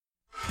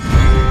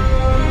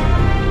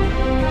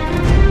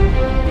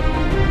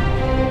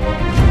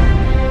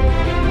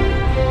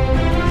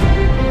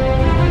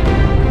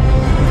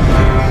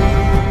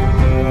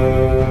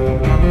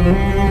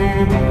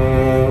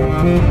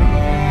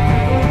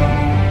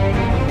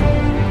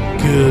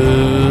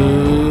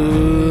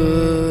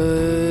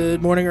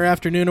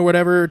afternoon or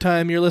whatever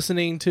time you're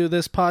listening to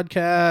this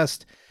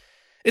podcast.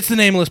 It's the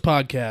Nameless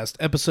Podcast,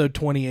 episode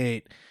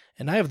 28,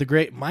 and I have the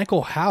great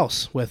Michael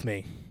House with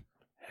me.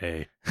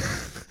 Hey.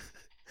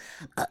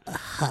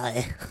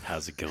 Hi.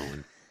 How's it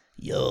going?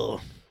 Yo.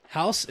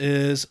 House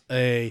is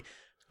a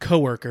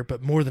coworker,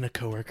 but more than a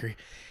coworker.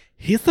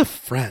 He's a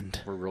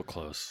friend. We're real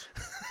close.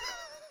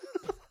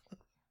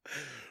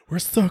 We're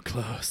so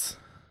close.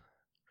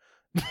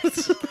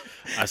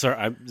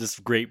 I'm this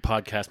great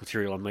podcast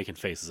material. I'm making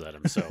faces at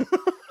him, so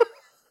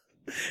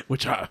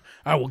which I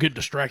will get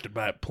distracted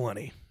by it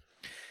plenty.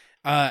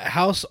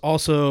 House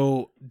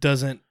also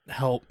doesn't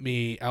help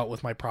me out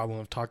with my problem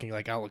of talking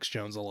like Alex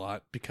Jones a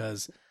lot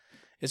because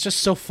it's just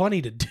so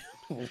funny to do.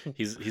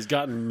 He's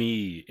gotten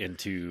me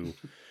into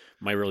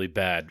my really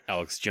bad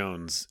Alex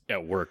Jones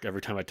at work.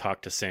 Every time I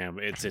talk to Sam,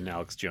 it's in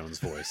Alex Jones'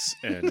 voice,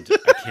 and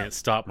I can't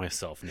stop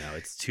myself now.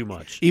 It's too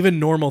much. Even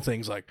normal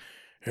things like,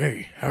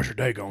 "Hey, how's your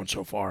day going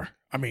so far?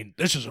 I mean,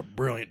 this is a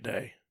brilliant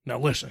day. Now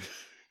listen,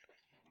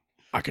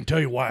 I can tell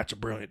you why it's a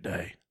brilliant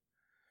day.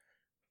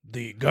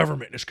 The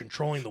government is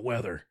controlling the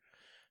weather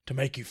to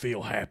make you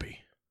feel happy,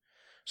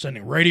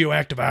 sending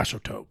radioactive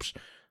isotopes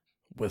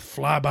with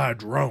flyby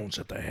drones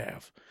that they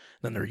have.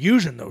 Then they're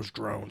using those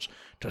drones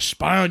to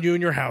spy on you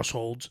and your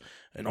households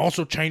and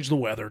also change the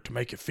weather to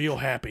make you feel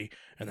happy.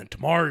 And then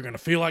tomorrow you're going to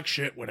feel like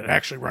shit when it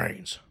actually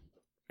rains."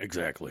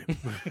 Exactly.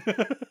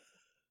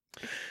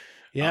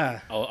 Yeah.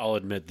 I'll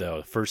admit,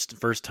 though,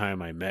 first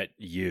time I met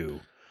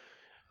you,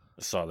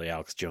 I saw the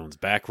Alex Jones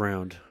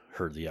background,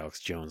 heard the Alex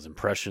Jones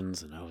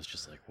impressions, and I was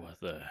just like, what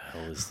the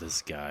hell is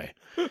this guy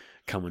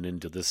coming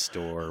into this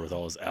store with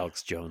all his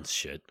Alex Jones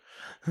shit?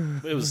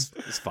 It was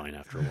fine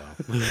after a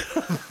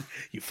while.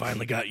 You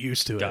finally got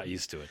used to it. Got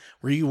used to it.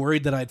 Were you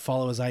worried that I'd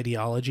follow his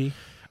ideology?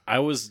 I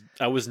was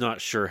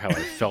not sure how I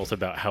felt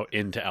about how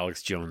into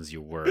Alex Jones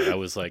you were. I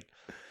was like,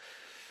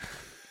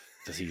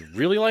 does he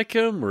really like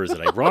him, or is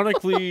it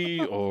ironically,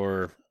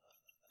 or...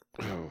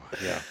 Oh,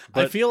 yeah.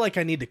 But I feel like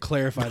I need to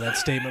clarify that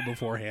statement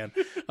beforehand.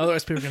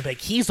 Otherwise people are going to be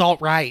like, he's all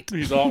right.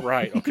 He's all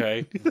right,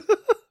 okay?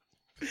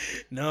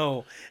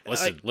 No.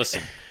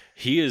 Listen.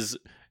 He is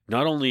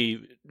not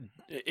only...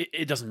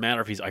 It doesn't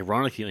matter if he's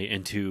ironically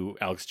into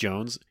Alex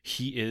Jones.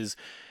 He is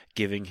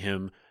giving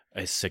him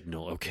a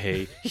signal,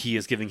 okay? He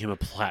is giving him a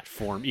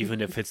platform, even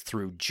if it's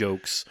through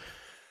jokes.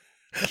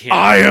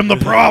 I am the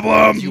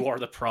problem! You are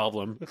the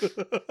problem.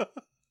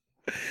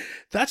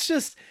 That's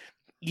just...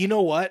 You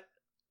know what?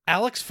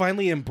 Alex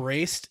finally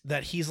embraced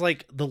that he's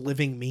like the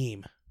living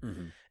meme.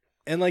 Mm-hmm.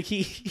 And like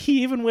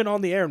he even went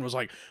on the air and was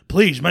like,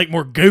 please make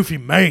more goofy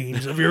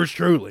memes of yours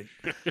truly.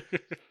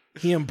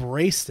 He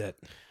embraced it.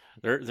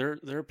 There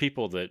are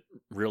people that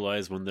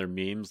realize when they're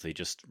memes, they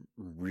just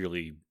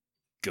really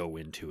go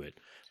into it.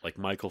 Like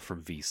Michael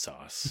from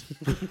Vsauce.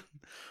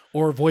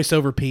 Or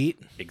voiceover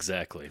Pete.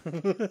 Exactly.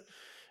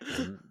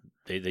 And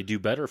they do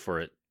better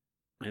for it.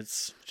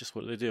 It's just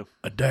what they do.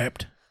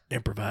 Adapt,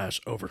 improvise,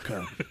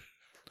 overcome.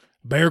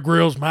 Bear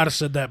Grylls might have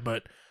said that,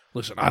 but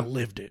listen, I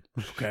lived it,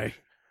 okay?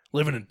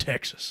 Living in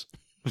Texas.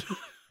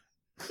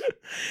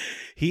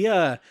 He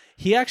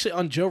actually,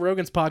 on Joe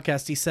Rogan's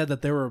podcast, he said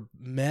that there were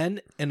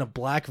men in a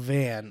black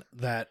van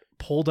that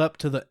pulled up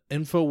to the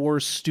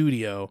InfoWars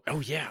studio.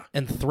 Oh, yeah.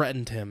 And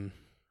threatened him.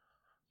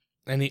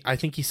 And I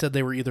think he said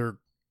they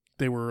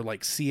were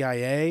like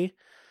CIA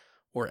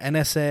or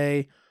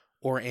NSA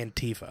or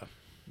Antifa.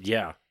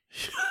 Yeah.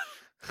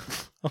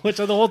 Which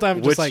the whole time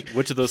I'm just like,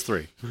 which of those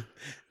three?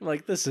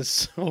 Like, this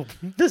is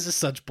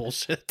such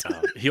bullshit.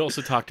 He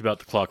also talked about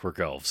the Clockwork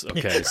Elves.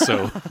 Okay,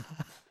 so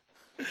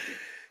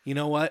you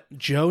know what?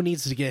 Joe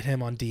needs to get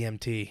him on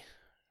DMT.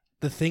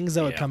 The things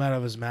that would come out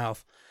of his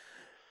mouth.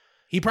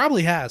 He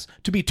probably has.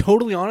 To be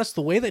totally honest,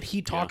 the way that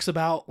he talks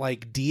about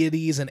like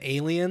deities and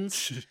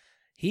aliens,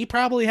 he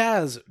probably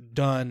has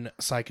done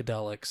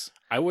psychedelics.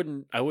 I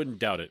wouldn't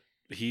doubt it.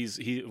 He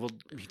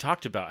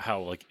talked about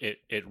how like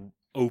it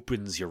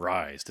opens your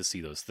eyes to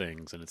see those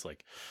things, and it's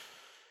like,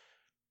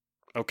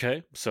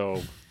 okay,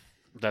 so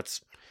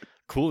that's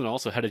cool. And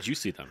also, how did you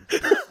see them?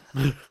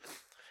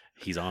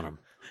 He's on them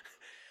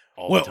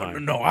all the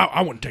time. No,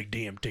 I wouldn't take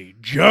DMT.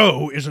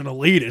 Joe is an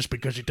elitist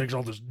because he takes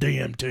all this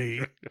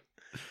DMT.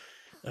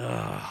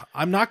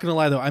 I'm not gonna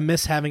lie though, I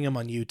miss having him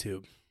on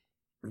YouTube.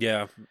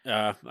 Yeah,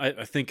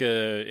 I think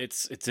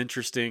it's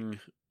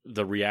interesting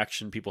the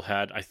reaction people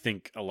had. I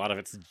think a lot of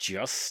it's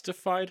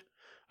justified.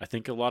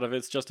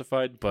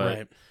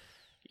 But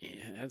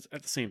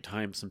at the same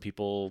time, some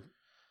people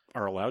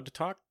are allowed to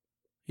talk.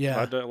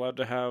 Yeah. Allowed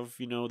to have,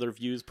 their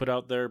views put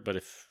out there. But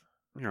if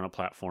you're on a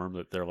platform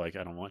that they're like,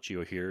 I don't want you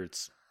here,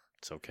 it's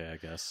okay, I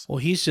guess. Well,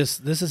 this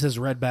is his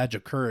red badge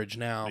of courage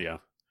now. Yeah.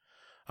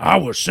 I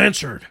was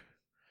censored.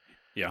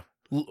 Yeah.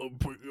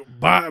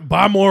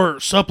 Buy more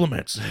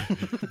supplements.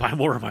 buy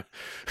more of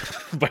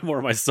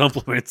my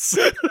supplements.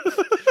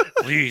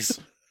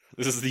 Please.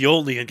 This is the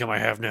only income I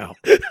have now.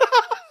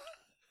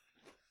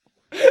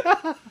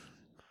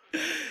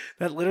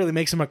 That literally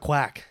makes him a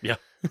quack. Yeah.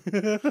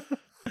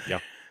 Yeah.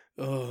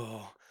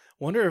 Oh,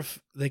 wonder if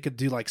they could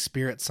do like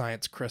spirit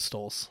science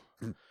crystals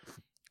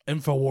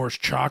InfoWars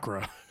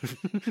Chakra.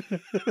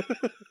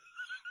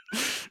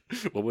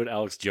 What would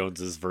Alex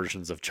Jones's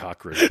versions of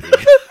chakras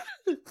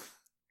be?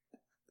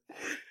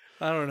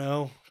 I don't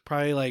know.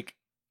 Probably like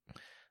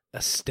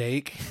a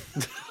steak.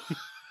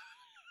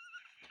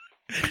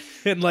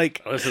 And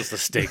like Oh, this is the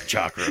steak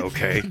chakra,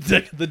 okay?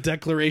 the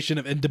Declaration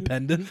of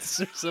Independence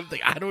or something.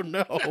 I don't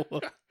know.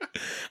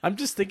 I'm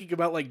just thinking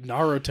about like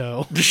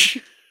Naruto.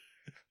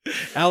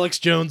 Alex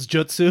Jones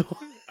Jutsu.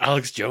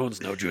 Alex Jones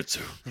no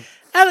jutsu.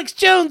 Alex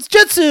Jones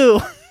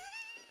Jutsu.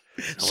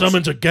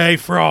 Summons a gay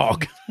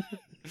frog.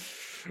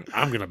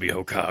 I'm gonna be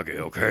Hokage,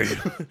 okay?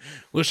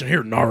 Listen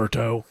here,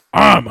 Naruto.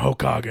 I'm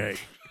Hokage.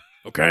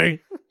 Okay?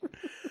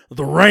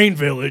 The Rain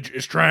Village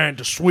is trying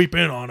to sweep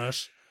in on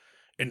us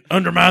and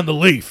undermine the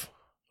leaf.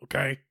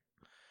 Okay?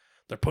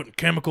 They're putting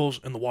chemicals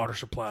in the water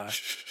supply.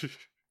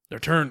 They're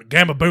turning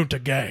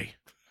Gamabunta gay.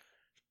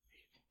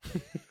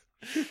 I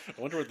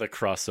wonder what the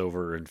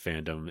crossover in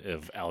fandom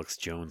of Alex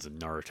Jones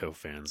and Naruto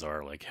fans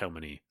are. Like, how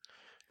many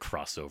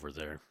crossover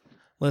there?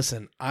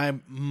 Listen, I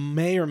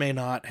may or may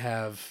not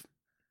have...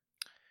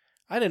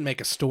 I didn't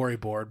make a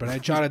storyboard, but I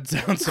jotted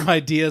down some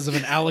ideas of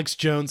an Alex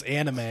Jones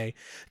anime.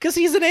 Because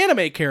he's an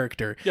anime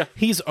character. Yeah.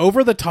 He's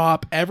over the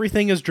top.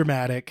 Everything is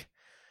dramatic.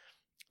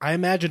 I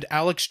imagined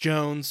Alex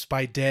Jones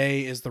by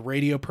day is the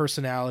radio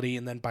personality,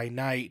 and then by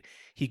night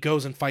he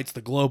goes and fights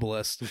the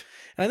globalists.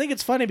 And I think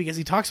it's funny because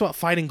he talks about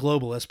fighting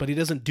globalists, but he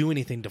doesn't do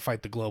anything to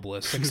fight the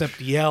globalists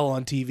except yell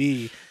on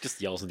TV.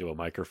 Just yells into a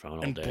microphone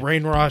all And day.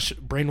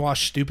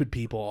 brainwash stupid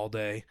people all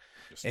day.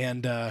 Just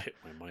And hit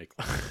my mic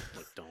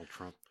like Donald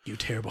Trump. you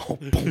terrible.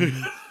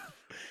 Boom.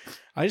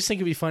 I just think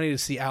it'd be funny to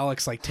see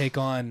Alex like take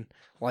on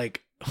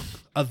like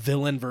a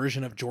villain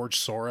version of George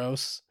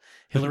Soros,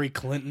 Hillary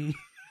Clinton.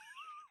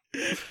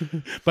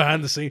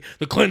 Behind the scene.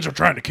 The Clintons are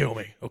trying to kill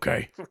me.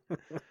 Okay?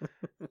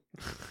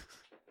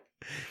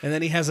 And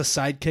then he has a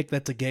sidekick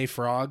that's a gay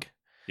frog.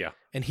 Yeah.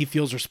 And he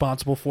feels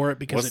responsible for it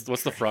because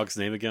What's the frog's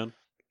name again?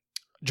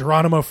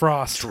 Geronimo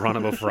Frost.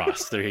 Geronimo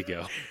Frost. There you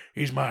go.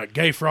 He's my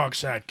gay frog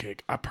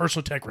sidekick. I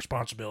personally take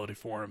responsibility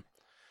for him.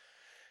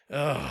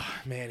 Oh,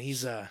 man,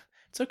 he's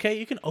it's okay.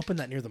 You can open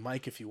that near the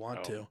mic if you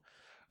want to.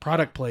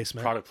 Product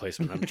placement. Product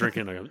placement. I'm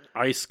drinking an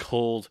ice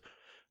cold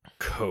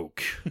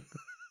Coke.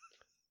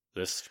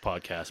 This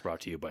podcast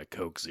brought to you by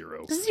Coke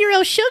Zero.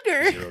 Zero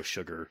sugar. Zero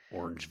sugar,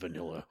 orange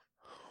vanilla.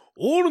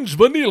 Orange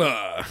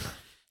vanilla.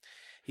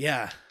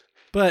 Yeah.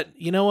 But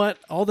you know what?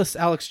 All this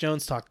Alex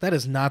Jones talk, that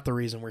is not the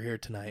reason we're here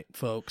tonight,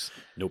 folks.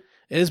 Nope.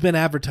 It has been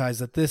advertised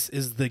that this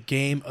is the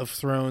Game of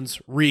Thrones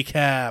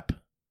recap.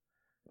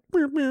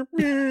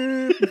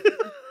 I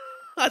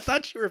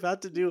thought you were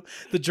about to do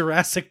the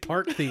Jurassic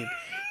Park theme.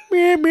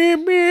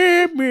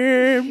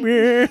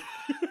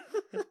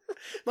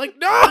 Like,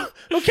 no!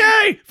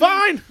 Okay,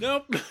 fine!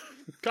 Nope.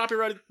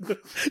 Copyrighted.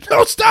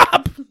 No,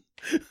 stop!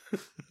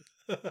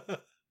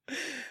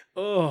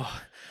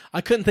 Oh,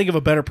 I couldn't think of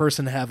a better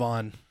person to have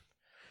on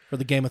for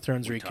the Game of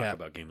Thrones We talk recap.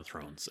 about Game of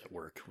Thrones at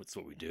work. That's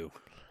what we do.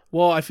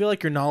 Well, I feel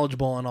like you're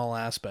knowledgeable on all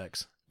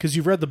aspects. Because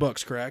you've read the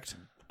books, correct?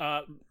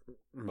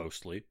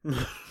 Mostly.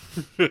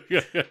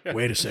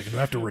 Wait a second. I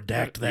have to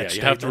redact that Yeah, you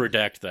statement. have to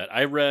redact that.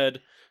 I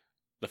read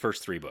the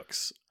first 3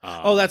 books.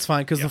 Oh, that's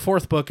fine, because yeah. the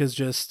 4th book is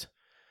just...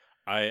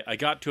 I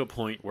got to a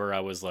point where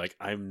I was like,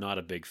 I'm not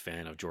a big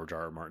fan of George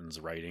R. R. Martin's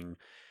writing.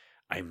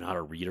 I'm not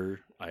a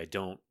reader. I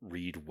don't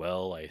read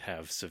well. I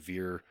have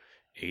severe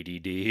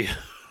ADD.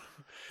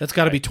 That's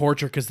got to be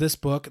torture, because this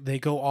book, they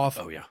go off...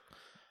 Oh, yeah.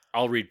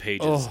 I'll read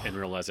pages and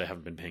realize I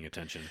haven't been paying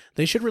attention.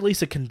 They should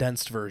release a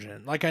condensed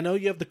version. Like, I know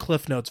you have the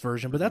Cliff Notes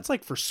version, but that's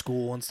like for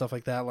school and stuff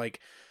like that. Like,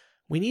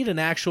 we need an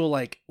actual,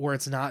 like, where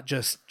it's not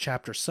just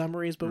chapter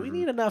summaries, but we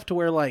need enough to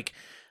where, like,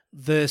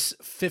 this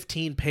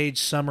 15-page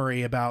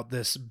summary about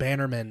this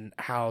Bannerman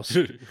house,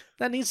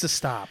 that needs to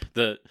stop.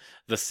 The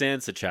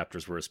Sansa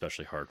chapters were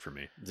especially hard for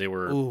me. They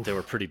were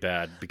pretty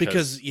bad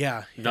Because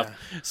yeah.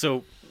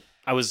 So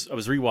I was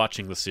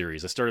rewatching the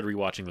series. I started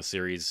rewatching the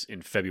series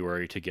in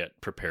February to get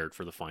prepared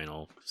for the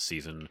final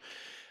season,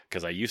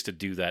 because I used to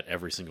do that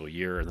every single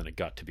year, and then it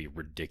got to be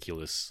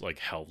ridiculous, like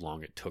how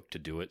long it took to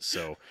do it.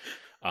 So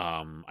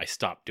I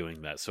stopped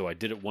doing that. So I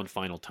did it one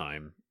final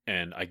time,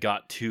 and I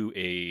got to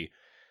a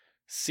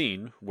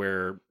scene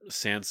where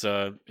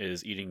Sansa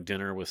is eating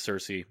dinner with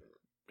Cersei,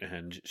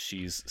 and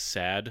she's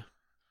sad.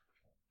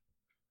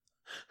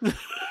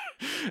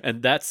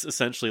 And that's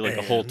essentially like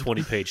a whole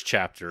 20-page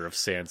chapter of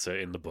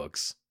Sansa in the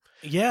books.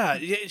 Yeah,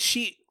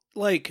 she,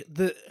 like,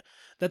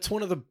 that's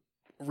one of the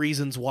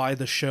reasons why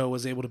the show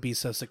was able to be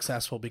so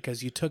successful,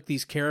 because you took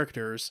these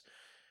characters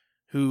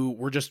who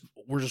were just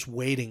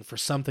waiting for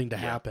something to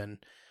happen.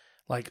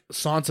 Like,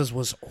 Sansa's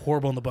was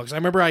horrible in the books. I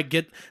remember I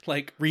get,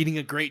 like, reading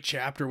a great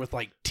chapter with,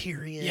 like,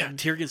 Tyrion. Yeah,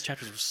 Tyrion's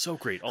chapters were so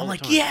great all I'm the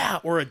like, time. yeah!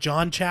 Or a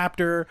John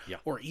chapter, Yeah.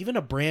 or even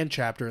a Bran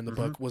chapter in the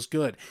book was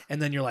good. And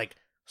then you're like,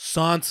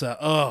 Sansa,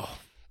 oh,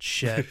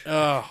 shit. You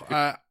know,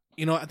 I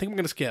think I'm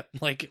going to skip.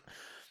 Like,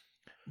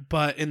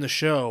 but in the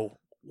show,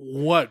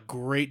 what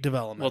great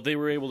development. Well, they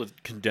were able to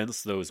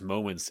condense those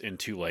moments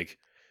into, like,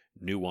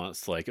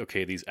 nuanced, like,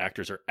 okay, these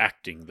actors are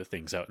acting the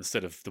things out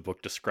instead of the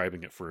book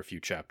describing it for a few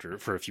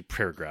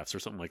paragraphs or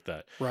something like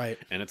that. Right.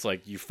 And it's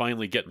like you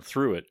finally getting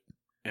through it,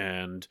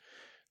 and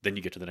then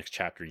you get to the next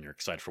chapter and you're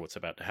excited for what's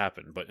about to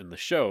happen. But in the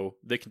show,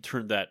 they can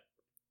turn that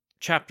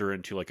chapter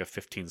into like a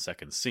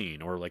 15-second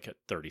scene or like a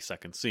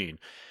 30-second scene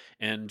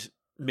and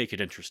make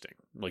it interesting,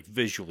 like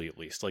visually at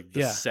least. Like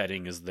the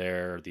setting is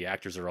there, the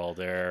actors are all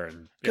there,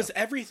 and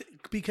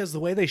because the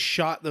way they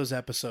shot those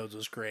episodes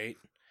was great.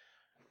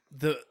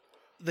 The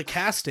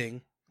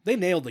casting, they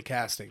nailed the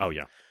casting. Oh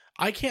yeah.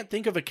 I can't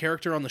think of a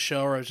character on the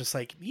show where I was just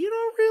like, you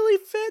don't really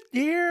fit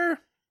here.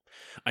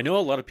 I know a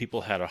lot of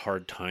people had a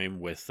hard time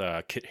with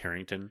Kit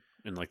Harington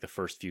in like the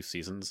first few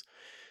seasons.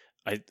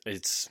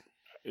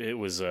 It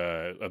was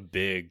a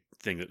big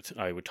thing that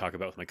I would talk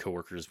about with my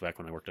coworkers back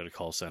when I worked at a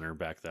call center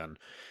back then.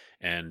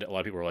 And a lot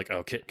of people were like,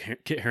 oh,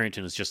 Kit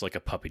Harington is just like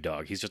a puppy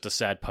dog. He's just a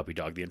sad puppy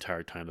dog the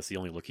entire time. That's the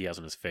only look he has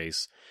on his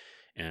face.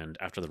 And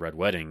after the Red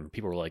Wedding,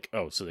 people were like,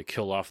 oh, so they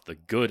kill off the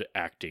good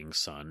acting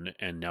son,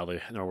 and now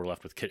we're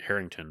left with Kit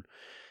Harington.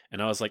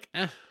 And I was like,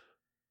 I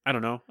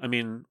don't know. I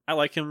mean, I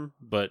like him,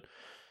 but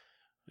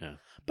yeah.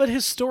 But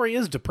his story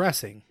is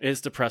depressing.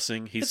 It's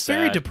depressing. It's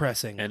very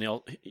depressing. And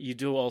you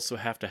do also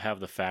have to have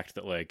the fact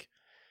that, like,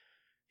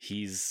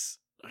 he's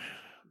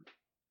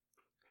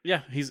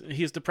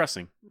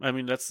depressing. I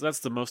mean, that's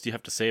the most you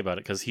have to say about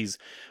it, because he's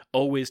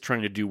always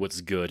trying to do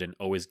what's good and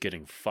always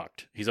getting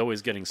fucked. He's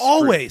always getting screwed.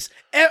 Always.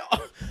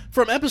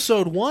 From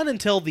episode 1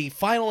 until the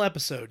final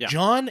episode,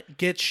 John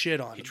gets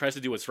shit on. He tries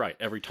to do what's right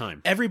every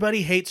time.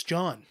 Everybody hates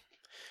John.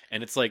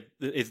 And it's like,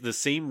 it's the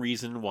same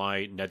reason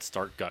why Ned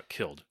Stark got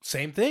killed.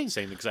 Same thing.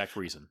 Same exact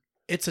reason.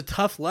 It's a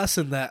tough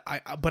lesson but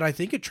I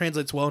think it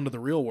translates well into the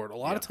real world. A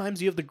lot of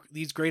times you have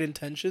these great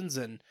intentions,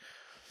 and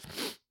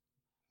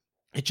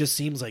it just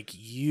seems like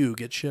you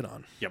get shit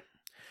on. Yep.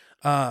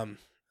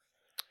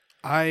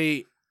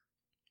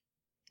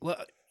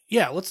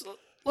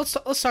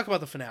 Let's talk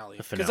about the finale,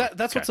 because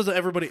that's what says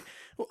everybody.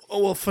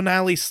 Well,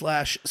 finale /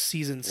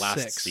 season 6.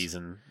 Last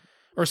season.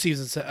 Or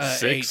season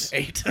 6?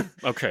 8.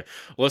 Okay,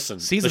 listen.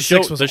 Season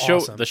 6 was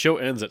awesome. The show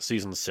ends at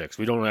season 6.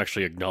 We don't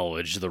actually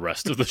acknowledge the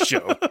rest of the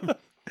show.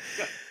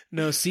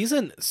 No,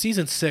 season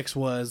 6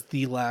 was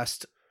the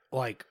last,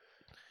 like...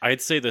 I'd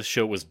say the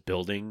show was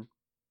building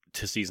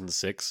to season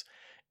 6,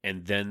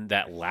 and then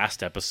that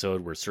last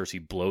episode where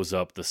Cersei blows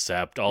up the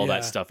Sept, all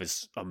that stuff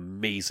is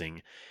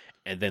amazing.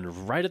 And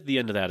then right at the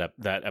end of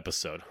that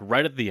episode,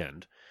 right at the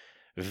end,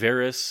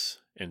 Varys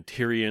and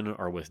Tyrion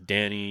are with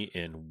Dany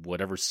in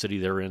whatever city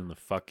they're in, the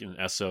fucking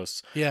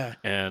Essos. Yeah.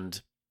 And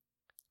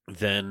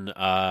then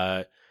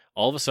all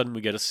of a sudden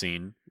we get a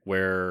scene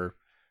where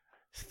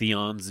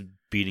Theon's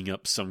beating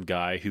up some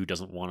guy who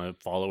doesn't want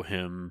to follow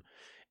him.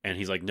 And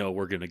he's like, no,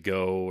 we're going to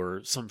go,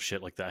 or some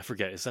shit like that. I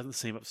forget. Is that in the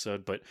same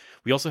episode? But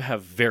we also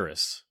have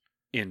Varys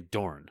in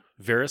Dorne.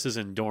 Varys is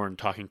in Dorne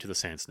talking to the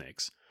Sand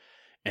Snakes.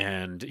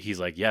 And he's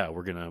like, yeah,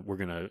 we're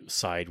gonna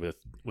side with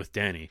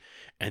Dany.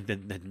 And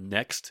then the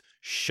next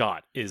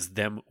shot is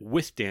them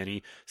with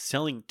Dany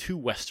selling to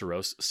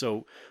Westeros.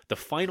 So the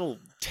final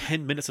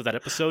 10 minutes of that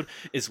episode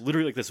is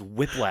literally like this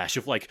whiplash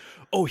of like,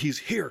 oh, he's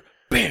here.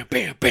 Bam,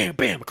 bam, bam,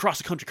 bam, across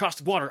the country, across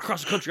the water,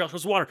 across the country,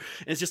 across the water.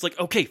 And it's just like,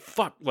 okay,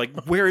 fuck,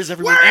 like, where is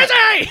everyone Where is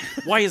he?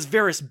 Why is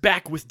Varys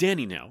back with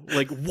Dany now?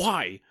 Like,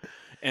 why?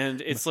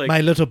 And it's like...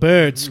 My little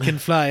birds can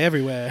fly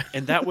everywhere.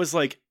 And that was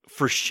like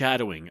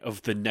foreshadowing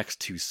of the next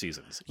 2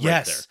 seasons. Right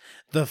yes,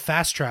 the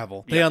fast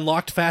travel. They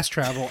unlocked fast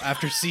travel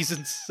after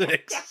season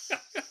 6.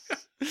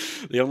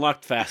 They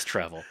unlocked fast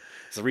travel.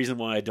 It's the reason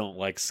why I don't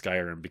like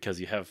Skyrim, because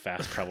you have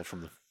fast travel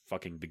from the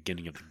fucking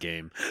beginning of the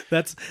game.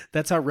 That's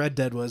how Red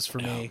Dead was for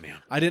me. Man.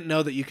 I didn't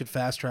know that you could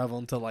fast travel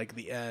until like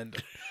the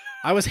end.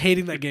 I was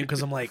hating that game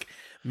because I'm like,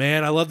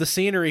 man, I love the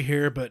scenery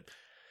here, but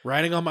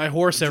riding on my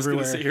horse everywhere. I'm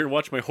just gonna sit here and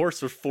watch my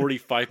horse for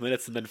 45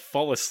 minutes and then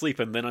fall asleep,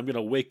 and then I'm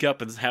gonna wake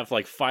up and have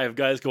like 5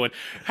 guys going,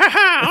 "Ha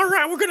ha! All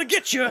right, we're gonna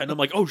get you!" And I'm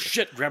like, "Oh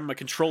shit!" Grabbing my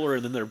controller,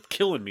 and then they're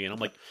killing me, and I'm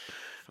like,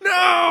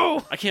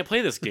 "No, I can't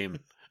play this game."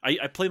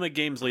 I play my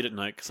games late at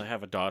night because I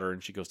have a daughter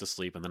and she goes to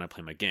sleep, and then I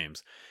play my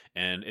games,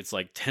 and it's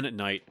like 10 at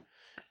night.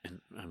 And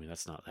I mean,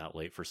 that's not that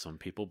late for some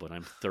people, but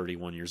I'm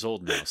 31 years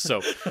old now. So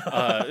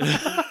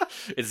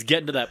it's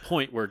getting to that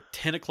point where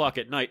 10 o'clock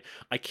at night,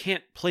 I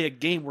can't play a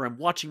game where I'm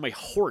watching my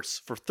horse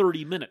for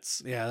 30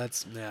 minutes. Yeah,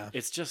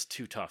 it's just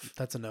too tough.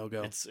 That's a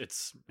no-go.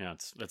 That's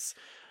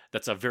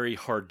a very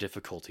hard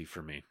difficulty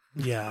for me.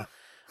 Yeah.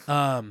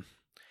 But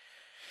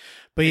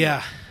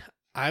yeah,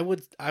 I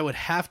would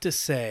have to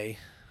say,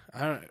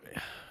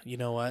 you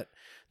know what?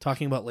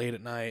 Talking about late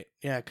at night,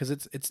 yeah, because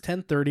it's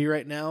 10:30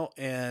 right now,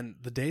 and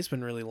the day's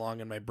been really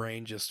long, and my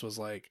brain just was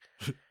like,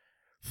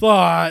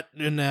 thought,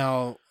 and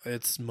now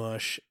it's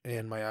mush,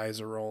 and my eyes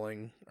are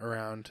rolling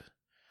around.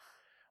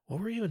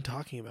 What were we even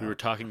talking about? We were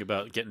talking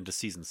about getting to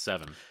season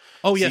 7.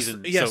 Oh yes. So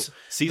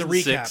season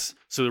the 6.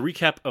 So the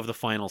recap of the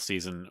final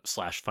season /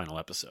 final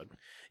episode.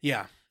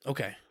 Yeah.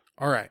 Okay.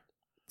 All right.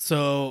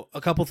 So a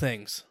couple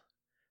things.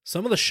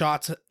 Some of the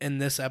shots in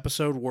this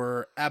episode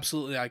were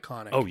absolutely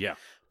iconic. Oh yeah.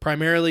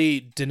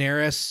 Primarily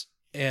Daenerys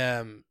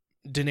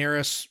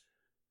Daenerys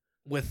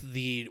with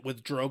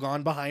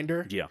Drogon behind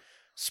her, Yeah.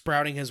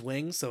 sprouting his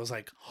wings. So it was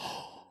like,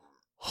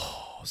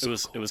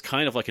 It was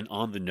kind of like an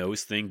on the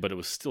nose thing, but it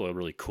was still a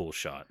really cool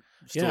shot.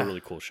 Yeah. A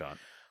really cool shot.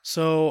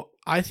 So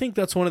I think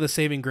that's one of the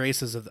saving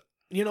graces of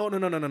no. I'm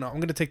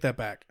going to take that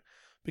back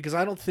because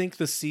I don't think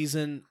the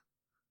season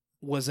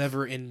was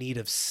ever in need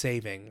of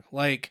saving.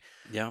 Like,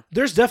 Yeah.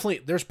 there's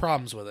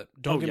problems with it.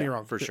 Don't get me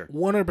wrong. For sure.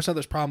 100%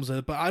 there's problems with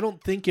it, but I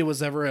don't think it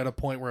was ever at a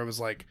point where it was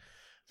like,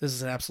 this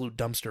is an absolute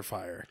dumpster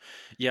fire.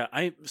 Yeah,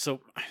 I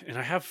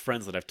have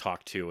friends that I've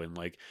talked to, and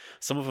like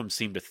some of them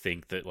seem to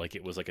think that like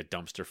it was like a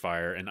dumpster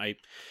fire, and I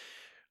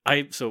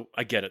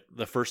get it.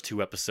 The first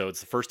 2 episodes,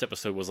 the first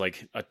episode was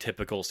like a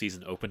typical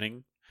season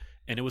opening,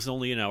 and it was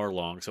only an hour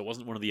long, so it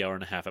wasn't one of the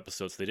hour-and-a-half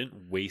episodes. They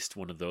didn't waste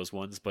one of those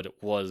ones, but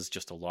it was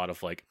just a lot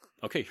of like,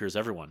 okay, here's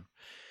everyone.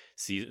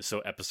 See,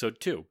 so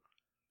episode 2,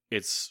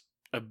 it's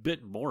a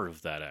bit more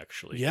of that,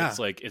 actually. Yeah.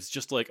 It's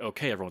just like,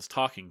 okay, everyone's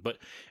talking, but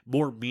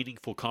more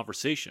meaningful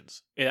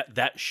conversations.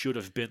 That should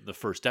have been the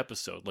first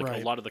episode. Like,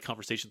 Right. a lot of the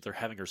conversations they're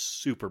having are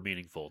super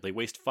meaningful. They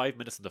waste 5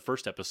 minutes in the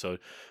first episode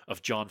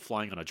of Jon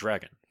flying on a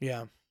dragon.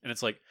 Yeah. And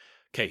it's like,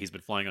 okay, he's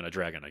been flying on a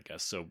dragon, I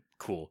guess, so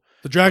cool.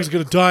 The dragon's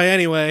going to die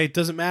anyway. It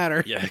doesn't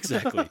matter. Yeah,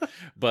 exactly.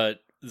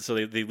 But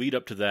so they lead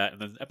up to that,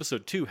 and then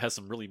episode 2 has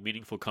some really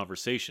meaningful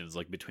conversations,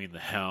 like between the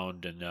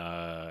Hound and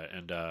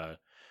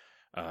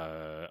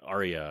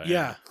Arya.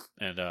 Yeah.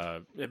 And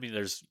I mean,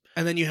 there's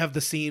And then you have the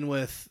scene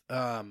with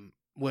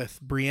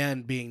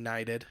Brienne being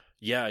knighted.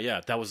 yeah,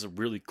 that was a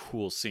really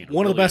cool scene.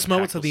 One of the Really best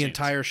moments of impactful the scenes.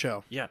 entire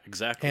show. Yeah,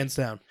 exactly. Hands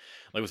down.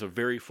 Like, it was a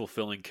very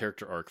fulfilling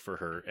character arc for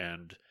her,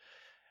 and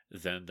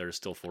then there's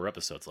still 4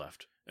 episodes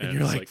left, And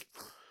you're it's like,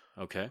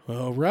 okay.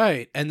 Oh,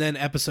 right. And then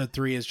episode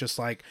 3 is just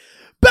like,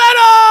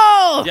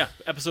 battle! Yeah,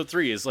 episode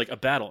 3 is like a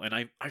battle, and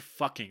I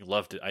fucking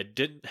loved it. I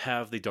didn't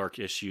have the dark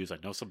issues. I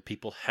know some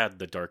people had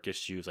the dark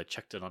issues. I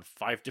checked it on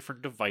 5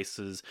 different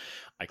devices.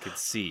 I can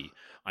see.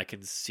 I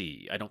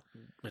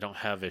don't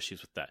have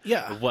issues with that.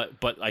 Yeah.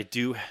 But I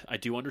do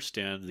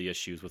understand the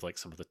issues with like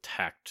some of the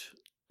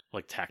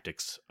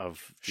tactics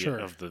of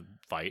the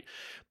fight,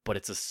 but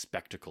it's a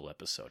spectacle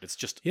episode. It's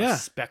just a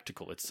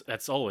spectacle.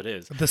 That's all it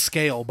is. The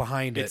scale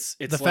behind it. It's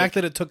the like, fact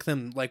that it took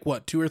them like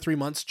what 2 or 3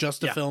 months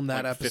just to film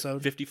that like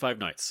episode. 55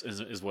 nights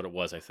is what it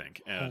was, I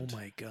think. And oh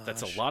my god,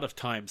 that's a lot of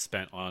time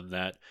spent on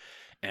that,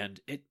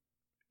 and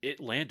it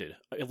landed.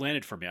 It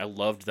landed for me. I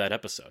loved that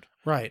episode.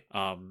 Right.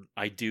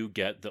 I do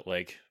get that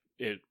like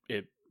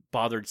it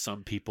bothered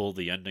some people,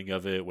 the ending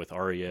of it with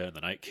Arya and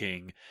the Night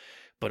King,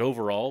 but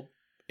overall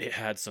it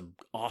had some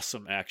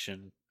awesome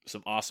action,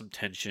 some awesome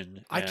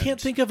tension. I can't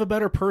think of a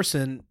better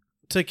person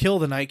to kill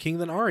the Night King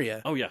than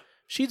Arya. Oh yeah.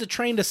 She's a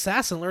trained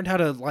assassin, learned how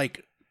to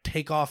like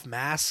take off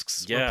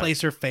masks,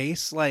 replace her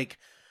face, like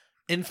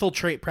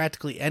infiltrate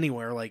practically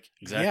anywhere. Like,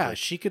 Exactly. yeah,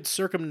 she could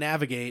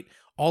circumnavigate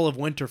all of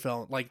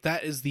Winterfell. Like,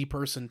 that is the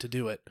person to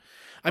do it.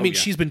 I mean,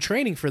 she's been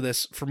training for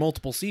this for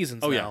multiple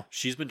seasons now. Yeah,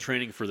 she's been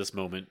training for this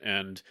moment,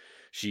 and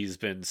she's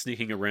been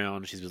sneaking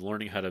around. She's been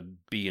learning how to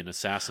be an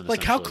assassin.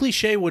 Like, how essentially.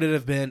 cliche would it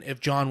have been if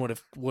Jon would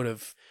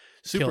have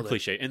Super killed it?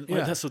 cliche.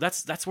 And so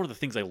that's one of the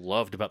things I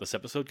loved about this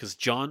episode, because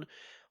Jon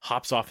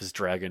hops off his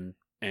dragon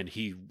and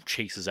he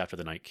chases after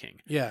the Night King.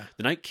 Yeah.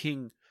 The Night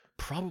King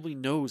probably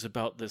knows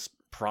about this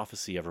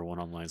prophecy everyone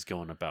online is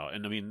going about.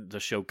 And I mean, the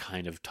show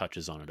kind of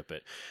touches on it a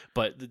bit.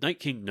 But the Night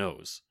King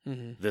knows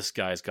this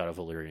guy's got a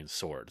Valyrian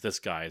sword. This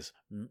guy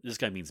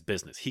means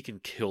business. He can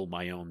kill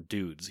my own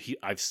dudes.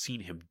 I've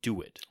seen him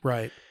do it.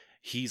 Right.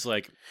 He's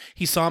like...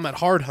 He saw him at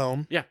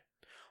Hardhome. Yeah.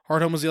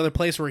 Hardhome was the other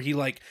place where he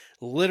like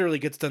literally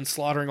gets done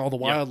slaughtering all the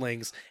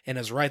wildlings and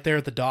is right there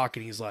at the dock,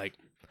 and he's like,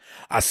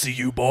 I see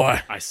you,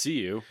 boy. I see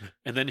you.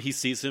 And then he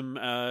sees him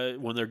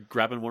when they're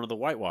grabbing one of the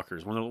White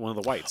Walkers, one of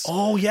the whites.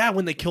 Oh yeah,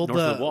 when they killed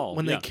North of the wall,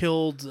 they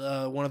killed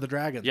one of the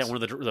dragons. Yeah,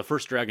 one of the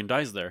first dragon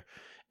dies there.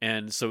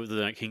 And so the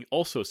Night King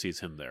also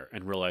sees him there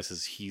and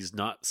realizes he's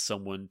not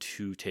someone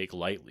to take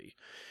lightly.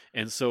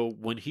 And so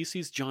when he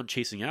sees Jon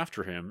chasing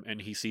after him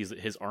and he sees that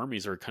his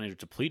armies are kind of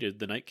depleted,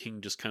 the Night King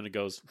just kind of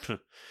goes,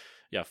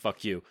 yeah,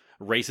 fuck you,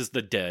 raises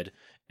the dead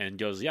and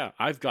goes, yeah,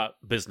 I've got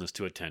business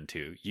to attend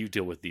to. You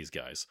deal with these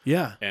guys.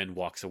 Yeah. And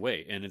walks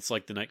away. And it's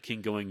like the Night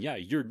King going, yeah,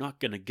 you're not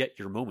going to get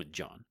your moment,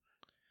 Jon.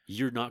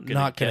 You're not going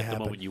to get the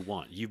moment you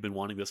want. You've been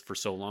wanting this for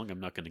so long, I'm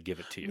not going to give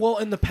it to you. Well,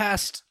 in the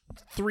past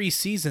 3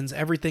 seasons,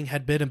 everything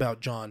had been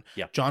about Jon.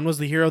 Yeah. Jon was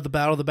the hero of the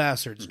Battle of the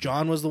Bastards.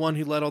 Jon was the one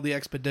who led all the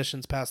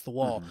expeditions past the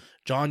wall.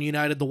 Jon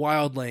united the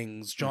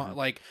wildlings.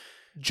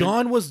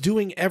 Jon was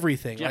doing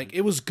everything. Yeah. Like,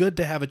 it was good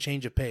to have a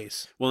change of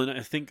pace. Well, and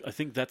I think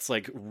that's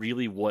like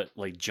really what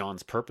like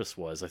Jon's purpose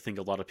was. I think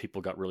a lot of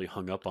people got really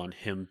hung up on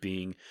him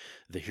being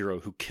the hero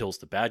who kills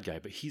the bad guy,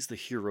 but he's the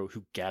hero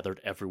who gathered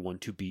everyone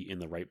to be in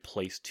the right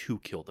place to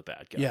kill the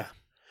bad guy. Yeah.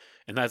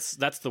 And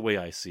that's the way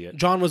I see it.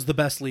 Jon was the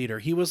best leader.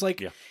 He was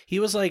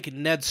like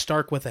Ned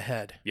Stark with a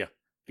head. Yeah,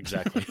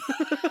 exactly.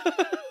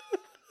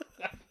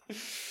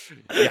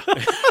 Yeah,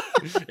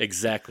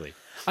 exactly.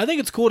 I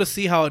think it's cool to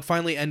see how it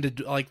finally ended.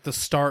 Like, the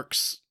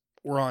Starks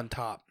were on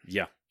top.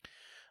 Yeah.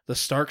 The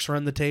Starks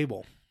run the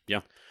table. Yeah.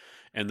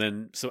 And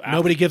then so after,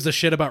 Nobody gives a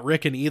shit about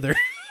Rickon either.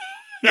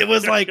 It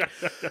was like,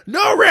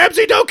 no,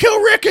 Ramsay, don't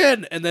kill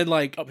Rickon. And then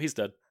like, oh, he's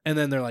dead. and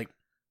then they're like,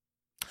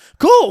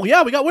 cool,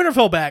 yeah, we got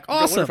Winterfell back. We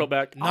got Awesome. Winterfell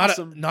back. Not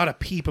Awesome. not a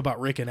peep about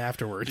Rickon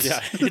afterwards.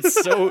 Yeah,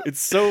 it's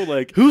so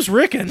like Who's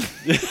Rickon?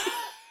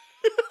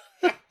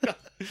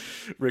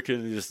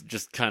 Rickon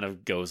just kind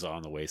of goes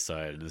on the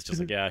wayside and is just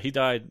like, yeah, he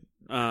died.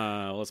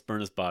 Let's burn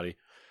his body.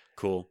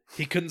 Cool.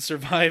 He couldn't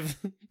survive.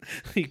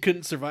 He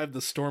couldn't survive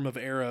the storm of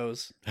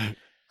arrows.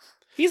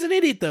 He's an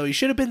idiot, though. He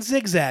should have been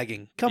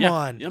zigzagging. Come Yeah,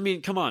 on. I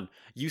mean, come on.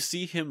 You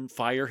see him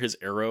fire his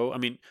arrow. I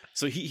mean,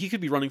 so he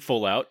could be running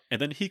full out, and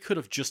then he could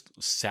have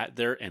just sat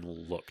there and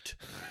looked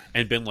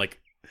and been like,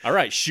 all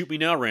right, shoot me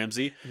now,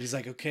 Ramsay. And he's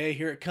like, okay,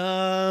 here it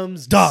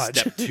comes. Dodge.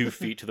 Step 2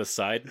 feet to the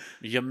side.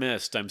 You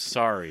missed. I'm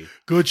sorry.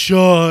 Good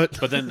shot.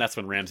 But then that's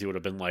when Ramsay would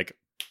have been like,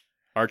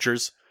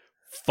 archers,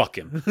 fuck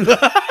him.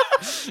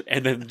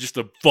 And then just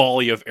a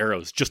volley of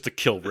arrows just to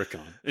kill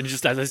Rickon. And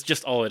just that's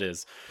just all it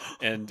is.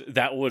 And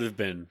that would have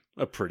been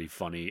a pretty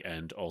funny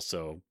and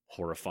also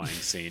horrifying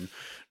scene.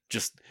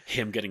 Just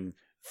him getting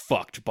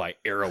fucked by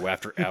arrow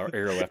after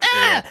arrow after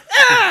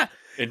arrow.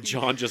 And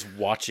John just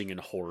watching in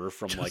horror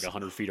from like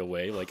 100 feet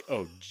away. Like,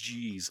 oh,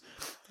 jeez.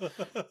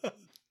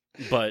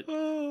 But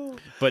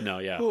no,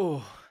 yeah.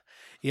 Ooh.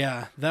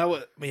 Yeah, that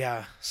was,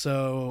 yeah.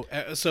 So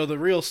the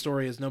real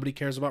story is nobody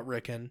cares about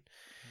Rickon.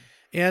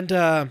 And,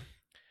 all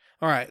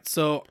right,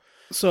 so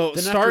Then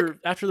start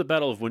after the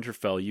Battle of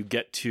Winterfell, you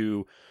get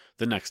to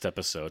the next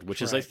episode,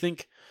 which is, I Correct.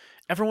 think,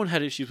 everyone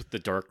had issues with the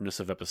darkness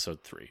of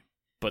episode 3.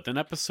 But then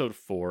episode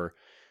 4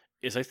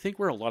 is, I think,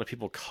 where a lot of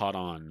people caught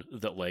on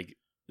that, like,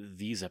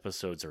 these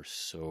episodes are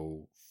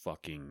so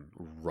fucking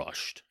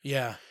rushed.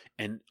 Yeah.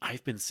 And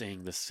I've been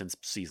saying this since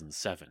season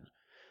 7.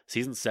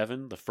 Season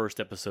 7, the first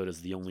episode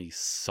is the only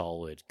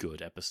solid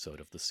good episode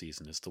of the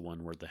season. It's the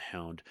one where the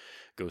Hound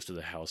goes to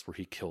the house where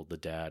he killed the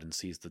dad and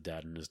sees the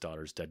dad and his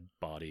daughter's dead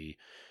body,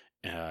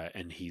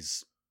 and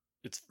he's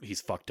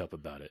fucked up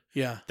about it.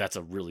 Yeah. That's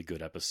a really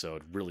good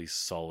episode, really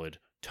solid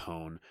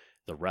tone.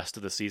 The rest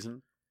of the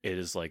season, it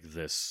is like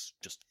this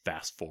just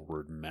fast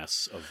forward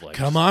mess of like,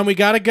 Come on, we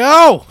gotta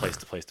go. place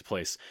to place to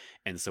place.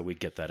 And so we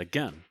get that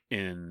again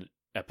in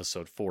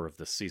episode 4 of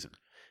this season.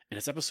 And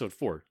it's episode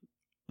 4,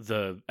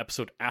 the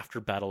episode after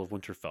Battle of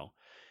Winterfell.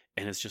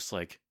 And it's just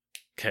like,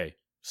 okay,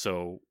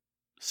 so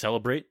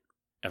celebrate.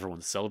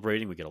 Everyone's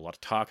celebrating. We get a lot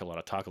of talk. And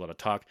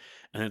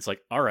then it's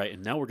like, all right,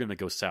 and now we're going to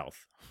go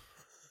south.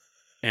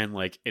 And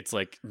like, it's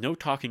like no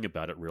talking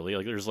about it really.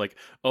 Like there's like,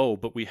 oh,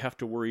 but we have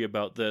to worry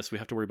about this. We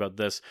have to worry about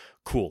this.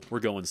 Cool.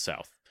 We're going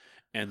south.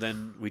 And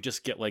then we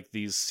just get like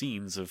these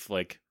scenes of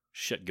like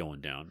shit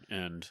going down.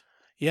 And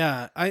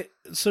Yeah,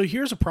 so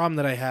here's a problem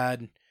that I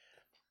had,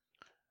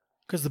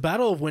 because the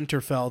Battle of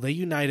Winterfell, they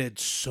united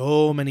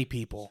so many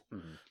people.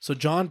 Mhm. So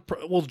John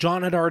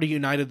had already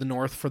united the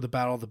North for the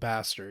Battle of the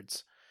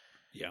Bastards.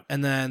 yeah.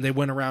 And then they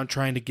went around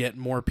trying to get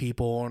more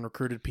people and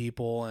recruited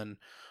people and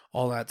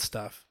all that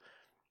stuff.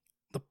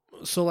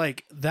 So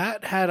like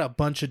that had a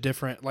bunch of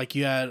different, like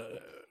you had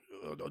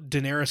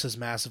Daenerys'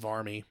 massive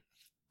army.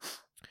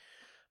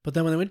 But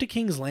then when they went to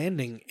King's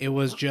Landing, it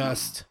was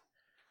just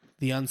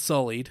the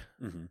Unsullied,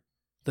 Mm-hmm.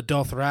 the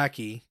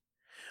Dothraki,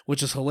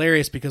 which is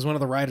hilarious because one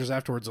of the writers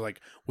afterwards are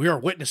like, we are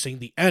witnessing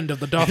the end of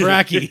the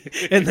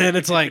Dothraki. And then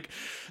it's like,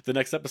 the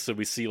next episode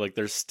we see like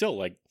there's still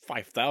like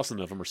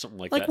 5,000 of them or something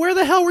like that. where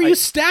the hell were you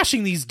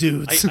stashing these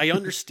dudes? I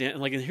understand,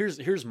 like, and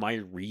here's my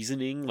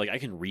reasoning. Like, I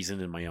can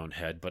reason in my own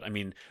head, but I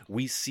mean,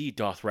 we see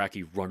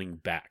Dothraki running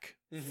back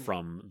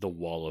from the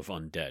wall of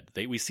undead.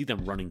 We see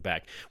them running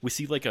back. We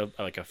see like a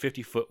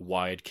 50-foot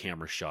wide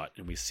camera shot,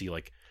 and we see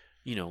like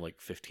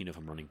 15 of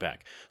them running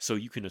back. So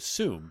you can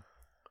assume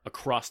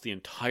across the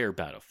entire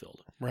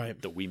battlefield, Right.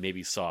 that we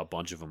maybe saw a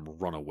bunch of them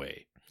run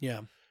away.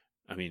 Yeah.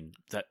 I mean,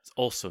 that's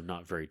also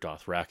not very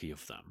Dothraki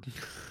of them.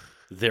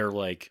 They're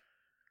like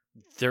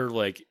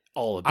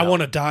all about I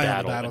want to die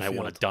on the battle, and I battlefield.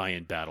 want to die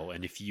in battle.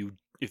 And if you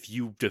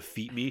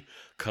defeat me,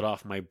 cut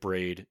off my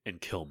braid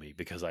and kill me,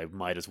 because I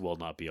might as well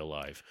not be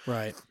alive.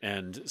 Right.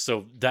 And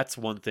so that's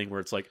one thing where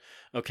it's like,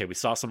 okay, we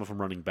saw some of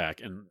them running back,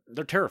 and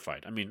they're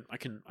terrified. I mean, I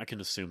can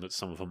assume that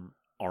some of them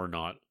are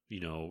not,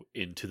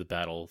 into the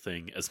battle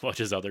thing as much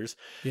as others.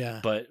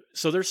 Yeah. But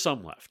so there's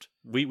some left.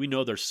 We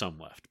know there's some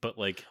left, but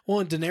like, Well,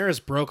 and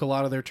Daenerys broke a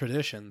lot of their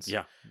traditions.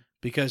 yeah,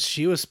 Because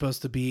she was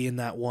supposed to be in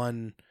that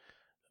one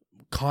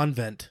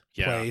convent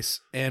Yeah.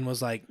 place and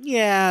was like,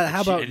 yeah,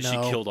 how about she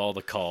no? killed all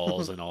the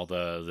calls and all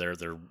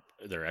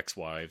their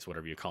ex-wives,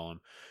 whatever you call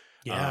them.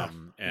 Yeah.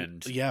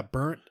 And Yeah,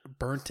 burnt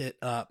it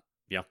up.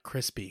 Yeah.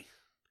 Crispy.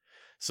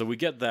 so we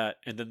get that,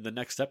 and then the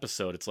next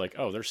episode, it's like,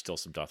 oh, there's still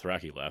some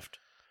Dothraki left,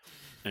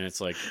 and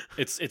it's like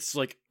it's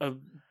like a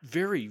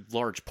very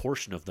large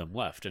portion of them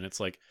left, and it's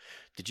like,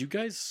 did you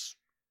guys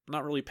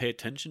not really pay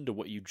attention to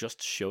what you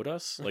just showed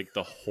us? Like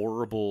the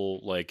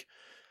horrible like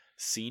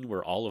scene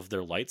where all of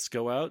their lights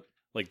go out,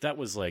 like that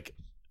was like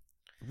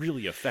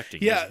really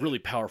affecting. Yeah. It was a really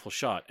powerful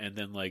shot, and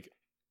then like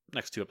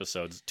two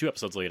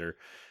episodes later,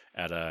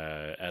 at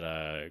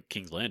a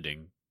King's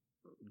Landing,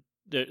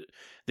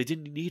 they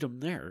didn't need him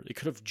there. It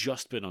could have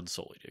just been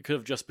Unsullied. It could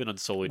have just been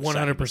Unsullied.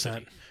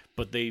 100%.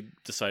 But they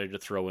decided to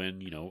throw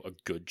in, a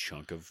good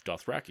chunk of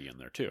Dothraki in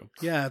there too.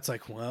 Yeah, it's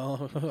like,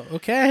 well,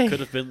 okay. Could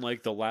have been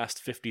like the last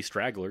 50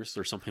 stragglers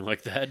or something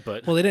like that.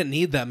 But well, they didn't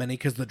need that many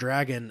because the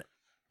dragon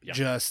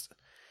just.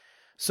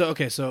 So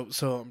okay, so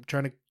I'm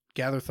trying to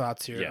gather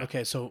thoughts here. Yeah.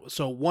 Okay, so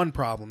one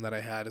problem that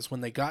I had is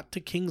when they got to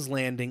King's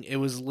Landing, it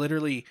was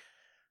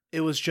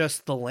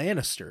just the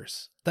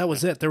Lannisters. That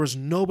was it. There was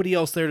nobody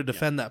else there to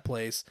defend that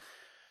place.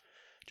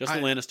 Just the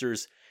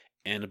Lannisters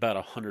and about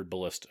 100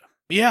 ballista.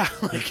 Yeah,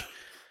 like,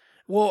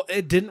 well,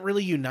 it didn't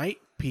really unite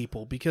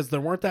people because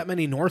there weren't that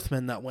many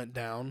Northmen that went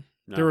down.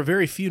 No. There were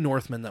very few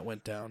Northmen that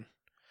went down.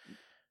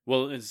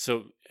 Well, and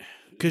so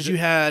because you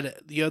had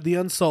the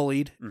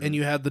Unsullied Mhm. and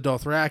you had the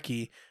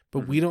Dothraki,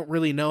 but Mhm. we don't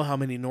really know how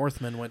many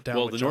Northmen went down.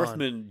 well, with the Jon.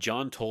 Northmen,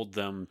 John told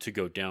them to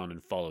go down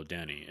and follow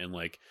Dany, and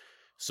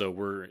so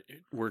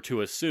we're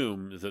to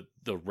assume that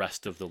the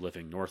rest of the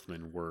living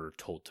Northmen were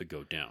told to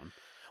go down.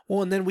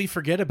 Well, and then we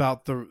forget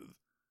about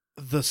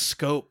the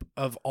scope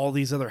of all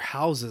these other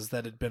houses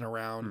that had been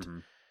around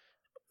Mhm.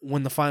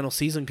 when the final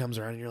season comes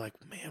around, and you're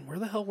like, man, where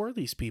the hell were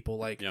these people?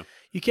 Like, Yeah.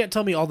 you can't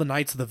tell me all the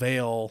Knights of the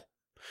Vale.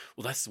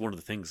 Well, that's one of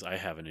the things I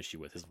have an issue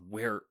with is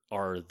where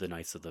are the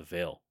Knights of the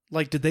Vale?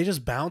 Like, did they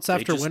just bounce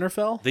after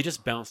Winterfell? They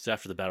just bounced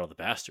after the Battle of the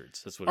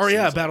Bastards. That's what. It Oh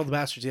yeah, seems Battle like. of the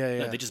Bastards.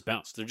 Yeah. They just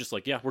bounced. They're just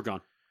like, yeah, we're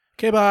gone.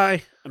 Okay,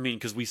 bye. I mean,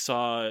 because we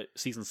saw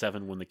season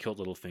 7 when they killed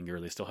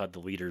Littlefinger, they still had the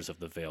leaders of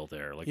the Vale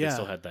there. Like Yeah. they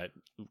still had that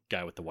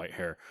guy with the white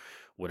hair,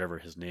 whatever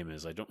his name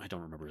is. I don't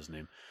remember his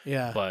name,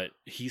 Yeah. but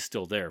he's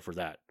still there for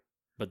that.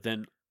 But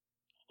then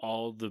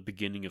all the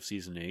beginning of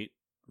season 8,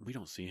 we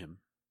don't see him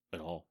at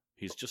all.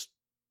 He's just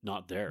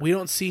not there. We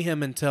don't see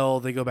him until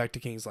they go back to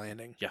King's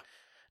Landing. Yeah.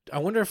 I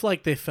wonder if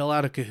they fell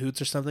out of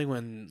cahoots or something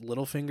when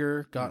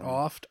Littlefinger got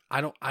offed. I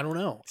don't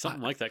know.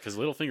 Something like that, because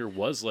Littlefinger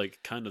was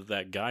kind of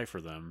that guy for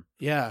them.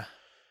 Yeah.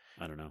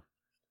 I don't know.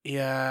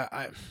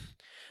 Yeah,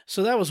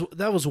 so that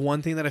was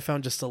one thing that I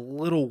found just a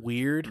little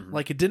weird. Mhm.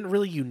 Like, it didn't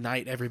really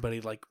unite everybody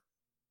like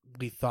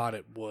we thought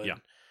it would. Yeah.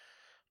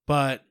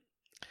 But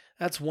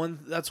that's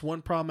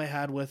one problem I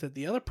had with it.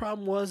 The other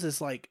problem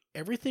is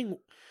everything.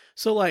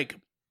 So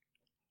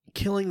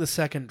killing the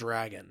second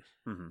dragon,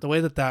 Mhm. the way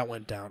that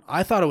went down.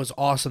 I thought it was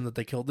awesome that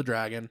they killed the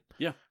dragon.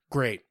 Yeah.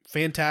 Great,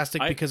 fantastic,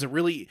 because it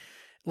really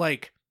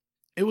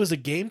it was a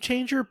game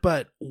changer.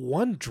 But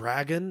one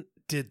dragon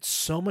did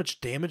so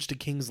much damage to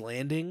King's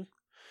Landing.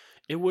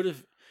 It would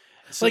have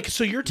So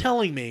you're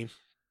telling me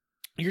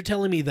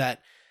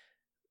that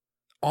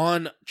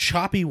on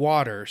choppy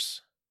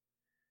waters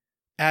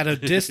at a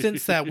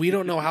distance that we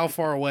don't know how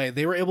far away,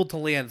 they were able to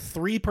land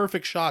 3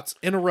 perfect shots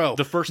in a row.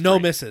 the first no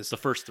 3. misses. The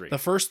first 3. The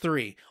first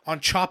 3 on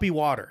choppy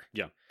water.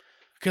 Yeah.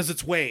 Because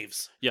it's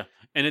waves. Yeah,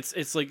 and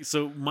it's like,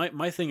 so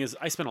my thing is,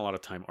 I spent a lot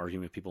of time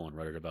arguing with people on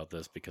Reddit about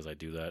this because I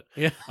do that.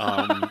 Yeah.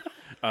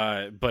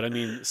 But I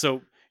mean,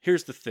 so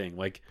here's the thing: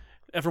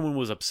 everyone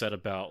was upset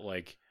about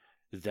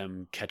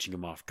them catching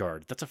him off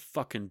guard. That's a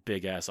fucking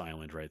big ass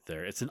island right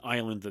there. It's an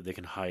island that they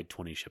can hide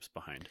 20 ships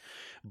behind.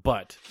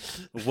 But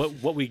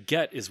what we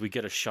get is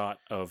a shot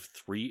of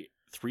three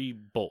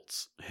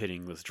bolts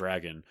hitting this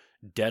dragon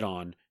dead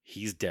on.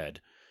 He's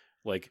dead.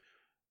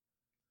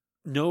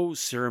 No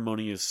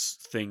ceremonious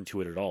thing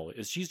to it at all.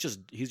 He's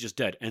just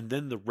dead, and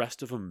then the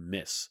rest of them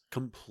miss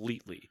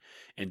completely.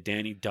 And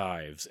Dany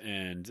dives,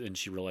 and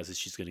she realizes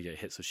she's going to get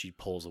hit, so she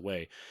pulls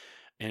away.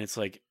 And it's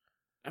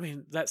I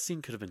mean, that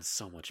scene could have been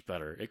so much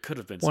better. It could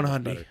have been so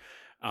much better.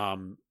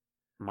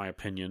 My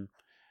opinion,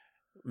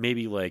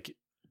 maybe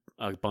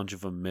a bunch of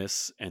them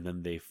miss, and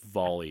then they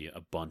volley a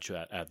bunch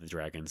at the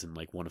dragons, and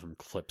one of them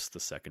clips the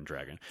second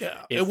dragon.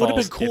 Yeah, it would have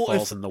been cool. It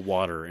falls in the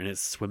water, and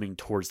it's swimming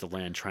towards the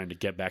land, trying to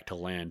get back to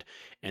land,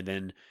 and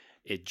then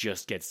it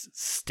just gets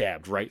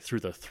stabbed right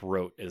through the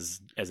throat as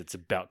it's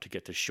about to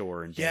get to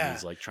shore, and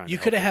Danny's trying. You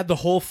to could have had the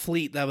whole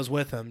fleet that was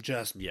with him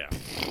just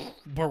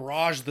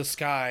barrage the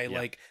sky.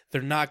 Yeah.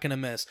 They're not gonna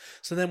miss.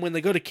 So then when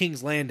they go to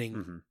King's Landing,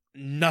 Mm-hmm.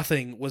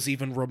 nothing was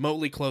even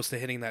remotely close to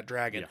hitting that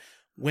dragon. Yeah.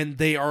 When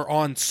they are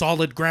on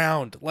solid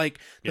ground, the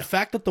Yeah.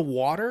 fact that the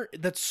water,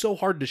 that's so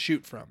hard to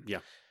shoot from. Yeah.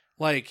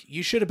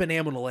 You should have been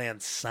able to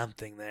land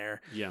something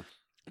there. Yeah.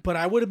 But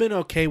I would have been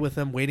okay with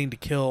them waiting to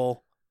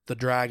kill the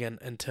dragon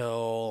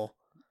until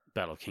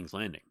Battle of King's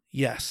Landing.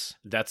 yes.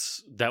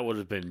 That would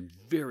have been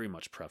very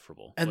much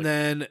preferable. And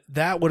then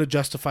that would have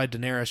justified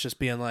Daenerys just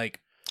being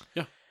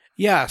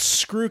yeah,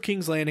 screw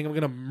King's Landing. I'm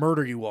going to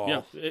murder you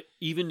all. Yeah,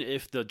 even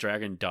if the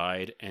dragon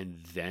died and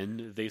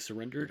then they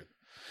surrendered,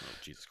 oh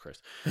Jesus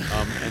Christ,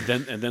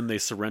 and then they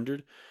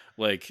surrendered,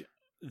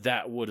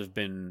 that would have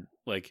been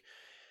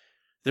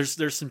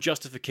there's some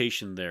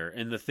justification there.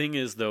 And the thing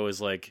is, though,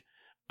 is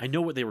I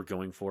know what they were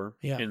going for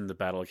in the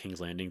Battle of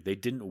King's Landing. They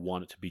didn't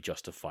want it to be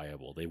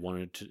justifiable. They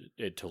wanted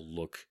it to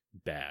look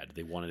bad.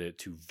 They wanted it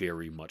to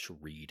very much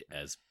read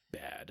as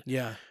bad.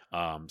 Yeah.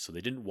 So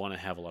they didn't want to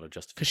have a lot of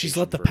justification. Because she's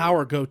let the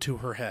power go to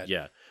her head.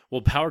 Yeah.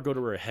 Well, power go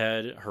to her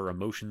head. Her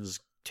emotions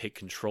take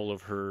control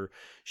of her.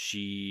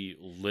 She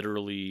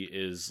literally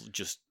is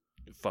just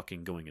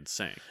fucking going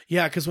insane.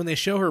 Yeah, because when they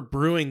show her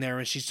brewing there,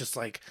 and she's just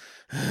like,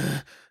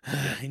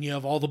 and you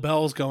have all the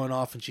bells going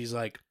off, and she's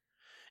like,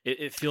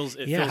 It feels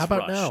Yeah, how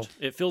about rushed. now?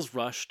 It feels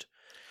rushed,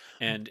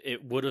 and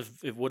it would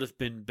have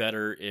been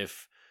better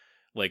if,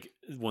 like,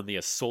 when they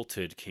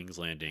assaulted King's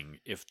Landing,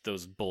 if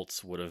those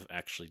bolts would have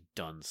actually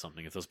done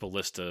something, if those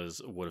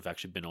ballistas would have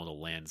actually been able to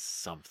land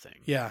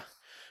something. yeah.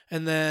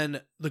 And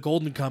then the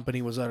Golden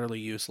Company was utterly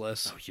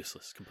useless. Oh,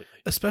 useless completely.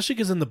 Especially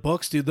because in the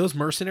books, dude, those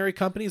mercenary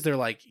companies, they're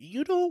like,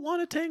 you don't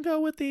want to tango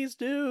with these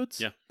dudes.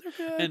 Yeah. They're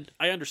good. And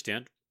I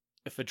understand.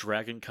 If a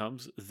dragon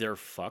comes, they're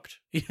fucked.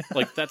 Yeah.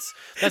 Like that's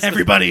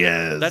Everybody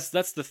is.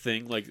 That's the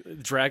thing. Like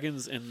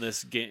dragons in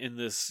this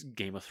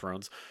Game of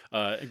Thrones,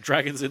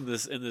 dragons in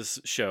this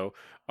show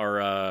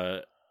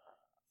are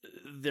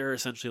they're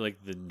essentially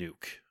like the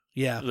nuke.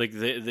 Yeah. Like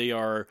they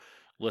are.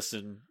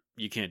 Listen,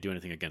 you can't do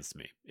anything against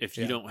me. If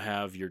you Yeah. don't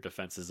have your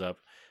defenses up,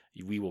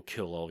 we will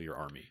kill all your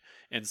army.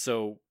 And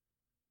so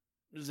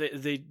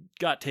they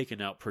got taken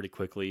out pretty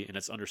quickly, and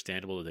it's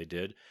understandable that they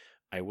did.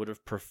 I would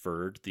have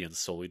preferred the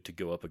Unsullied to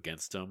go up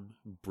against them,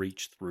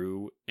 breach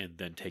through, and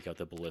then take out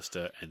the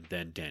ballista, and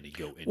then Dany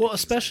go in. Well,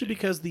 especially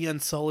because the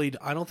Unsullied,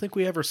 I don't think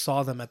we ever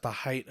saw them at the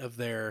height of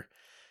their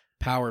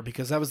power,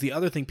 because that was the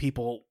other thing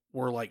people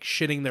were like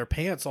shitting their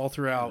pants all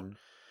throughout,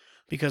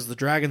 because the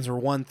dragons were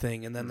one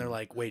thing, and then they're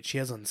like, wait, she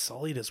has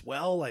Unsullied as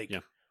well? Like,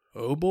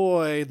 oh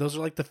boy, those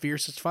are like the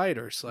fiercest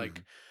fighters.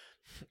 Like,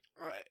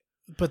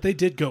 but they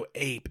did go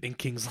ape in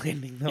King's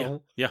Landing,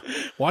 though. Yeah.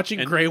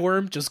 Watching Grey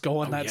Worm just go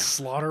on that yeah.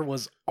 slaughter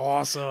was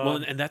awesome. Well,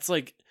 and that's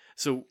like,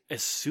 so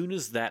as soon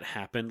as that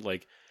happened,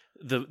 like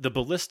the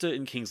ballista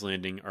in King's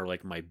Landing are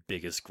like my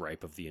biggest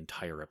gripe of the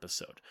entire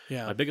episode.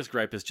 Yeah. My biggest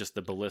gripe is just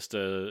the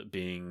ballista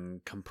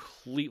being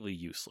completely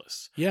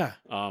useless. Yeah.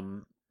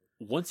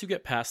 Once you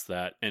get past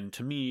that, and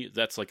to me,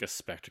 that's like a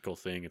spectacle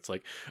thing. It's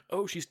like,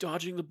 oh, she's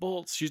dodging the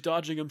bolts. She's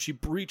dodging them. She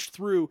breached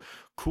through.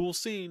 Cool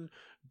scene.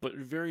 But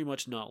very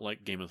much not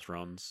like Game of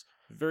Thrones.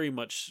 Very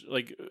much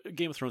like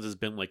Game of Thrones has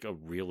been like a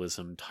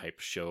realism type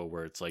show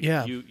where it's like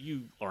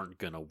you aren't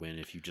gonna win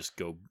if you just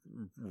go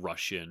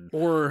rush in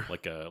or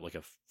like a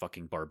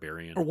fucking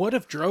barbarian. Or what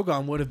if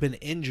Drogon would have been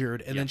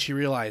injured and then she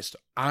realized,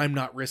 I'm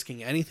not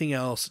risking anything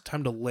else.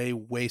 Time to lay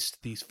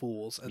waste these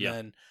fools, and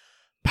then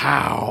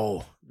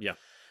pow. Yeah.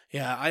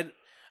 Yeah,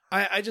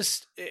 I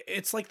just,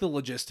 it's like the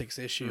logistics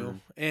issue,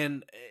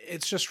 and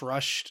it's just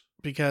rushed,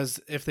 because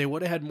if they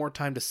would have had more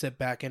time to sit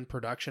back in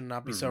production and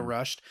not be so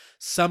rushed,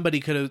 somebody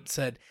could have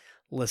said,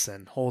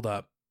 listen, hold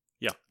up.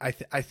 Yeah. I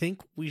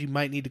think we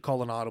might need to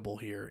call an audible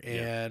here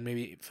and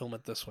maybe film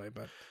it this way,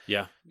 but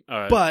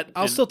but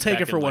I'll still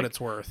take it for what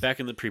it's worth. Back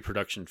in the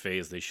pre-production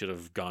phase, they should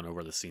have gone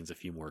over the scenes a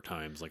few more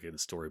times, like in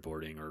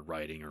storyboarding or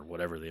writing or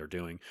whatever they are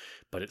doing.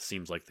 But it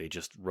seems like they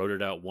just wrote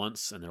it out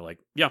once and they're like,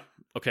 yeah,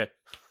 okay,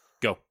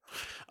 go.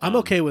 I'm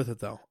okay with it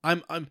though.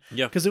 I'm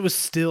because it was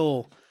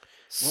still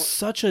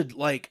such a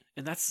like,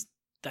 and that's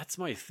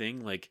my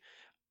thing. Like,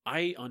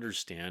 I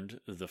understand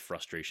the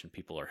frustration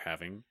people are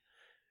having,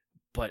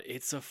 but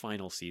it's a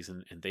final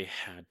season and they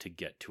had to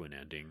get to an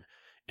ending,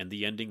 and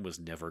the ending was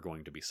never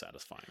going to be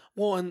satisfying.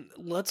 Well, and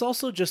let's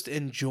also just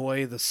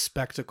enjoy the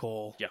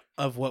spectacle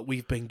of what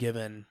we've been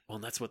given. Well,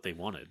 and that's what they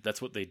wanted.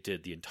 That's what they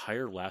did. The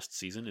entire last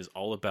season is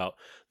all about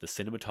the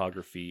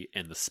cinematography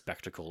and the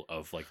spectacle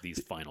of like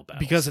these final battles.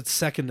 Because it's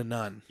second to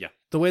none. Yeah.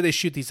 The way they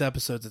shoot these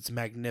episodes, it's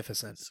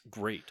magnificent. It's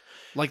great.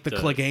 Like the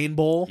Clegane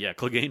Bowl. Yeah,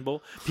 Clegane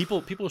Bowl.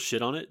 People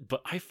shit on it,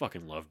 but I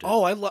fucking loved it.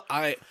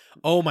 Oh,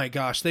 oh my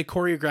gosh, they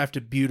choreographed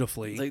it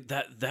beautifully. Like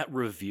that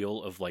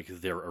reveal of like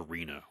their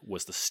arena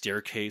was the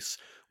staircase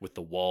with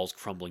the walls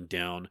crumbling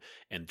down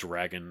and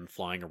dragon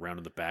flying around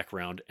in the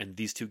background, and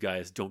these two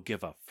guys don't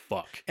give a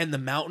fuck. And the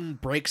mountain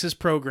breaks his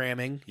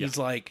programming. Yeah. He's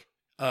like,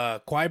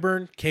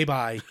 Qyburn,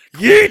 K-bye.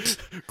 Yeet!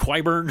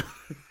 Qyburn.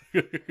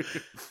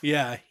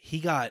 Yeah, he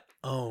got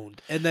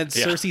owned. And then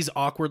Cersei's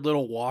awkward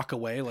little walk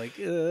away, like,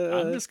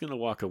 I'm just gonna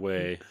walk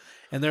away.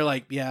 And they're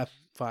like, yeah,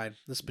 fine,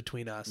 this is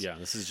between us. Yeah,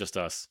 this is just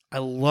us. I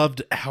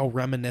loved how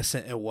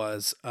reminiscent it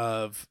was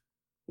of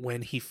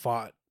when he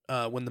fought,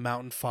 when the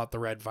mountain fought the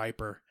Red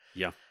Viper.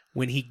 Yeah.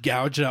 When he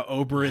gouged out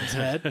Oberyn's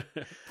head.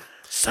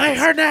 Say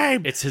her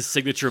name! It's his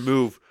signature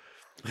move.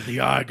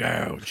 The eye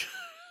gouge.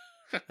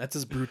 That's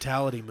his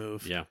brutality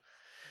move. Yeah.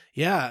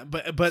 Yeah,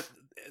 but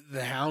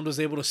the Hound was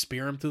able to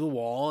spear him through the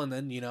wall, and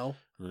then, and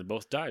they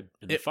both died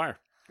in the fire.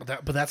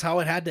 But that's how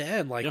it had to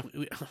end. Like,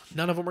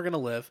 none of them are going to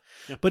live.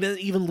 Yeah. But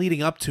even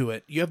leading up to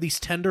it, you have these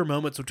tender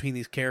moments between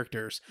these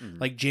characters,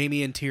 like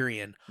Jaime and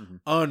Tyrion.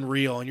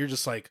 Unreal. And you're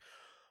just like,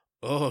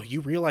 oh, you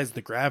realize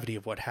the gravity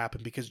of what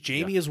happened, because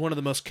Jaime is one of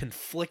the most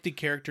conflicted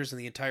characters in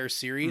the entire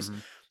series,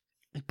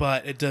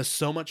 but it does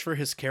so much for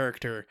his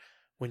character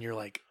when you're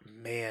like,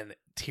 man,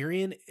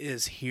 Tyrion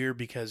is here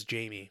because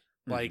Jaime.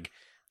 Like,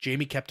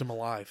 Jaime kept him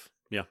alive.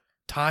 Yeah.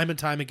 Time and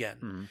time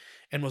again.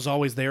 And was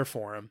always there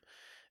for him.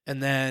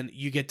 And then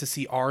you get to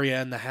see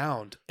Arya and the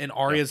Hound. And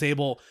Arya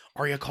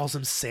calls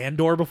him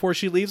Sandor before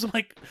she leaves. I'm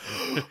like,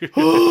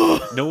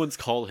 No one's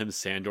called him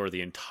Sandor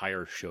the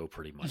entire show,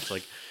 pretty much.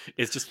 Like,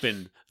 it's just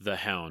been the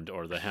Hound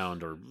or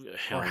Hound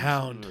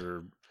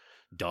or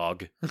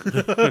Dog.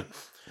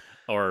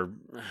 Or,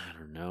 I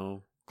don't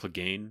know,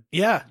 Clegane.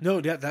 Yeah, no,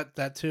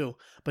 that too.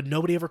 But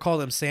nobody ever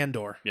called him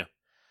Sandor. Yeah.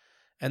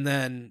 And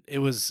then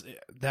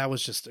that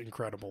was just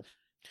incredible.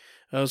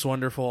 That was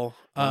wonderful.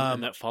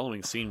 And that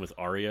following scene with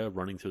Arya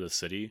running through the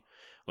city,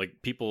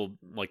 like, people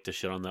like to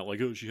shit on that,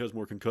 like, oh, she has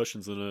more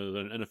concussions than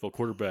an NFL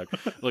quarterback.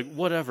 Like,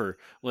 whatever.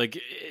 Like,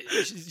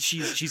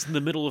 she's in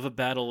the middle of a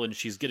battle and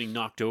she's getting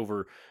knocked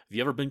over. Have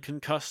you ever been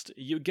concussed?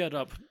 You get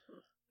up,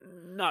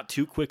 not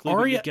too quickly,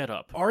 but you get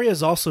up.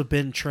 Arya's also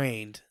been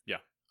trained. Yeah.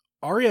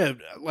 Arya,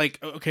 like,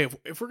 okay,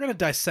 if we're gonna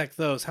dissect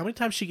those, how many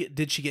times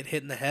did she get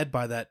hit in the head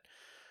by that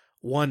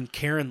one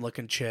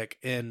Karen-looking chick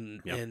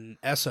in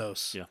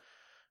Essos? Yeah.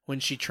 When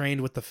she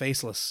trained with the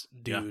faceless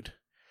dude.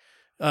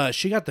 Yeah.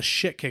 She got the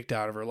shit kicked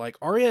out of her. Like,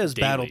 Arya is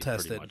battle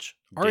tested.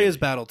 Arya is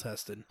battle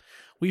tested.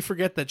 We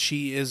forget that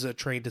she is a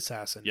trained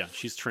assassin. Yeah,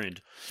 she's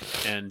trained.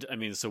 And I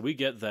mean, so we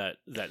get that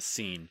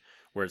scene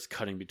where it's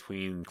cutting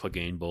between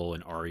Clegane Bowl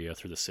and Arya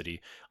through the city.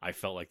 I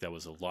felt like a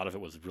lot of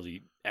it was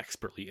really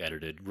expertly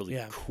edited,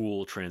 really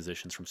cool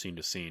transitions from scene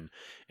to scene.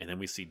 And then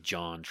we see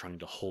Jon trying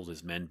to hold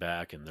his men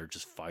back, and they're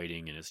just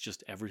fighting, and it's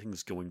just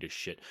everything's going to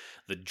shit.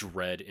 The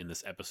dread in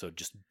this episode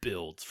just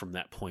builds from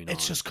that point on.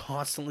 It's just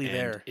constantly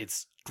there.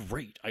 It's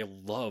great. I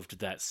loved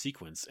that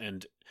sequence.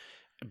 And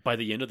by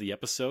the end of the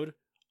episode,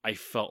 I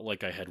felt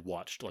like I had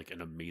watched like an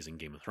amazing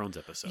Game of Thrones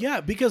episode.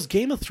 Yeah, because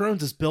Game of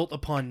Thrones is built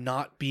upon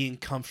not being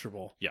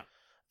comfortable. Yeah.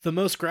 The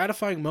most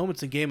gratifying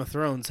moments in Game of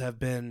Thrones have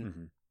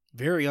been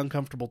very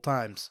uncomfortable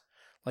times.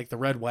 Like the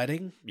Red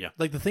Wedding. Yeah.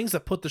 Like the things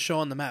that put the show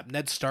on the map.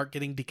 Ned Stark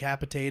getting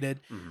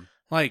decapitated.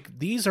 Like,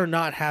 these are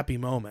not happy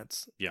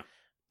moments. Yeah.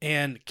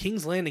 And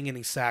King's Landing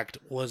getting sacked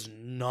was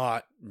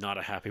not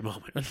a happy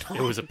moment.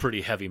 It was a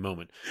pretty heavy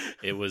moment.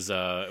 It was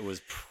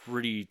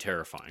pretty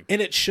terrifying.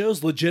 And it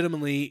shows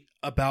legitimately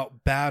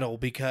about battle,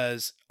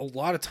 because a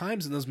lot of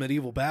times in those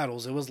medieval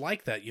battles, it was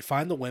like that. You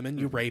find the women,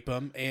 you rape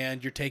them,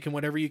 and you're taking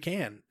whatever you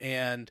can.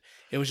 And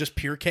it was just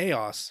pure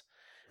chaos.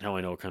 Now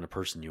I know what kind of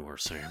person you are,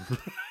 Sam.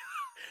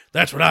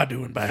 That's what I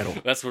do in battle.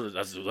 That's what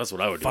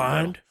I would do.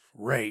 Find,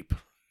 rape,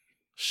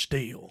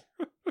 steal,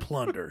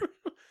 plunder.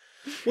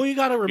 Well, you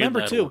got to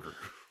remember too,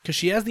 because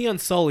she has the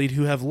Unsullied,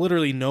 who have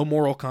literally no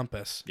moral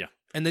compass. Yeah.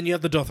 And then you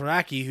have the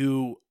Dothraki,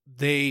 who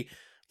they,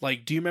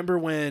 like, do you remember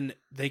when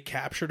they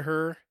captured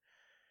her?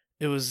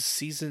 It was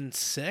season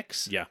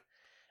 6? Yeah.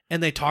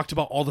 And they talked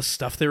about all the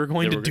stuff they were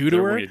going to do to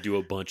her. They were going to do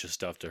a bunch of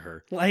stuff to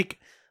her. Like,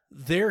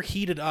 they're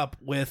heated up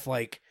with,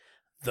 like,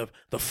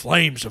 the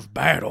flames of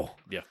battle.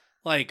 Yeah.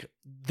 Like,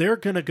 they're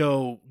going to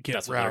go get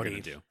That's rowdy. What they're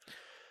going to do.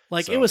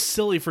 Like, it was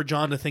silly for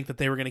Jon to think that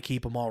they were going to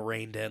keep them all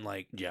reined in.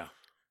 Like, yeah.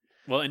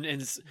 Well, and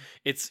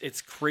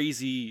it's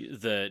crazy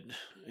that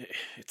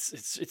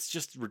it's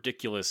just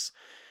ridiculous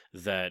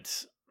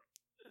that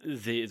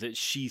that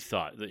she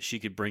thought that she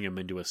could bring him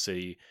into a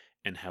city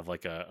and have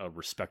like a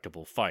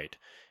respectable fight,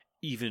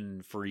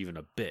 even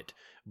a bit.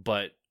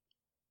 But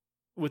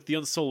with the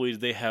Unsullied,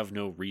 they have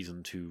no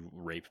reason to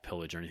rape,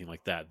 pillage, or anything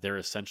like that. They're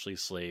essentially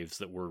slaves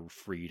that were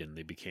freed, and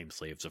they became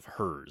slaves of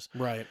hers.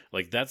 Right.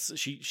 Like, that's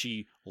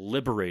she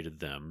liberated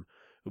them.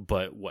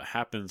 But what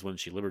happens when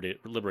she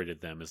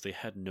liberated them is they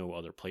had no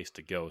other place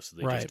to go, so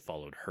they just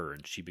followed her,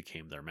 and she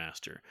became their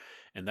master.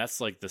 And that's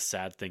like the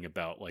sad thing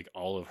about like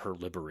all of her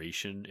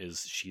liberation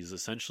is she's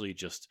essentially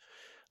just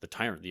the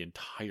tyrant the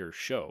entire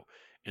show.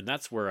 And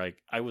that's where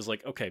I was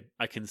like, okay,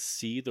 I can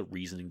see the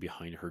reasoning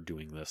behind her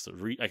doing this.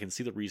 I can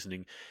see the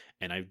reasoning,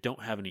 and I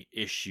don't have any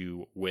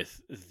issue with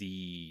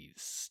the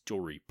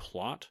story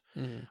plot.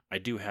 I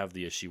do have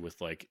the issue with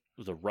like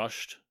the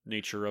rushed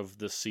nature of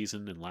this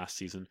season and last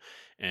season,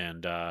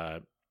 and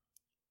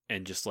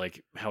just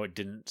like how it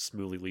didn't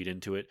smoothly lead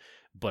into it.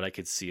 But I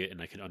could see it,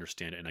 and I can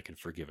understand it, and I can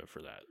forgive it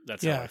for that.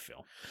 That's how I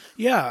feel.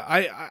 Yeah,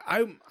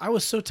 I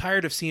was so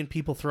tired of seeing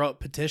people throw out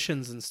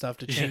petitions and stuff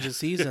to change the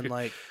season.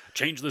 Like,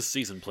 change this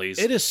season, please.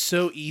 It is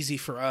so easy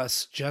for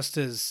us, just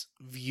as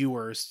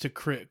viewers, to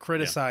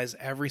criticize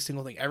every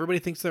single thing. Everybody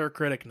thinks they're a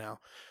critic now.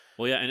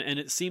 Well, yeah, and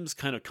it seems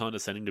kind of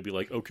condescending to be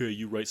like, okay,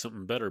 you write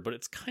something better, but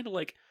it's kind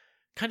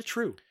of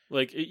true.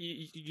 Like,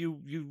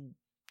 you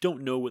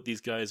don't know what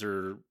these guys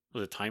are,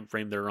 the time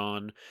frame they're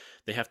on.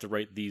 They have to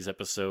write these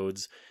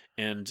episodes.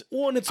 And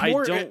it's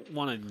more, I don't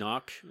want to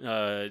knock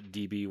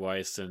DB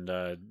Weiss and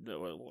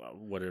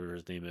whatever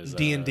his name is.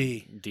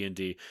 D&D.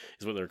 D&D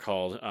is what they're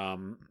called.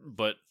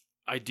 But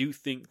I do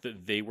think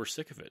that they were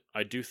sick of it.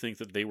 I do think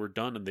that they were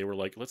done, and they were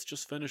like, let's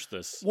just finish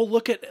this. Well,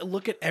 look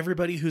at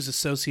everybody who's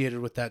associated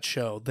with that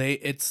show.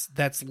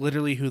 That's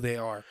literally who they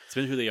are. It's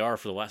been who they are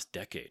for the last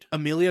decade.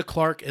 Emilia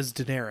Clarke is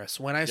Daenerys.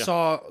 When I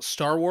saw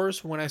Star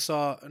Wars, when I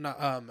saw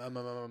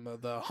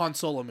the Han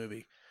Solo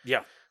movie.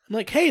 Yeah. I'm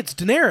like, hey, it's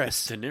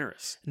Daenerys.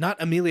 Daenerys. Not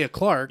Emilia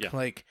Clarke. Yeah.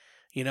 Like,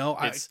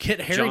 Kit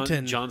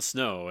Harington. Jon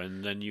Snow,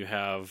 and then you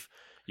have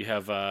You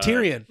have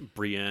Tyrion.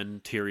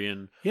 Brienne,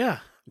 Tyrion. Yeah,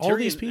 all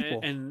these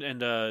people. And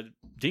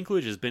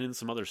Dinklage has been in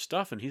some other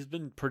stuff, and he's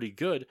been pretty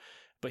good.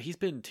 But he's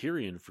been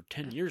Tyrion for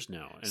 10 years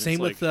now. And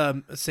same it's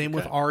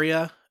with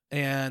Arya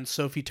and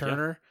Sophie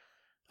Turner.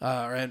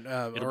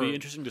 It'll be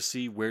interesting to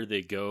see where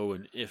they go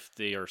and if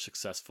they are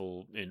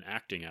successful in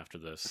acting after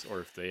this,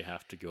 or if they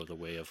have to go the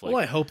way of like.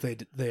 Well, I hope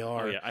they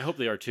are. Oh yeah, I hope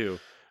they are too.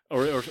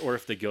 Or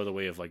if they go the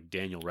way of like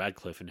Daniel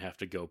Radcliffe and have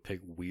to go pick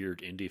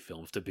weird indie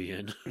films to be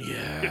in.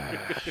 Yeah,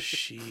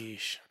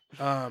 sheesh.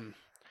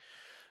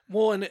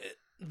 Well, and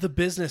the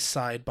business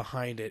side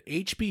behind it,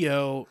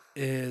 HBO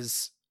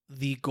is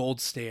the gold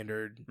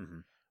standard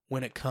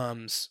when it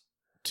comes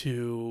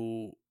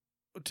to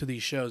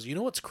these shows. You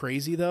know what's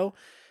crazy though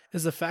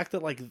is the fact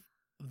that like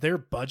their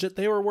budget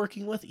they were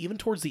working with, even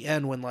towards the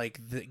end when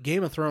like the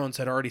Game of Thrones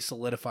had already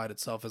solidified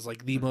itself as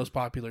like the most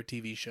popular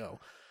TV show,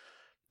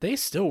 they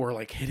still were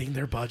like hitting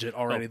their budget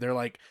already. They're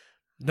like,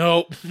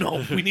 no,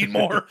 we need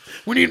more.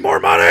 We need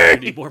more money.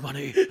 We need more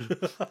money.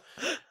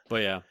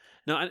 But yeah.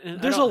 No, and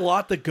there's a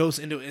lot that goes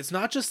into it. It's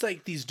not just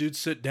like these dudes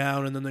sit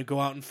down and then they go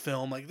out and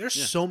film. Like there's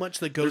so much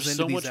that goes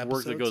into these episodes. There's so much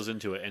work that goes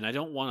into it, and I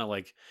don't want to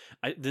like.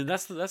 Then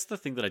that's the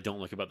thing that I don't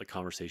like about the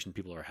conversation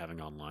people are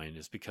having online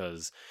is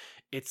because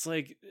it's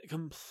like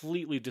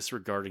completely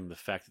disregarding the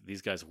fact that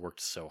these guys worked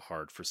so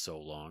hard for so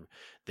long.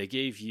 They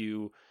gave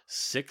you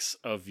 6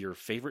 of your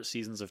favorite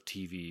seasons of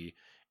TV.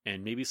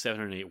 And maybe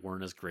 7 and 8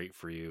 weren't as great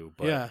for you,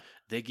 but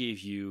they gave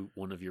you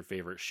one of your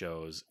favorite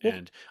shows. Well,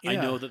 and I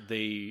know that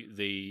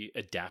they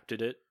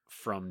adapted it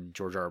from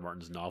George R. R.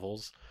 Martin's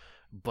novels,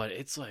 but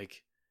it's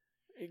like,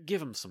 give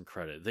them some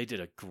credit. They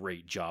did a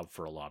great job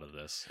for a lot of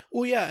this.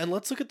 Well, yeah, and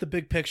let's look at the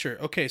big picture.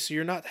 Okay, so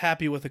you're not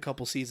happy with a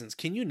couple seasons.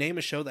 Can you name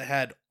a show that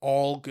had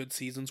all good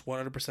seasons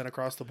 100%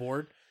 across the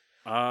board?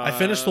 I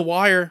finished The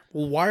Wire.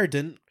 Well, Wire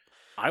didn't.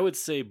 I would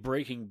say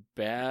Breaking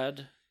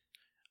Bad.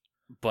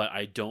 But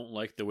I don't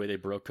like the way they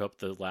broke up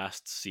the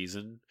last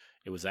season.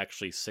 It was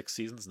actually 6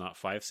 seasons, not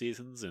 5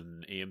 seasons,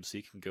 and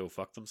AMC can go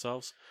fuck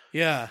themselves.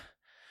 Yeah.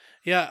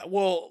 Yeah,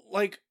 well,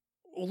 like,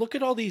 look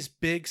at all these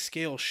big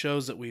scale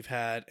shows that we've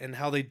had and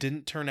how they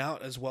didn't turn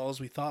out as well as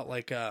we thought,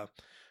 like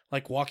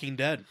Walking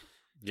Dead.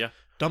 Yeah.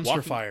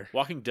 Dumpster fire.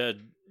 Walking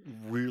Dead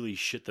really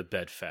shit the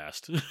bed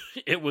fast.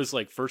 It was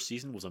like first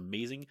season was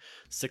amazing.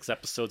 6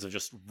 episodes of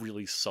just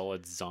really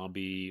solid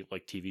zombie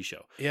like TV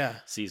show. Yeah.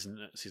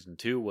 Season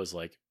 2 was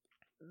like,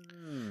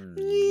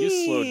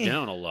 you slowed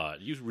down a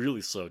lot. You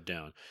really slowed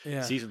down.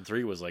 Yeah. Season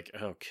 3 was like,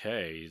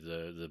 okay,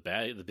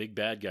 the big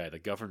bad guy, the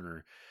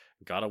governor,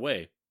 got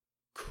away.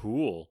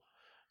 Cool.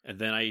 And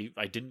then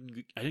I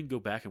didn't go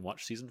back and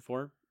watch season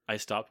 4. I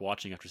stopped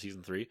watching after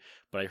season 3,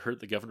 but I heard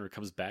the governor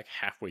comes back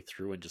halfway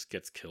through and just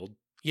gets killed.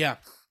 Yeah.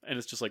 And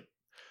it's just like,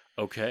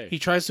 okay. He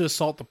tries to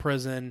assault the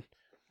prison,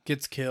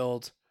 gets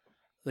killed.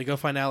 They go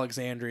find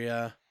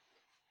Alexandria,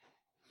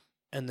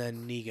 and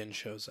then Negan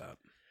shows up.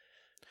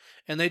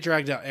 And they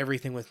dragged out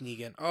everything with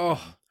Negan.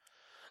 Oh,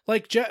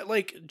 like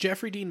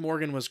Jeffrey Dean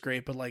Morgan was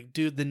great, but like,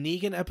 dude, the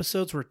Negan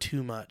episodes were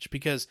too much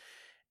because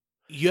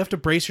you have to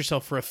brace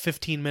yourself for a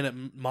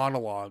 15-minute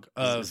monologue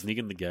of... Is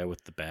Negan the guy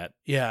with the bat?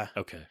 Yeah.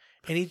 Okay.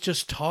 And he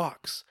just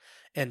talks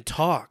and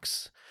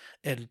talks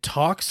and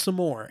talks some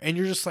more. And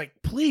you're just like,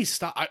 please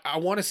stop. I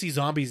want to see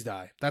zombies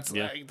die. That's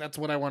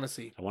what I want to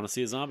see. I want to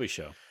see a zombie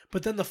show.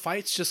 But then the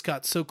fights just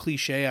got so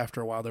cliche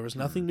after a while. There was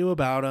nothing new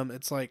about them.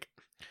 It's like...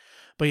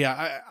 But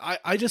yeah,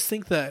 I just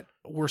think that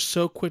we're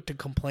so quick to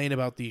complain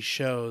about these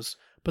shows,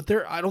 but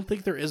I don't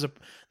think there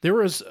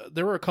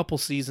were a couple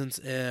seasons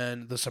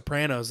in The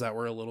Sopranos that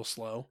were a little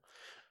slow.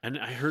 And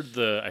I heard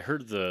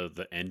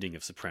the ending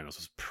of Sopranos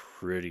was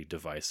pretty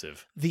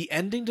divisive. The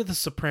ending to The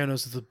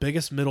Sopranos is the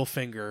biggest middle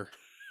finger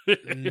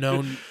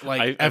known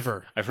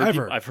ever.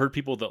 I've heard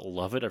people that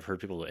love it. I've heard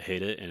people that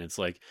hate it, and it's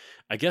like,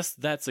 I guess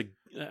that's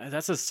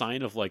a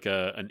sign of like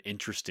an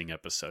interesting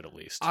episode at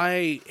least.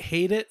 I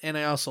hate it, and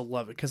I also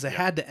love it because it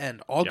had to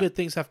end. All good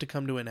things have to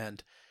come to an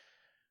end.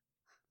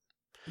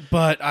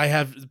 But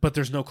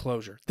there's no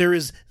closure. There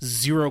is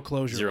zero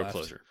closure. Zero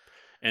closure,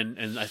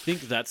 and I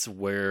think that's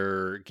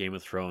where Game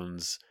of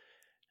Thrones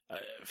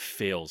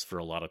fails for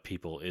a lot of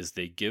people. Is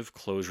they give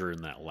closure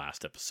in that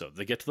last episode.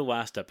 They get to the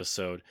last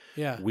episode.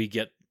 Yeah, we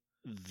get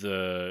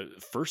the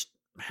first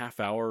half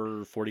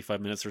hour,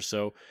 45 minutes or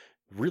so,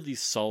 really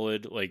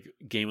solid, like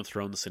Game of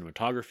Thrones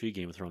cinematography,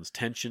 Game of Thrones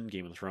tension,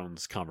 Game of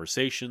Thrones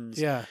conversations.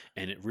 Yeah.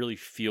 And it really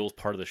feels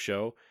part of the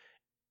show.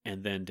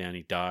 And then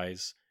Dany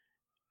dies.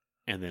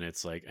 And then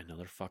it's like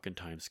another fucking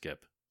time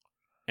skip.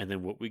 And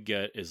then what we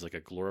get is like a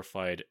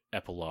glorified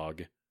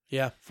epilogue.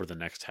 Yeah. For the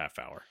next half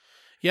hour.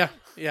 Yeah.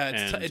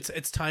 Yeah.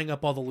 It's tying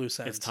up all the loose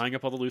ends. It's tying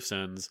up all the loose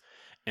ends.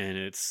 And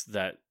it's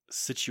that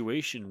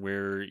situation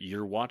where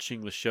you're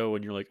watching the show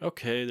and you're like,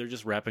 okay, they're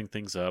just wrapping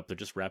things up.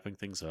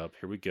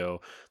 Here we go.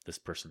 This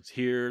person's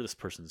here. This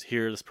person's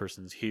here. This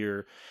person's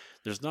here.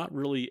 There's not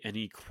really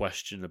any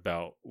question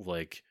about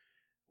like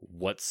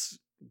what's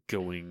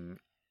going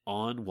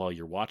on while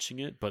you're watching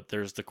it, but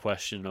there's the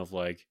question of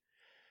like,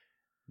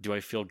 do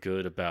I feel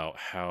good about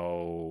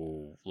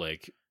how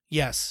like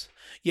Yes.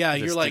 Yeah,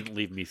 This you're like, didn't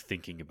leave me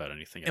thinking about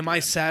anything. am I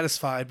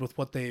satisfied with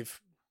what they've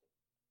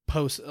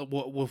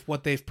with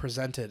what they've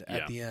presented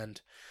at the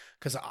end?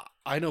 Because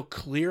I know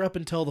clear up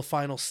until the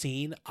final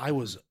scene, I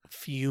was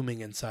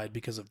fuming inside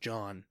because of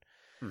John.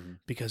 Mm-hmm.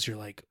 Because you're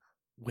like,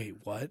 wait,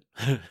 what?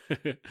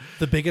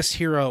 The biggest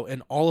hero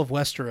in all of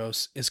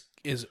Westeros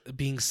is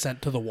being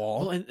sent to the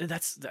wall. Well, and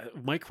that's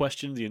my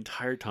question the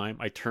entire time.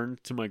 I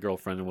turned to my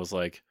girlfriend and was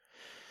like,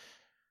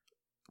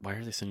 why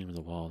are they sending him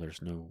to the wall?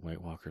 There's no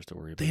White Walkers to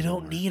worry about. They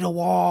don't anymore. need a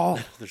wall.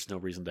 There's no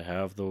reason to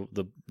have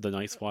the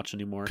Night's Watch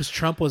anymore. Because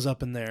Trump was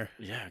up in there.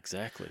 Yeah,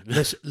 exactly.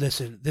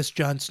 Listen, this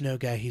Jon Snow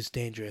guy, he's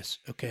dangerous.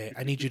 Okay,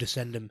 I need you to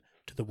send him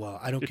to the wall.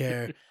 I don't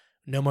care.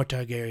 No more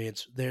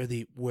Targaryens. They're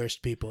the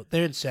worst people.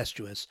 They're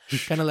incestuous,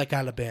 kind of like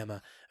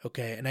Alabama.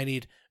 Okay, and I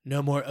need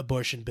no more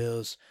abortion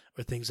bills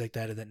or things like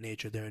that of that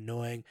nature. They're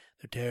annoying.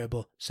 They're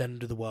terrible. Send them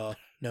to the wall.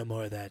 No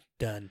more of that.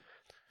 Done.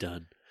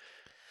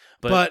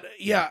 But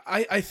yeah,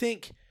 I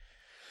think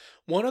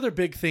one other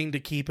big thing to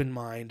keep in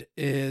mind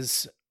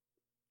is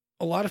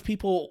a lot of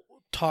people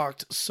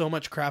talked so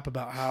much crap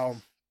about how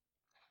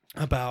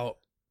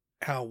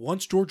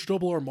once George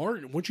R.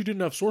 Martin, once you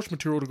didn't have source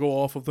material to go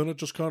off of, then it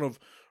just kind of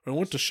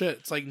went to shit.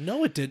 It's like,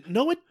 no, it didn't.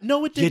 No, it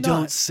did you not.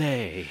 don't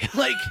say.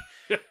 Like,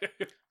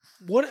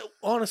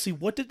 honestly,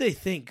 what did they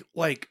think?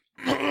 Like,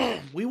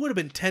 we would have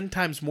been 10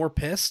 times more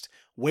pissed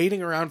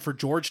waiting around for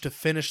George to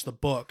finish the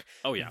book.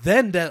 Oh yeah.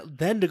 Then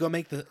to go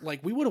make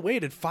we would have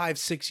waited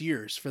 5-6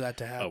 years for that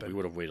to happen. Oh, we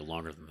would have waited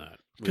longer than that.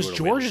 Because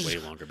George is way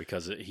longer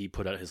because he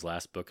put out his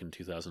last book in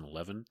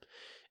 2011,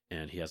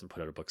 and he hasn't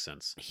put out a book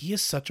since. He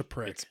is such a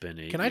prick. It's been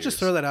 8 Can years. I just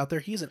throw that out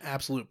there? He's an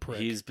absolute prick.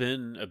 He's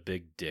been a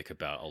big dick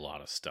about a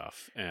lot of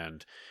stuff,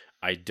 and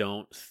I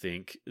don't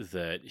think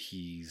that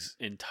he's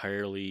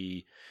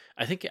entirely.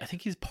 I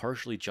think he's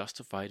partially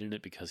justified in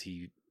it because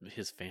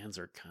his fans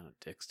are kind of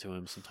dicks to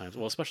him sometimes.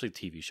 Well, especially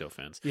TV show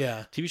fans.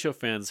 Yeah. TV show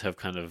fans have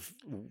kind of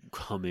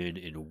come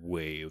in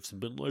waves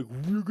and been like,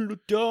 "We're gonna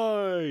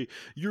die.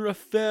 You're a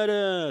fat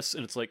ass,"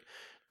 and it's like,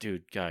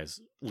 dude,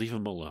 guys, leave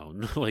him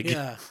alone. Like,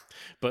 yeah.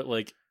 But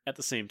like at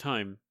the same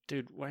time,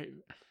 dude, why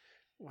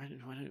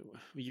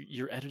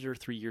your editor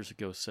 3 years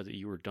ago said that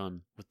you were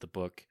done with the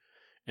book,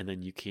 and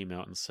then you came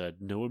out and said,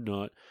 "No, I'm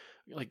not."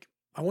 Like,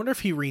 I wonder if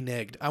he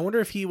reneged. I wonder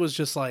if he was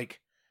just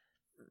like,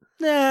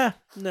 nah,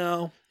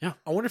 no. Yeah.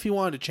 I wonder if he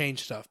wanted to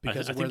change stuff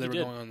because I of where think they he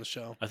were did. going on the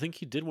show. I think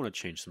he did want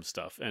to change some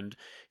stuff, and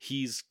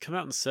he's come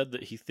out and said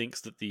that he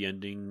thinks that the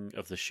ending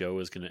of the show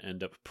is going to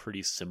end up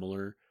pretty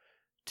similar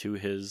to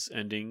his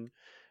ending,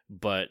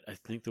 but I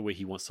think the way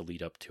he wants to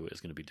lead up to it is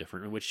going to be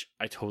different, which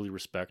I totally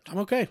respect. I'm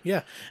okay,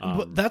 yeah.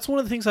 But that's one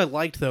of the things I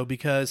liked, though,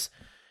 because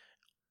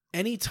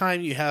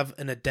anytime you have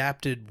an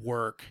adapted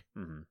work,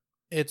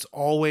 it's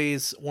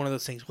always one of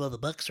those things, well, the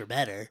books are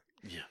better.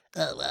 Yeah.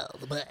 Oh, well,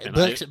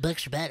 the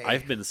books are better.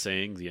 I've been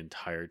saying the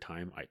entire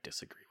time I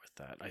disagree with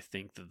that. I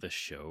think that the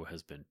show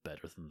has been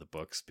better than the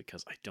books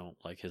because I don't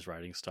like his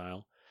writing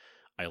style.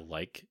 I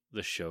like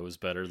the shows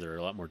better. They're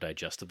a lot more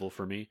digestible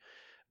for me.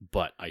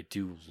 But I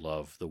do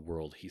love the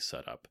world he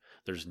set up.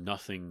 There's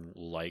nothing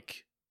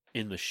like,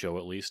 in the show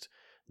at least,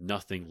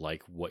 nothing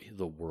like what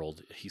the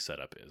world he set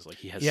up is. Like,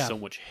 he has so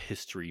much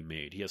history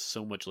made. He has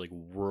so much like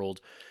world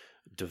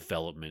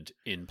development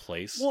in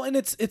place. Well, and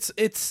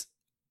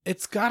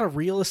it's got a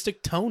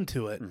realistic tone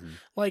to it. Mm-hmm.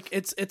 Like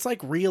it's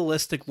like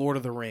realistic Lord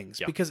of the Rings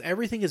because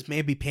everything is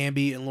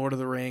mamby-pamby in Lord of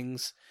the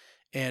Rings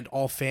and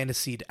all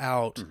fantasied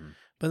out. Mm-hmm.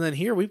 But then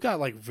here we've got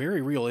like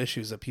very real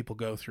issues that people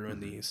go through in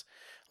these.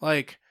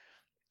 Like,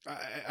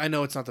 I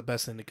know it's not the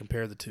best thing to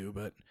compare the two,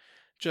 but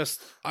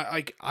just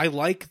I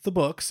like the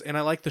books and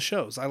I like the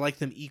shows. I like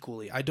them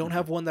equally. I don't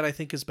have one that I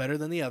think is better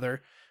than the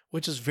other,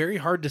 which is very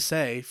hard to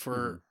say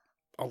for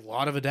a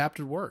lot of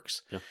adapted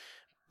works. Yeah.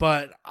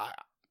 But I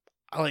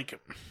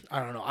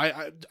don't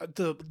know.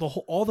 The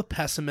whole, all the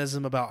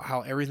pessimism about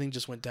how everything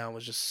just went down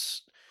was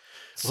just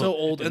so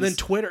old. And then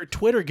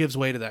Twitter gives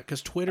way to that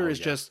because Twitter is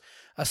just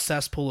a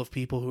cesspool of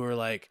people who are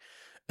like,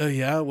 oh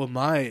yeah, well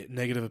my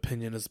negative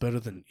opinion is better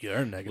than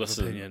your negative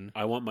opinion.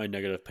 I want my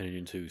negative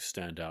opinion to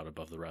stand out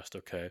above the rest,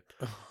 okay?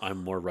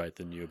 I'm more right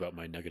than you about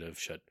my negative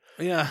shit.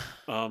 Yeah.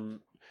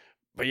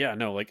 But yeah,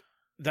 no, like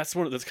that's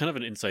kind of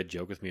an inside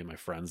joke with me and my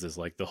friends is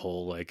like the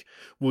whole like,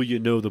 well, you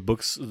know, the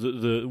books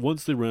the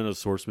once they ran out of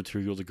source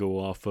material to go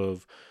off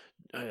of,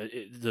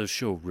 the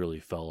show really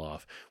fell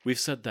off. We've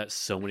said that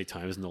so many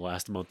times in the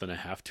last month and a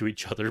half to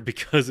each other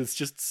because it's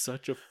just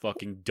such a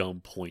fucking dumb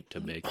point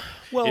to make.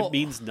 Well, it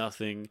means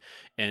nothing,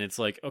 and it's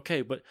like,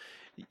 okay, but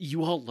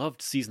you all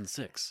loved season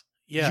 6.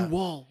 Yeah. You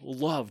all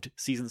loved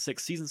season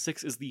 6. Season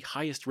 6 is the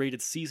highest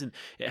rated season.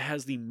 It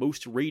has the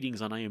most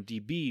ratings on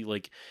IMDb.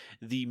 Like,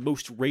 the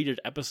most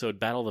rated episode,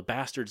 Battle of the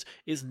Bastards,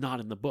 is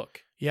not in the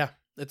book. Yeah,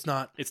 it's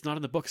not. It's not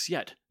in the books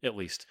yet, at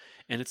least.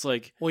 And it's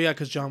like... Well, yeah,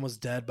 because John was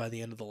dead by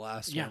the end of the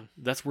last one. Yeah,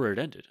 that's where it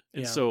ended.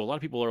 And so a lot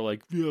of people are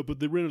like, yeah, but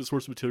they ran out of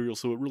source material,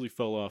 so it really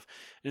fell off.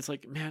 And it's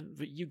like, man,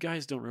 but you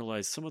guys don't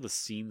realize some of the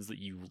scenes that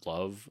you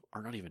love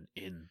are not even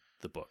in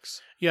the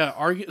books. Yeah,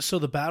 so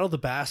the Battle of the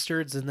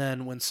Bastards and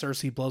then when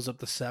Cersei blows up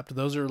the Sept,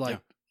 those are like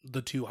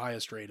the two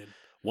highest rated.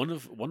 One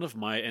of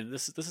my, and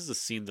this is a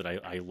scene that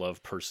I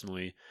love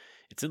personally.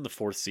 It's in the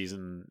 4th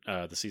season,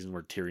 the season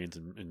where Tyrion's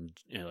and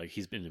like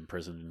he's been in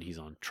prison and he's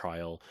on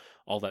trial,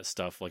 all that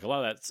stuff. Like a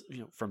lot of that's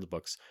from the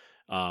books.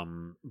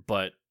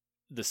 But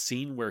the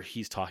scene where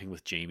he's talking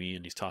with Jaime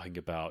and he's talking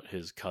about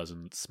his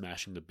cousin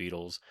smashing the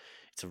Beatles,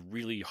 it's a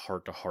really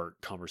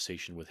heart-to-heart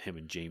conversation with him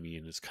and Jaime,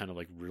 and it's kind of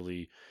like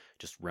really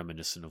just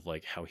reminiscent of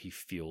like how he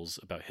feels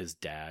about his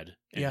dad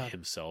and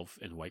himself,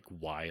 and like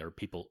why are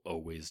people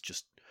always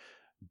just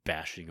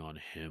bashing on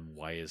him?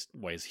 Why is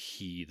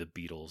he the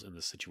Beatles in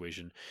this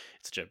situation?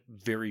 It's such a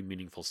very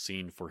meaningful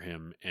scene for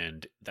him,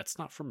 and that's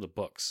not from the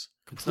books.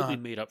 Completely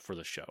made up for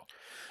the show.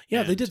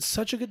 Yeah, and they did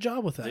such a good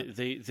job with that.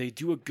 They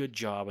do a good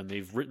job, and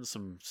they've written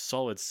some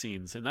solid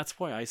scenes, and that's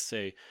why I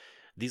say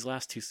these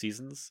last 2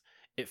 seasons,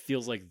 it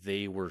feels like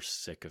they were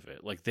sick of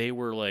it. Like they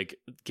were like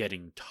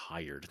getting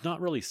tired.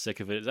 Not really sick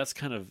of it.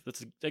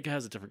 That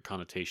has a different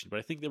connotation, but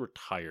I think they were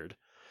tired.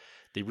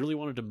 They really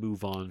wanted to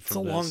move on from this. It's a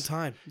long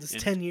time. This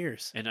is 10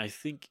 years. And I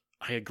think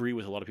I agree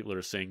with a lot of people that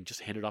are saying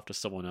just hand it off to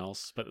someone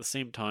else. But at the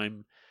same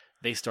time,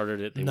 they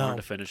started it. They wanted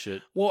to finish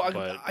it. Well,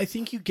 I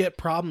think you get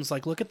problems.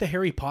 Like, look at the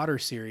Harry Potter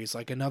series.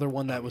 Like, another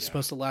one that was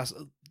supposed to last.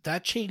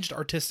 That changed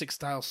artistic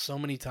style so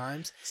many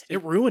times.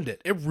 It ruined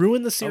it. It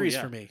ruined the series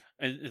for me.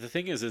 And the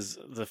thing is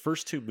the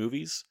first 2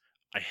 movies,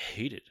 I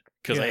hated.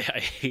 Because I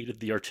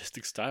hated the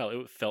artistic style.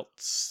 It felt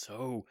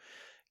so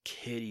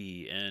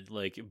kiddie and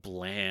like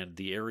bland.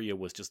 The area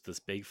was just this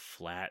big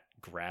flat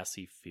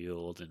grassy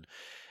field,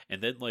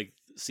 and then like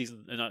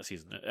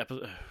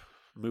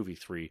movie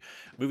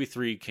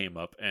three came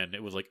up, and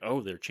it was like, oh,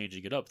 they're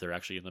changing it up, they're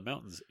actually in the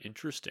mountains,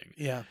 interesting.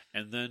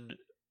 And then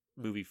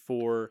movie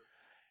 4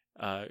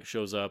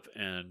 shows up,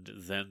 and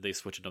then they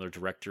switch another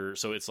director.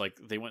 So it's like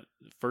they went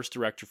first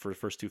director for the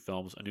first 2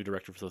 films, a new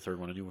director for the 3rd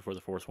one, a new one for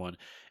the 4th one,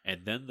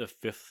 and then the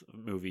 5th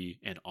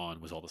movie and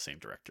on was all the same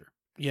director.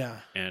 Yeah.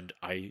 And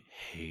I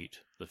hate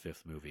the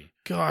 5th movie.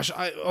 Gosh,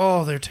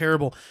 they're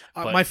terrible.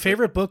 My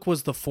favorite book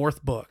was the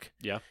 4th book.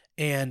 Yeah.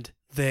 And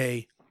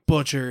they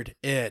butchered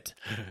it.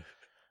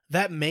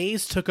 That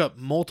maze took up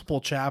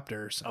multiple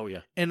chapters. Oh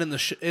yeah. And then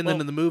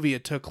in the movie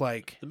it took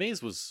like the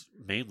maze was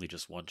mainly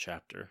just one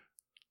chapter.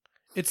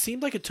 It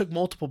seemed like it took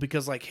multiple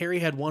because like Harry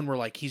had one where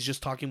like he's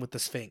just talking with the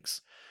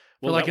Sphinx.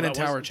 Well, like an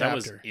entire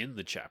chapter. That was in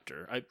the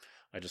chapter.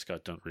 I just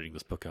got done reading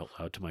this book out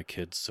loud to my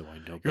kids, so I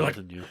know You're better like,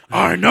 than you.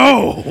 I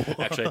know!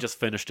 Actually, I just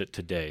finished it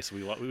today, so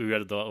we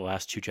read the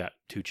last two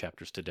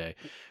chapters today.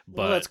 But,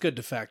 well, that's good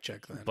to fact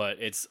check then. But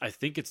I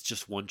think it's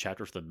just one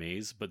chapter for the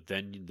maze, but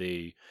then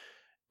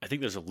I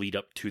think there's a lead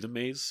up to the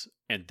maze,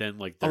 and then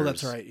like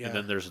that's right, yeah. And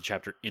then there's a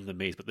chapter in the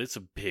maze, but it's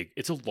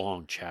a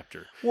long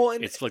chapter. Well,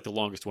 and it's like the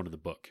longest one in the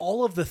book.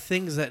 All of the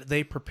things that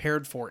they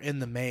prepared for in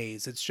the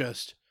maze, it's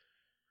just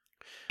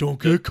don't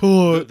get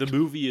caught. The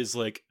movie is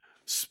like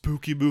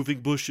spooky moving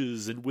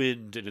bushes and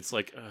wind, and it's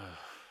like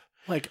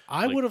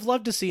I would have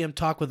loved to see him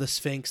talk with a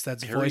Sphinx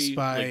that's Harry, voiced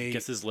by like,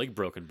 gets his leg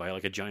broken by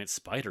like a giant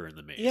spider in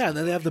the maze. Yeah, and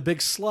then they have the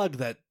big slug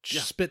that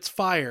spits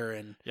fire,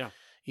 and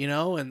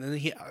and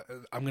then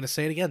I'm going to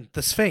say it again,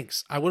 the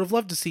Sphinx. I would have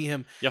loved to see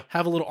him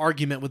have a little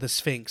argument with the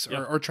Sphinx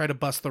or try to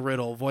bust the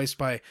riddle, voiced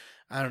by,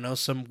 I don't know,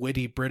 some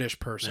witty British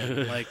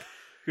person. Like,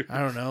 I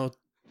don't know,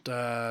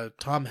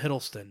 Tom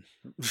Hiddleston.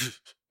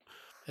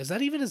 Is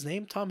that even his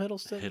name, Tom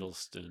Hiddleston?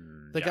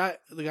 Hiddleston. The guy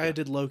who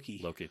did Loki.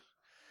 Loki.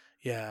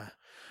 Yeah.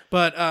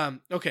 But,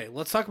 okay,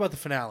 let's talk about the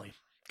finale.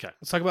 Okay.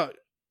 Let's talk about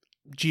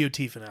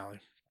GOT finale.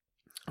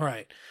 All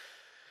right.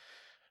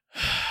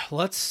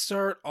 Let's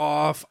start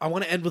off. I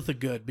want to end with the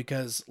good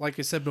because, like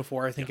I said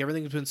before, I think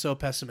everything's been so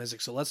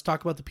pessimistic. So let's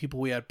talk about the people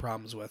we had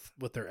problems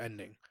with their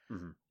ending.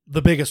 Mm-hmm.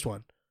 The biggest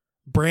one,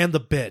 Bran the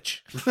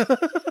bitch.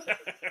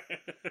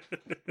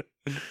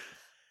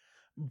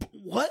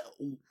 What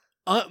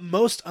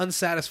most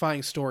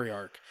unsatisfying story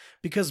arc?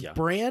 Because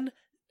Bran,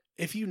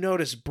 if you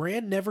notice,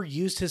 Bran never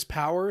used his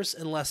powers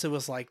unless it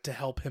was like to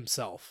help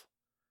himself.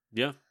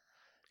 Yeah.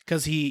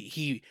 Because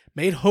he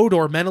made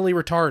Hodor mentally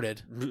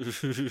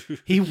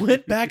retarded. He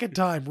went back in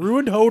time,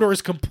 ruined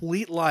Hodor's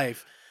complete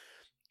life,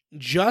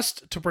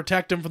 just to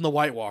protect him from the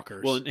White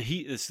Walkers. Well,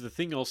 it's the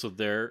thing also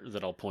there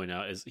that I'll point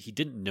out is he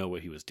didn't know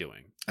what he was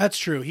doing. That's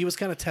true. He was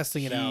kind of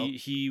testing it out.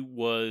 He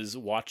was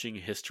watching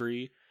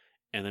history,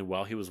 and then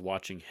while he was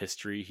watching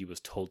history, he was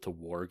told to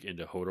warg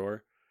into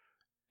Hodor.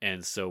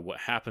 And so what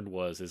happened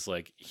is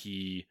like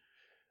he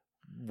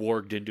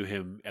warged into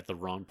him at the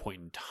wrong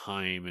point in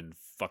time and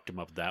fucked him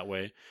up that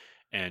way,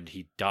 and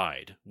he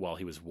died while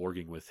he was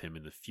warging with him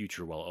in the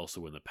future while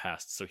also in the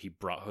past. So he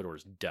brought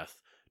Hodor's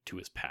death to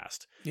his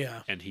past.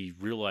 Yeah. And he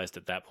realized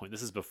at that point,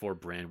 this is before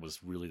Bran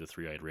was really the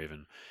three-eyed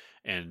raven,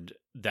 and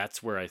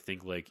that's where I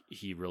think like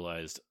he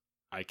realized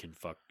I can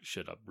fuck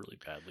shit up really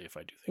badly if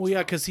I do things well, yeah,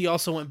 wrong. because he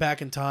also went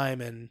back in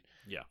time and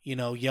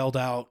yelled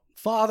out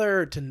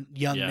 "father" to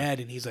young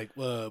Ned, and he's like,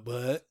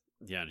 what?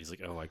 Yeah, and he's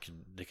like, oh,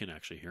 they can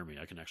actually hear me.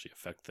 I can actually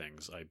affect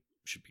things. I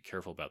should be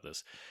careful about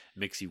this. It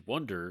makes you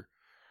wonder,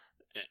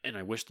 and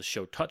I wish the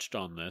show touched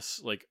on this,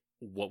 like,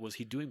 what was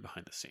he doing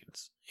behind the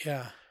scenes?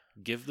 Yeah.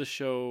 give the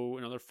show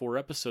another 4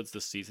 episodes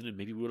this season, and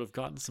maybe we would have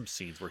gotten some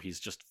scenes where he's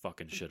just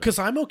fucking shit up. Because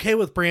I'm okay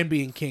with Bran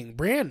being king.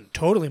 Bran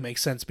totally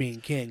makes sense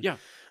being king. Yeah.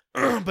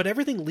 But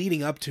everything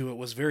leading up to it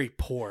was very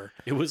poor.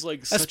 It was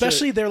like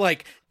especially they're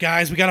like,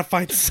 guys, we got to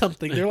find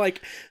something. They're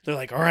like,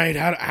 all right,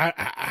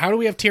 how do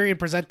we have Tyrion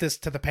present this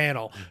to the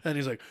panel? And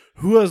he's like,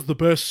 who has the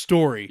best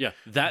story? Yeah,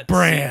 that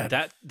Bran.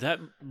 That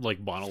like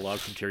monologue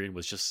from Tyrion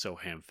was just so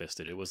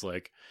ham-fisted. It was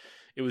like,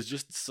 it was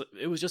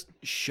just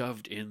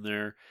shoved in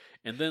there,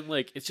 and then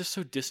like it's just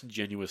so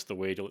disingenuous the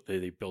way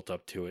they built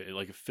up to it. And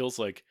like it feels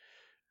like,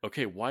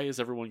 okay, why is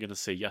everyone going to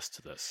say yes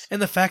to this? And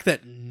the fact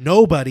that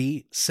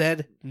nobody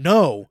said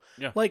no.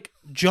 Yeah. Like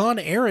John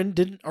Aaron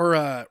didn't,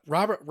 or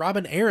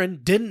Robin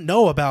Aaron didn't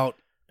know about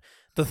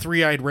the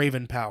three-eyed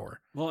raven power.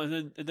 Well,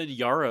 and then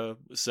Yara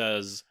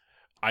says,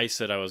 I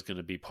said I was going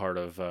to be part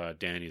of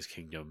Dany's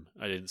kingdom.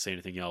 I didn't say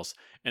anything else.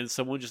 And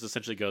someone just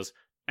essentially goes,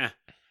 eh.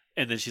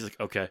 And then she's like,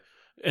 okay.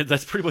 And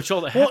that's pretty much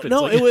all that happens.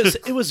 No, like,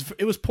 it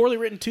was poorly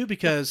written too,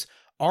 because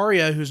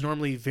Arya, who's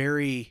normally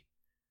very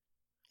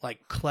like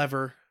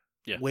clever,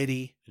 yeah.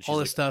 witty, she's all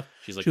like, this stuff.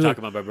 She's like, she's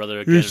talking about my brother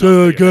again. You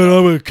said again,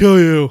 I'm gonna kill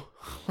you.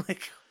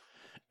 Like,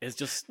 it's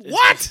just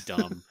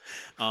dumb.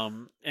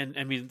 And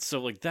I mean, so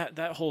like that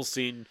whole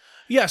scene.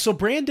 Yeah, so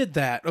Bran did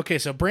that. Okay,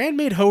 so Bran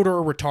made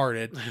Hodor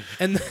retarded,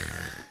 and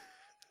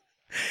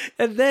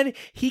and then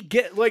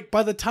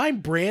by the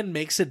time Bran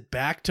makes it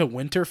back to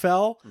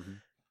Winterfell,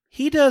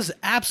 he does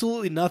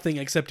absolutely nothing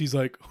except he's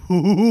like,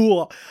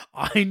 ooh,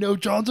 I know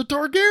Jon's a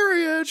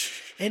Targaryen,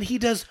 and he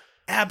does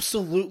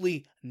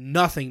absolutely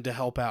nothing to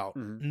help out.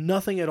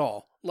 Nothing at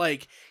all.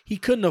 Like, he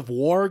couldn't have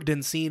warged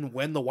and seen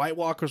when the White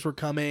Walkers were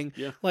coming.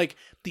 Yeah. Like,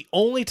 the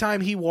only time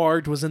he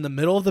warged was in the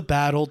middle of the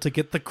battle to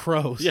get the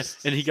crows. Yes,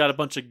 and he got a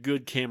bunch of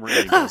good camera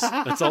angles.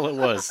 That's all it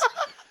was.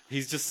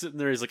 He's just sitting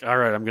there. He's like, all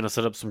right, I'm going to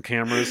set up some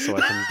cameras so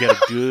I can get a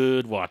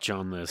good watch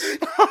on this.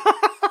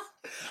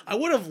 I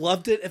would have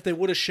loved it if they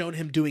would have shown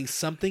him doing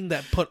something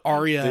that put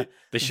Arya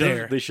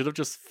there. They should have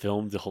just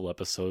filmed the whole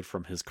episode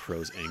from his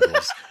crow's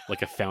angles,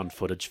 like a found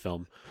footage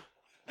film.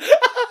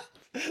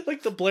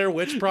 Like the Blair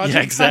Witch Project.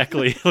 Yeah,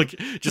 exactly. Like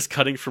just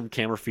cutting from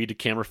camera feed to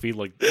camera feed,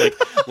 like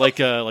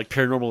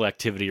Paranormal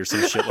Activity or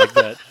some shit like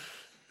that.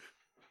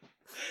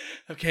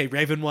 Okay,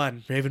 Raven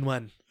 1.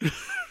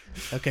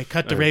 Okay,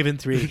 cut to Raven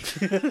 3.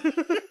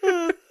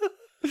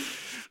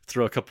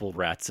 Throw a couple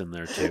rats in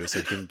there too, so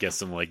you can get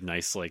some like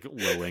nice like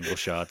low angle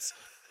shots.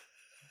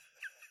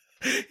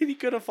 And he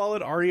could have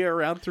followed Arya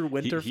around through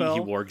Winterfell. He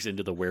wargs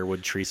into the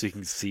weirwood tree so you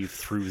can see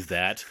through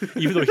that.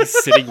 Even though he's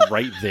sitting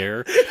right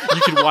there,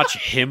 you can watch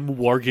him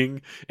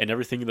warging and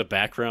everything in the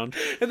background.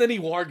 And then he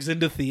wargs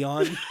into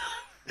Theon.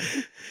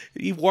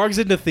 He wargs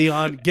into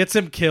Theon, gets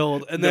him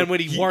killed, and then when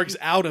he wargs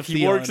out of Theon...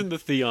 He wargs into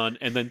Theon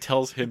and then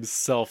tells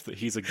himself that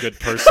he's a good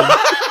person.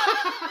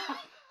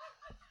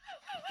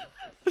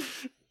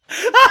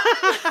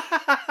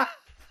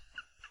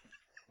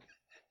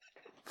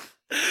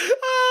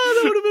 Oh,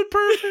 that would have been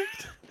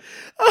perfect.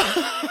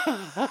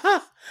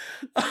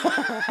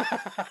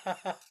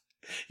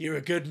 You're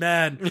a good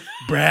man,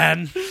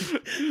 Bran.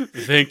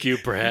 Thank you,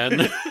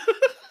 Bran.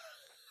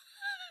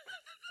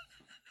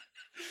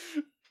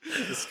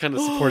 This kind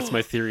of supports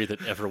my theory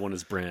that everyone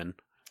is Bran.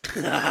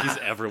 He's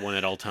everyone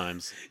at all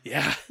times.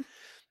 Yeah.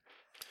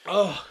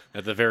 Oh.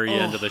 At the very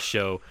end of the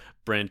show,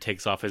 Bran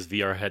takes off his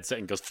VR headset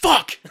and goes,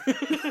 "Fuck!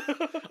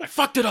 I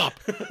fucked it up!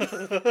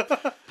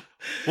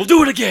 We'll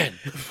do it again!"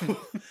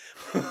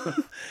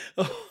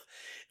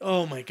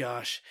 Oh my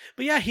gosh.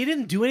 But yeah, he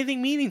didn't do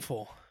anything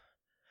meaningful.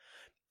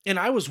 And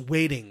I was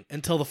waiting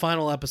until the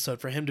final episode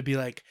for him to be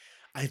like,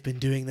 I've been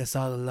doing this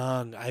all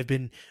along. I've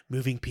been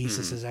moving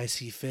pieces as I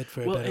see fit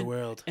for a better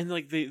world. And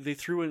like they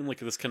threw in like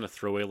this kind of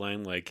throwaway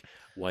line, like,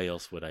 why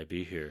else would I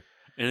be here?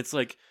 And it's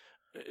like,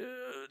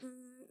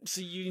 so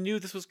you knew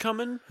this was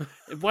coming?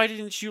 Why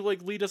didn't you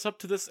like lead us up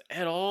to this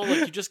at all?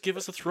 Like, you just give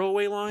us a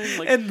throwaway line,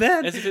 like, and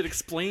then, as if it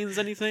explains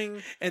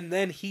anything. And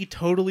then he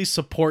totally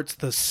supports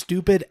the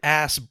stupid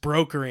ass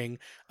brokering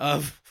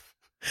of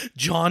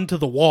Jon to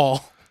the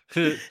wall.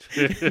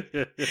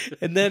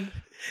 and then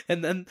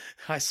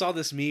I saw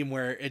this meme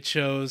where it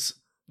shows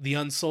the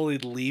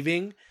Unsullied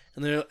leaving,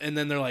 and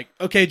then they're like,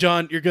 "Okay,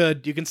 Jon, you're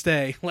good. You can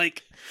stay."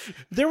 Like,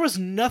 there was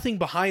nothing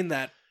behind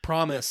that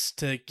promise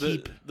to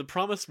keep. The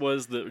promise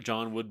was that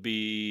Jon would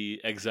be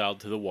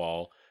exiled to the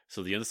wall,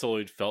 so the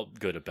Unsullied felt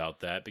good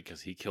about that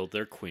because he killed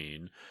their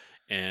queen,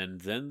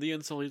 and then the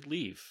Unsullied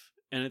leave,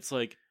 and it's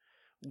like,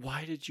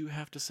 why did you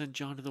have to send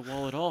Jon to the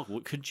wall at all?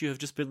 Couldn't you have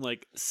just been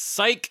like,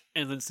 psych,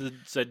 and then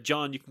said,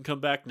 Jon, you can come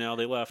back now?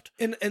 They left.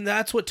 And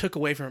that's what took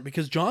away from it,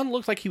 because Jon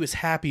looked like he was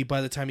happy by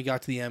the time he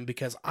got to the end,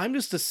 because I'm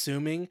just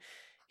assuming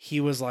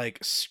he was like,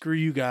 screw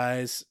you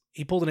guys.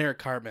 He pulled an Eric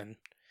Cartman.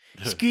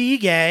 Screw you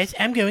guys,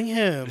 I'm going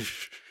home.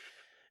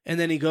 And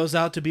then he goes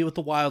out to be with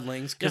the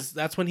wildlings, because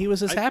that's when he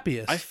was his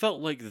happiest. I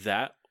felt like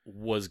that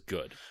was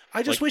good.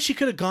 I just wish he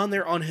could have gone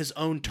there on his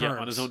own terms.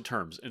 Yeah, on his own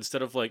terms.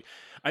 Instead of like,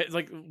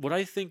 what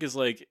I think is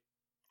like,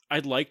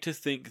 I'd like to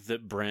think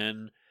that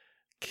Bran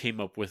came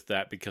up with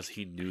that because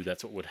he knew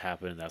that's what would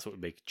happen and that's what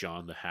would make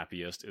John the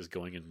happiest, is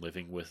going and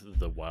living with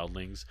the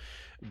wildlings.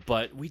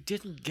 But we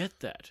didn't get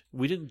that.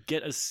 We didn't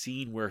get a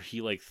scene where he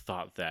like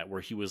thought that,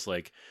 where he was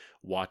like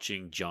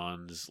watching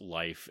John's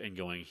life and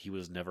going, he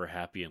was never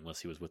happy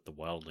unless he was with the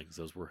wildlings.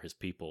 Those were his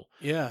people.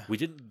 Yeah. We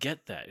didn't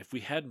get that. If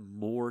we had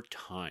more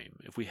time,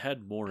 if we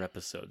had more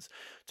episodes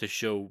to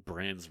show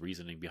Bran's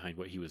reasoning behind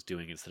what he was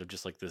doing, instead of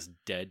just like this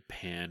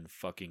deadpan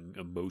fucking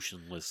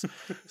emotionless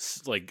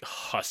like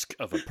husk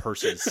of a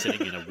person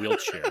sitting in a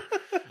wheelchair.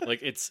 Like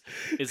it's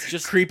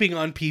just creeping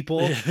on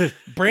people.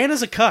 Bran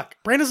is a cuck.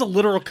 Bran is a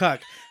literal cuck.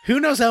 Who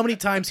knows how many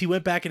times he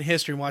went back in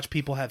history and watched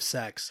people have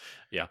sex?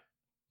 Yeah.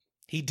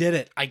 He did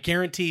it. I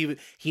guarantee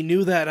he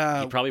knew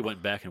that. He probably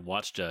went back and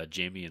watched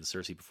Jaime and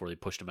Cersei before they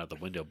pushed him out the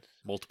window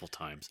multiple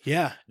times.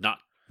 Yeah.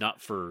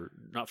 Not for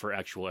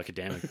actual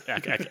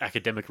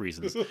academic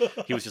reasons.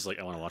 He was just like,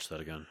 I want to watch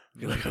that again.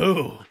 You're like,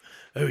 oh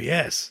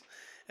yes.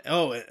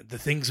 Oh, the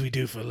things we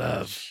do for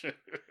love.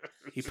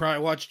 He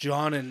probably watched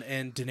Jon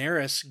and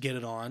Daenerys get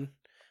it on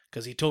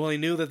because he totally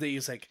knew that he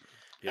was like,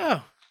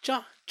 oh,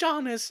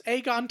 Jon is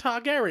Aegon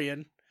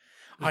Targaryen.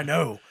 I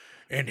know.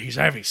 And he's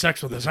having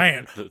sex with his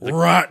aunt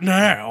right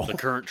now. The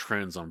current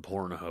trends on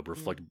Pornhub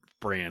reflect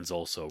Bran's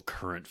also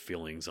current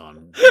feelings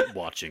on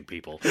watching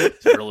people.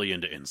 He's really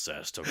into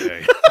incest,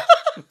 okay?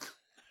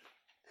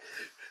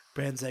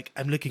 Bran's like,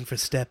 I'm looking for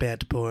step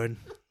aunt porn.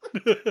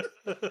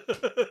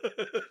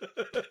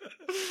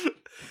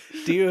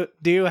 Do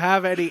you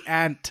have any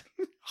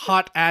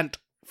hot aunt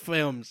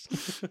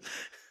films?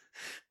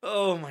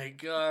 Oh my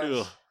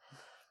gosh.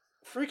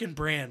 Freaking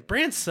Bran.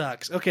 Bran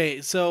sucks.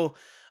 Okay, so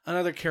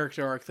another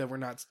character arc that we're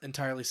not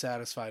entirely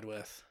satisfied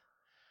with.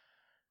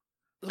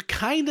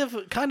 Kind of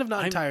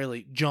not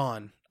entirely.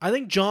 Jon. I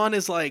think Jon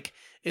is like,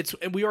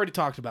 and we already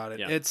talked about it.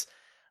 Yeah.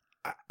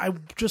 I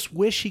just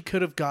wish he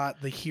could have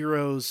got the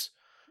heroes,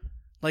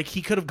 like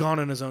he could have gone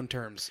on his own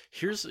terms.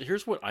 Here's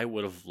what I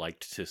would have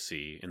liked to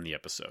see in the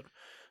episode.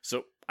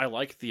 So I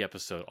liked the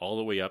episode all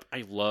the way up.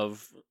 I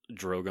love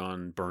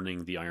Drogon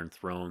burning the Iron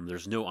Throne.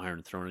 There's no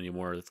Iron Throne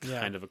anymore. It's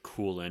kind of a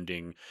cool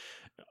ending.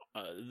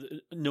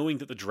 Knowing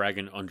that the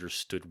dragon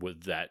understood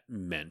what that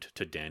meant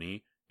to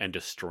Dany and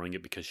destroying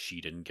it because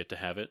she didn't get to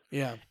have it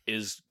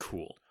is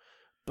cool.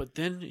 But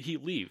then he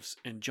leaves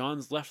and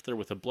Jon's left there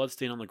with a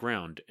bloodstain on the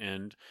ground,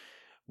 and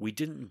we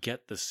didn't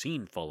get the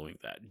scene following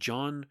that.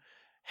 Jon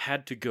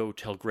had to go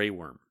tell Grey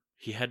Worm.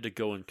 He had to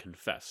go and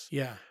confess.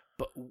 Yeah.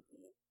 But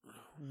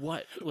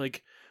what?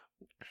 Like,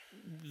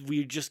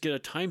 we just get a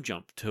time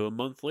jump to a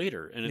month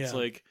later, and it's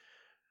like,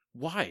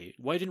 why?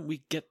 Why didn't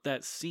we get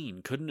that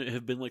scene? Couldn't it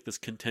have been like this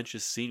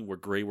contentious scene where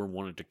Grey Worm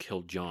wanted to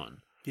kill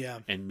Jon? Yeah.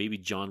 And maybe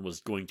Jon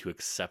was going to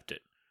accept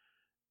it.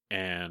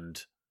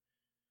 And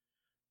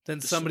then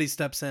somebody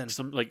steps in.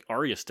 Some like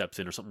Arya steps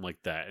in or something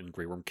like that, and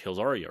Grey Worm kills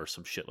Arya or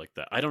some shit like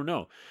that. I don't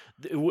know.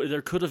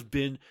 There could have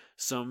been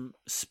some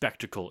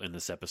spectacle in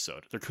this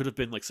episode. There could have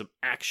been like some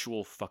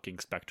actual fucking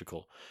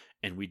spectacle,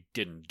 and we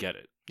didn't get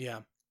it.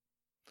 Yeah.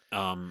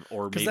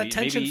 Or because maybe that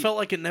tension felt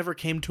like it never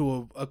came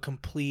to a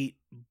complete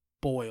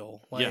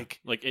boil. Like,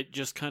 like it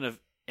just kind of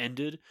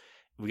ended.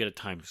 We get a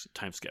time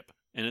skip,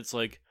 and it's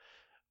like,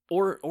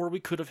 or we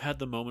could have had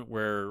the moment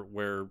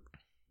where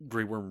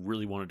Grey Worm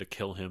really wanted to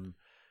kill him,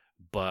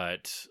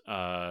 but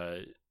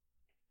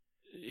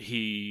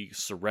he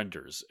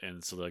surrenders,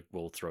 and so like,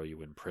 we'll throw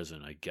you in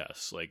prison, I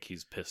guess. Like,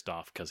 he's pissed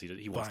off because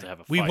he wants to have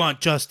a fight. We want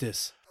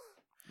justice.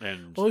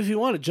 And well, if you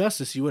wanted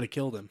justice, you would have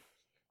killed him.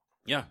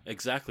 Yeah,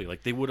 exactly.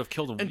 Like, they would have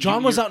killed him. And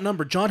Jon was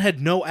outnumbered. Jon had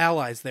no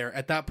allies there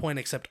at that point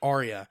except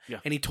Arya. Yeah.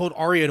 And he told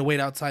Arya to wait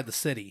outside the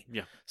city.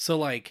 Yeah. So,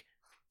 like,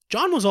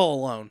 Jon was all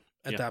alone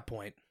at that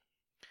point.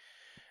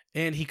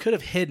 And he could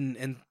have hidden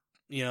and,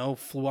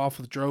 flew off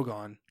with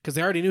Drogon. Because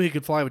they already knew he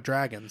could fly with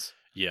dragons.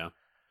 Yeah.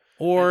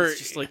 Or, it's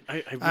just like,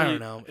 I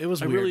don't know. It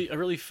was weird. I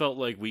really felt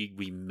like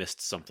we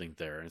missed something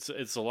there.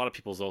 It's a lot of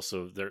people's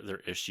also their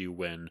issue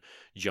when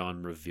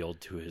Jon revealed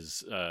to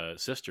his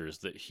sisters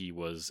that he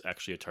was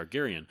actually a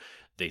Targaryen.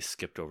 They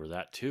skipped over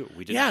that too.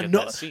 We didn't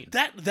get that scene.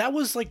 That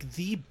was like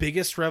the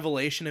biggest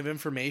revelation of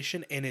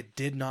information, and it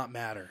did not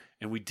matter.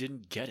 And we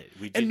didn't get it.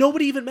 And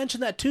nobody even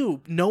mentioned that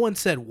too. No one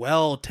said,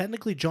 well,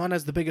 technically Jon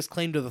has the biggest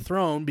claim to the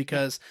throne,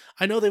 because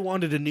I know they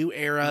wanted a new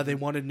era, they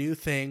wanted new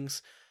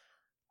things.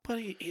 But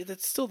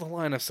that's still the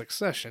line of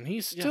succession.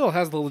 He still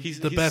has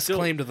the best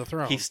claim to the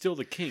throne. He's still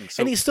the king.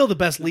 So and he's still the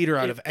best leader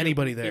out of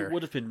anybody there. It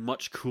would have been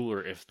much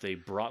cooler if they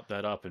brought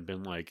that up and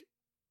been like,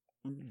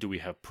 do we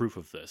have proof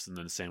of this? And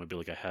then Sam would be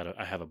like,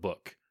 I have a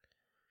book.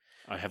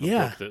 I have a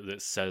book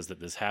that says that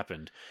this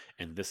happened,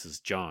 and this is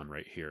Jon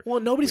right here.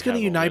 Well, nobody's going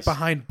to unite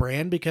behind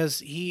Bran because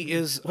he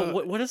is...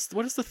 what does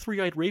the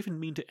three-eyed raven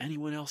mean to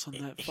anyone else on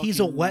that fucking...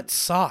 He's a wet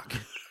sock.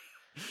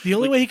 The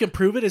only way he can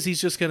prove it is he's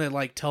just going to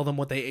like tell them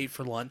what they ate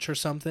for lunch or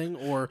something,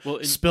 or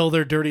spill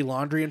their dirty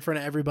laundry in front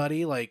of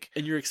everybody. Like,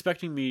 and you're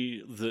expecting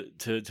me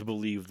to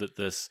believe that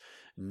this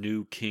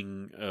new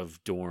king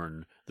of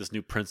Dorne, this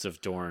new prince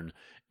of Dorne,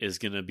 is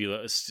going to be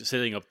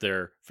sitting up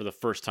there for the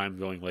first time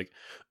going like,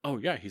 oh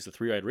yeah, he's the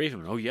three-eyed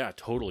raven. Oh yeah,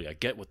 totally. I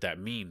get what that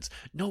means.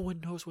 No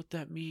one knows what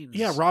that means.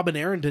 Yeah, Rob and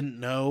Aaron didn't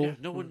know. Yeah,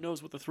 no one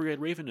knows what the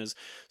three-eyed raven is.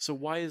 So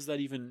why is that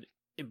even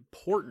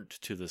important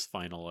to this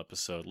final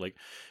episode? Like,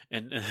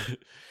 and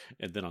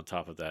then on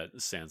top of that,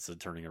 Sansa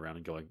turning around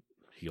and going,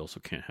 he also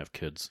can't have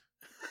kids.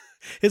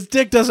 His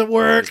dick doesn't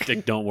work. His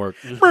dick don't work.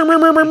 but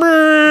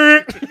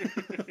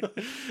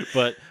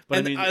but and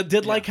I mean, I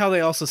did like how they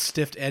also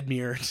stiffed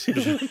Edmure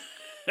too.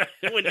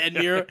 When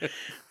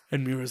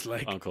Edmure was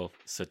like, Uncle,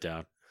 sit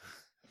down.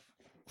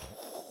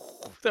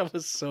 that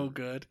was so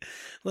good.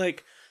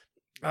 Like,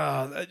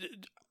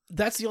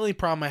 that's the only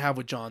problem I have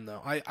with Jon,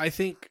 though. I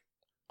think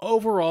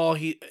overall,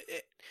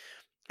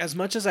 as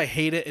much as I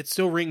hate it, it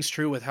still rings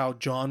true with how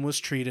Jon was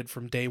treated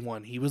from day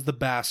one. He was the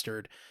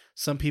bastard.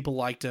 Some people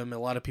liked him, a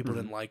lot of people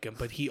didn't like him,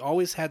 but he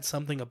always had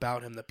something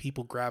about him that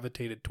people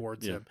gravitated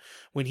towards him.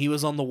 When he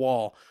was on the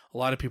wall, a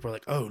lot of people were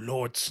like, "Oh,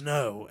 Lord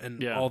Snow,"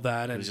 and all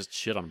that. And he was just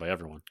shit on by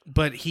everyone.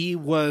 But he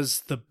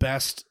was the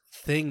best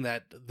thing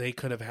that they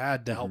could have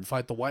had to help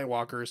fight the White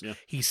Walkers. Yeah.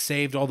 He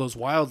saved all those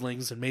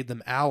wildlings and made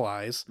them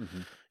allies,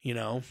 you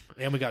know,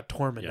 and we got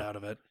Tormund out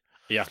of it.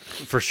 Yeah,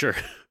 for sure.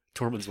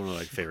 Tormund's one of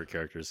my favorite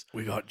characters.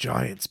 We got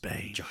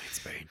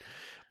Giantsbane.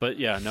 But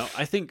yeah, no,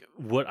 I think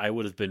what I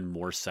would have been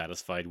more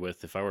satisfied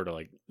with if I were to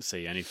like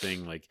say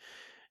anything, like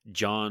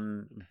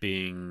Jon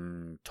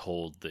being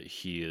told that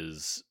he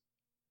is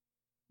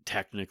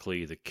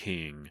technically the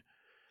king,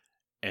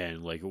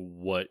 and like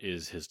what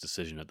is his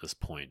decision at this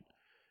point?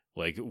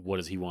 Like, what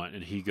does he want?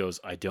 And he goes,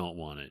 I don't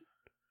want it.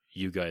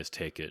 You guys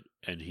take it.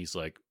 And he's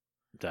like,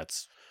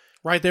 that's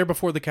right there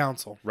before the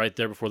council. Right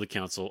there before the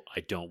council.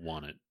 I don't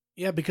want it.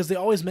 Yeah, because they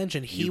always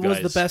mention he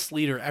was the best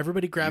leader.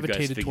 Everybody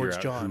gravitated towards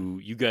Jon.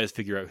 You guys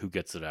figure out who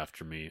gets it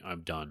after me.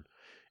 I'm done.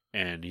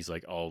 And he's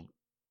like, I'll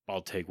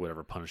take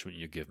whatever punishment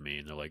you give me.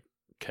 And they're like,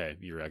 okay,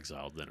 you're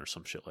exiled then, or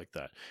some shit like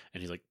that.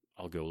 And he's like,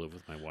 I'll go live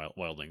with my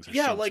wildlings. Or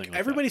yeah, like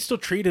everybody still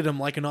treated him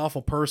like an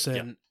awful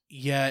person,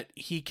 yet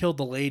he killed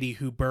the lady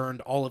who burned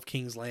all of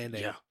King's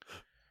Landing. Yeah.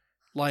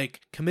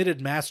 Like,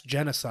 committed mass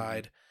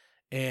genocide,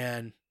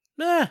 and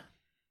yeah.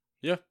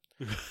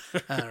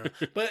 I don't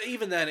know. But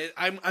even then,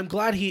 I'm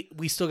glad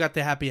we still got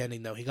the happy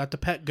ending though. He got to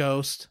pet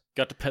Ghost,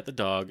 got to pet the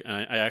dog,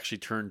 and I actually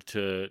turned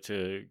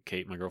to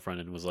Kate, my girlfriend,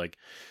 and was like,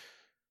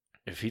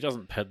 if he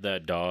doesn't pet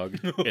that dog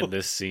in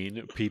this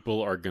scene,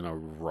 people are gonna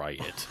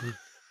riot.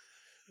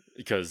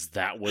 Because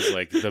that was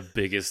like the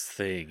biggest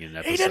thing in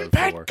episode 4. He didn't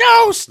pet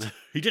Ghost.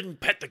 He didn't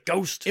pet the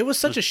ghost. It was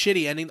such a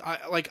shitty ending.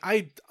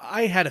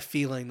 I had a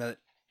feeling that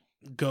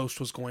Ghost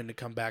was going to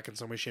come back in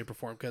some way, shape, or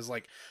form. Because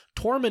like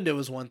Tormund, it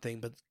was one thing,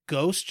 but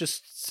Ghost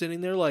just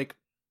sitting there like,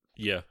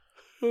 yeah,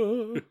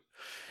 and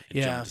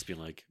Jon just being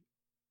like,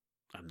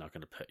 I'm not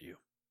going to pet you.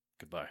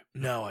 Goodbye.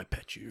 No, I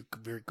pet you. You're a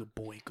very good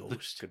boy,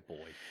 Ghost. Good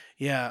boy.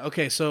 Yeah.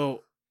 Okay.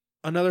 So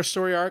another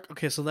story arc.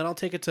 Okay. So then I'll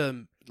take it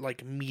to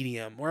like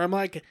medium, where I'm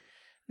like,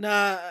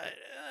 nah,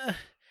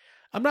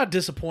 I'm not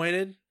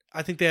disappointed.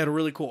 I think they had a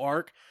really cool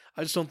arc.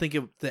 I just don't think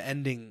the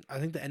ending. I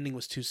think the ending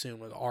was too soon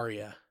with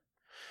Arya.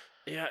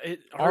 Yeah,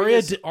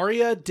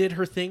 Arya did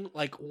her thing.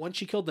 Like once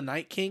she killed the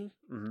Night King,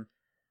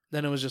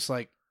 then it was just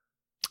like,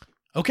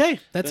 okay,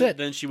 that's it.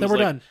 Then she was we're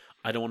like, done.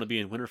 I don't want to be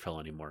in Winterfell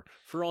anymore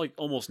for like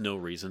almost no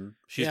reason.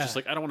 She's just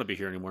like, I don't want to be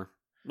here anymore.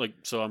 Like,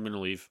 so I'm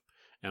gonna leave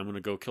and I'm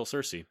gonna go kill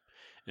Cersei.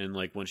 And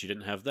like when she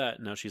didn't have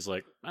that, now she's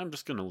like, I'm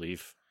just gonna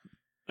leave.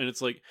 And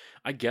it's like,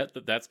 I get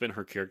that that's been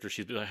her character.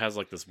 She has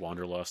like this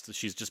wanderlust.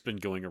 She's just been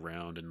going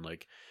around and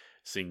like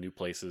seeing new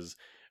places.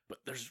 But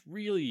there's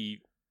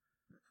really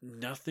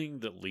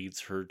nothing that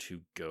leads her to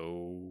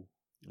go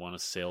want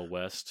to sail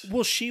west.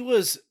 Well, she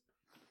was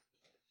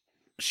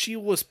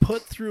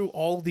put through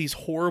all these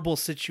horrible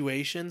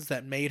situations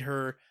that made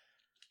her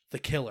the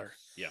killer.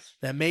 Yeah.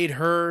 That made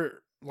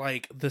her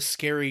like the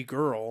scary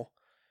girl.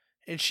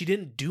 And she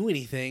didn't do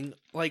anything.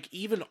 Like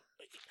even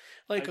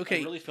like I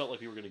really felt like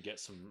we were going to get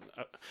some.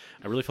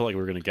 I really felt like we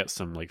were going to get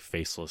some like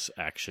faceless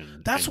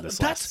action. In this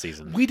last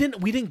season. We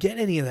didn't get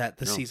any of that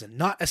this season.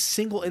 Not a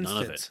single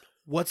instance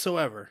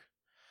whatsoever.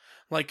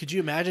 Like, could you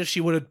imagine if she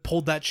would have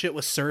pulled that shit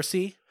with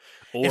Cersei?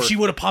 Or if she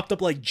would have popped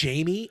up like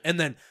Jaime and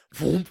then,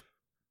 boom.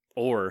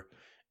 Or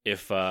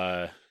if in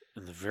the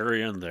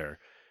very end there,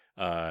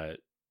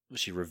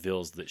 she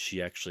reveals that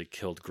she actually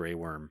killed Grey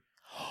Worm,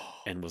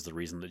 and was the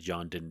reason that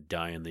Jon didn't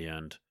die in the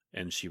end,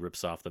 and she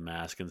rips off the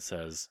mask and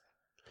says.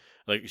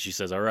 Like, she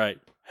says, all right,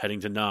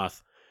 heading to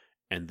Noth,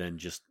 and then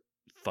just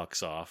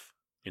fucks off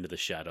into the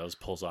shadows,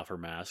 pulls off her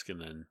mask, and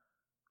then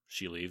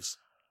she leaves.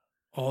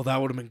 Oh, that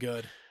would have been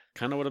good.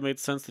 Kind of would have made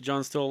sense that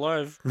Jon's still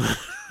alive.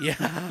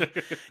 Yeah.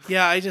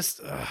 Yeah, I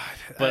just...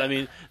 but, I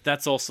mean,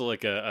 that's also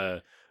like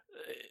I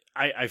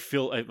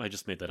feel... I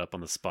just made that up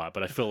on the spot,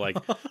 but I feel like...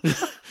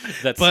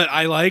 that's. But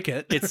I like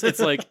it. It's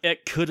like,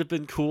 it could have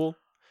been cool.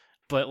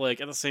 But,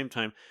 like, at the same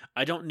time,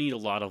 I don't need a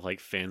lot of, like,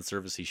 fan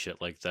servicey shit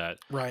like that.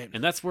 Right.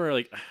 And that's where,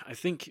 like, I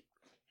think,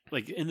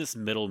 like, in this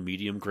middle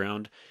medium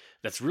ground,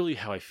 That's really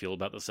how I feel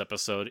about this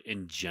episode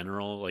in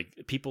general.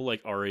 Like people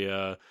like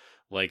Arya,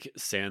 like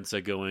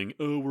Sansa going,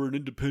 "Oh, we're an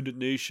independent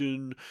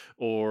nation,"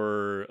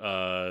 or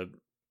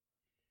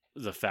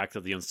the fact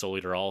that the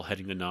Unsullied are all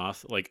heading to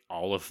Noth, like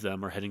all of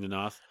them are heading to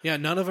Noth. Yeah,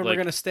 none of them Like, are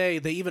going to stay.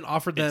 They even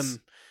offered it's-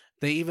 them.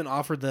 They even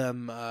offered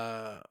them.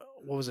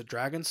 What was it,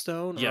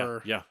 Dragonstone? Yeah,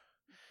 Or yeah,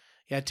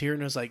 yeah,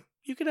 Tyrion was like,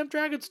 "You can have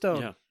Dragonstone.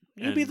 yeah.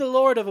 You be And the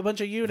lord of a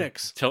bunch of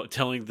eunuchs."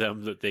 telling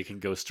them that they can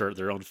go start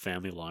their own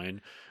family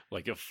line,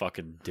 like a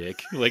fucking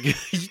dick. Like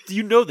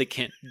you know they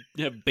can't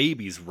have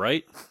babies,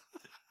 right?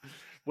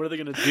 What are they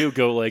gonna do?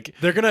 Go like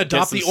They're going to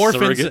adopt some the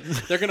orphans.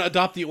 surrogate- They're going to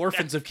adopt the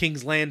orphans of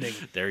King's Landing.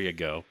 There you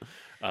go.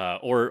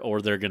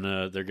 Or they're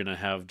gonna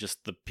have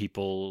just the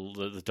people,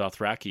 the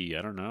Dothraki.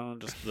 I don't know,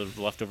 just the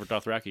leftover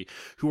Dothraki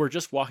who are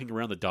just walking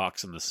around the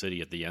docks in the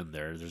city at the end.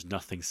 There's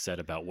nothing said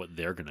about what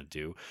they're gonna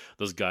do.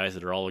 Those guys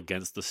that are all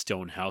against the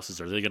stone houses,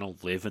 are they gonna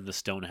live in the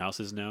stone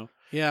houses now?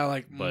 Yeah,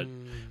 like,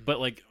 But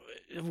like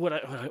what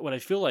I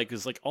feel like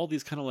is like all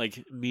these kind of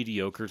like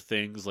mediocre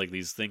things, like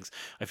these things.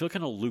 I feel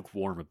kind of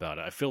lukewarm about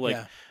it. I feel like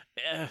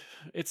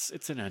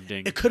it's an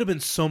ending. it could have been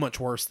so much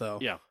worse, though.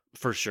 Yeah,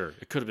 for sure.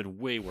 It could have been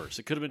way worse.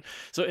 It could have been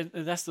so, and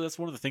that's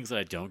one of the things that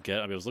I don't get.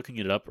 I mean, I was looking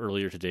it up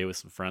earlier today with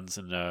some friends,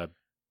 and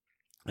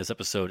this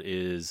episode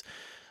is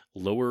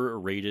lower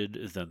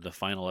rated than the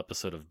final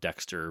episode of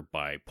Dexter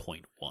by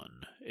 0.1.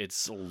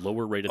 It's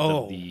lower rated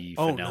than the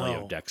finale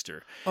of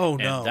Dexter. Oh And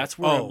no! that's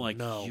where I'm like,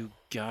 no. you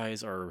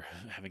guys are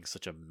having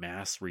such a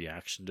mass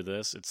reaction to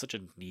this. It's such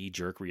a knee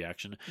jerk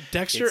reaction.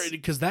 Dexter, it's-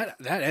 because that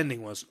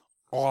ending was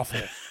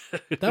awful.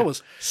 That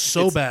was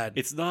so bad.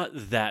 It's not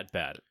that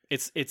bad.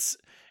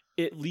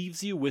 It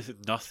leaves you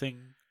with nothing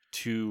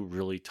to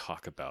really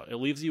talk about. It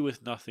leaves you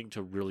with nothing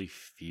to really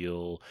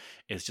feel.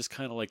 It's just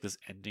kind of like this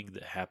ending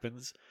that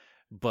happens.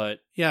 But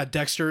yeah,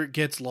 Dexter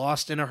gets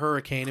lost in a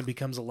hurricane and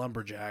becomes a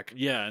lumberjack.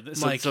 yeah,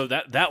 so, Like- so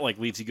that like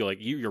leaves you go like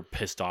you're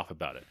pissed off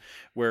about it.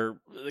 Where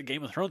the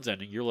Game of Thrones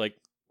ending, you're like,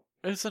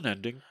 it's an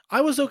ending. I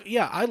was okay.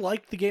 Yeah, I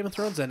liked the Game of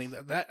Thrones ending.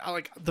 That I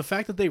like the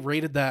fact that they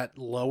rated that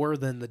lower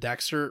than the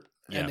Dexter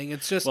Yeah. ending.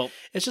 It's just Well,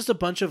 it's just a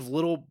bunch of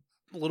little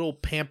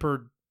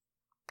pampered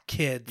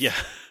kids. yeah,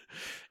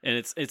 and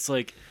it's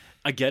like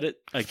I get it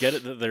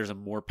that there's a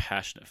more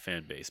passionate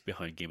fan base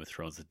behind Game of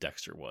Thrones than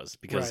Dexter was,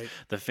 because Right.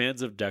 the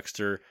fans of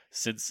Dexter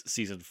since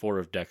season 4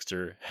 of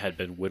Dexter had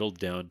been whittled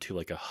down to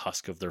like a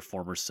husk of their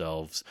former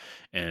selves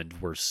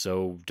and were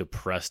so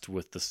depressed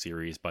with the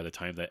series by the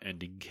time that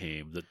ending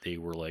came that they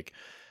were like,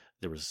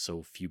 there was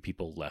so few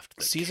people left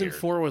that Season cared.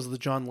 4 was the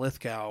John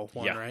Lithgow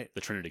one, Yeah, right?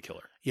 the Trinity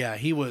Killer. Yeah,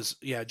 he was.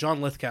 Yeah,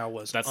 John Lithgow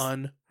was That's-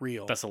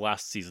 unreal. That's the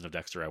last season of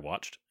Dexter I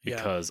watched Yeah.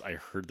 because I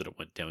heard that it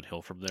went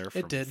downhill from there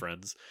from did.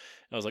 friends.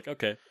 I was like,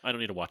 okay, I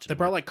don't need to watch it. They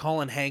brought anymore. like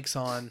Colin Hanks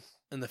on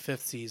in the 5th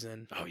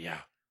season. Oh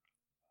yeah,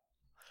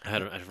 I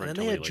had a And friend then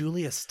tell they me had like,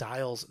 Julia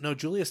Stiles. No,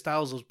 Julia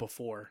Stiles was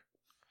before.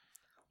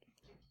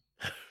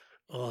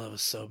 Oh, that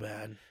was so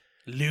bad.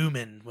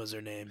 Lumen was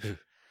her name.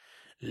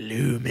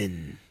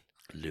 Lumen.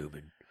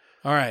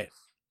 All right.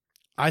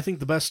 I think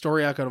the best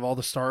story arc out of all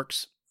the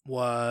Starks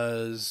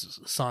was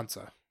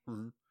Sansa.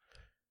 Mhm.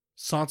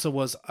 Sansa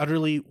was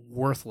utterly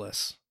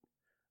worthless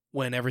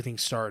when everything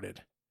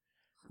started.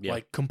 Yeah.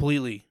 Like,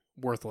 completely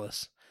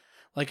worthless.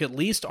 Like, at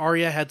least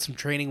Arya had some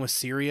training with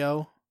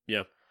Syrio.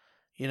 Yeah.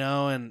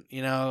 And,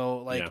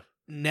 like, Yeah.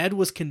 Ned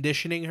was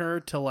conditioning her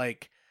to,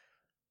 like,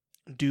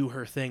 do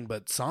her thing,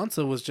 but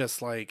Sansa was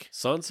just like,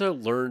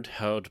 Sansa learned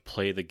how to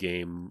play the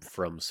game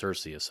from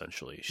Cersei,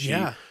 essentially. She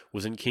yeah,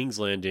 was in King's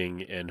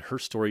Landing, and her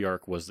story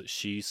arc was that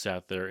she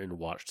sat there and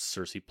watched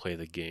Cersei play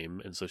the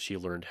game, and so she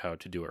learned how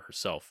to do it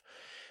herself.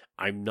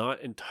 I'm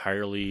not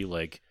entirely,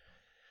 like,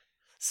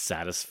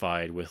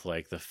 satisfied with,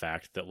 like, the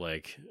fact that,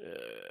 like,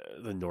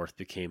 the North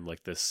became,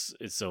 like, this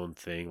its own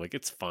thing. Like,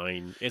 it's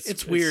fine.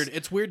 it's weird.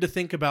 It's weird to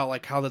think about,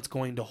 like, how that's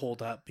going to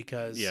hold up,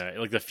 because Yeah,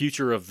 like the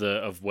future of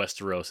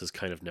Westeros is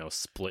kind of now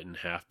split in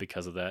half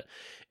because of that.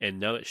 And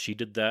now that she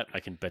did that, I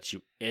can bet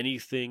you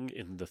anything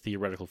in the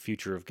theoretical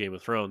future of Game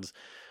of Thrones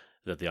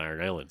that the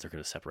Iron Islands are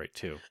going to separate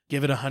too.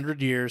 give it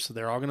 100 years, so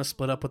they're all going to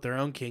split up with their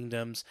own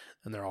kingdoms,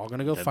 and they're all going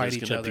to go And fight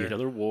there's each gonna be other.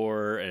 another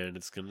war, and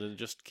it's going to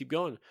just keep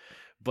going.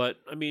 But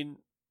I mean,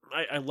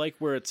 I like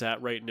where it's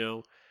at right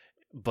now.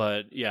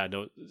 But yeah,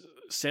 no,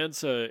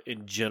 Sansa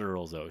in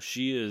general though,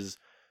 she's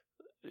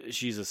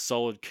a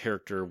solid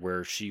character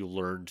where she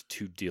learned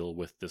to deal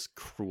with this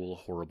cruel,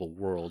 horrible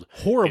world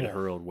Horrible. in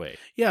her own way.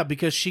 Yeah,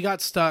 because she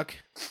got stuck.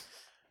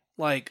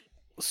 Like,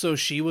 so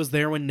she was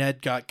there when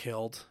Ned got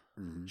killed.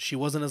 Mhm. She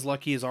wasn't as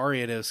lucky as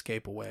Arya to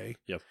escape away.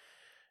 Yep.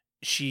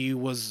 She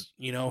was,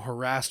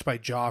 harassed by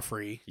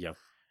Joffrey. Yep.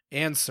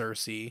 And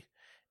Cersei.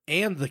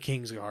 And the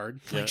Kingsguard.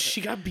 Yeah. Like, she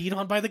got beat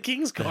on by the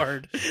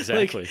Kingsguard.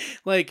 Exactly.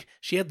 Like,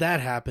 she had that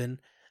happen.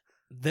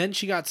 Then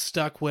she got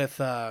stuck with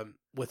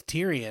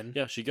Tyrion.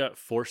 Yeah, she got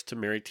forced to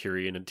marry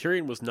Tyrion, and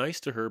Tyrion was nice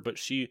to her, but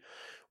she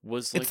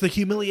was It's the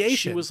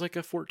humiliation. She was like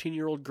a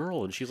 14-year-old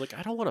girl, and she's like,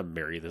 I don't want to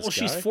marry this guy.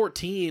 She's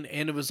 14,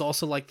 and it was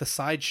also like the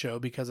sideshow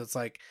because it's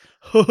like,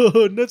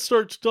 Ned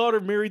Stark's daughter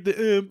married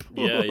the imp.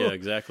 Yeah,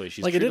 exactly.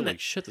 She's Like, treated like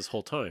shit this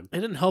whole time.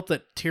 It didn't help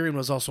that Tyrion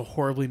was also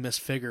horribly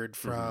misfigured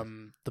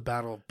from the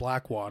Battle of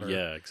Blackwater.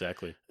 Yeah,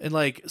 exactly. And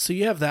like, so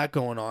you have that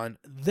going on.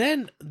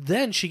 Then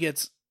she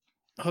gets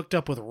hooked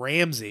up with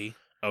Ramsay.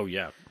 Oh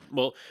yeah.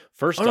 Well,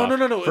 first Oh off,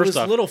 no, it was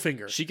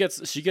Littlefinger. She gets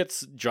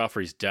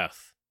Joffrey's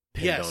death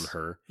pinned on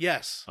her.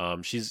 Yes.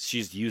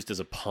 She's used as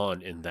a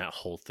pawn in that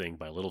whole thing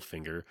by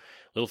Littlefinger.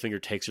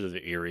 Littlefinger takes her to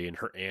the Eyrie, and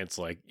her aunt's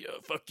like, yeah,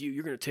 "Fuck you!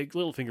 You're gonna take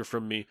Littlefinger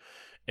from me,"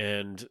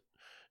 and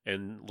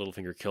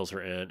Littlefinger kills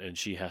her aunt, and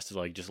she has to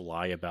like just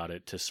lie about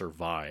it to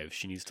survive.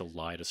 She needs to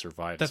lie to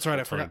survive. That's right.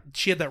 I forgot.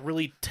 She had that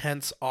really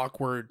tense,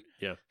 awkward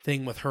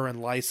thing with her and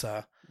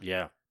Lysa.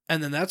 Yeah.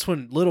 And then that's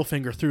when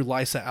Littlefinger threw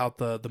Lysa out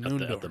the moon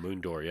door. Out the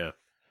moon door, yeah.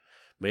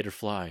 Made her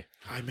fly.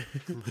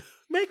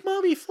 Make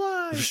mommy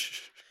fly.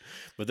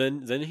 But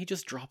then he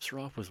just drops her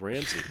off with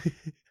Ramsay.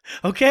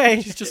 Okay.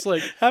 He's just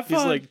like, he's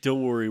like,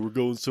 don't worry, we're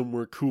going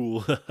somewhere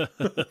cool.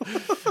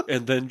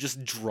 And then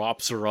just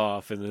drops her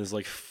off and then is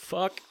like,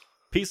 fuck,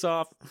 peace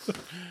off.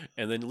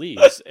 And then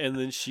leaves. And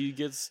then she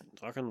gets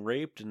fucking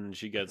raped and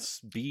she gets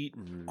beat.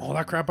 And all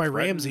that crap by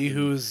Ramsay,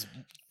 who's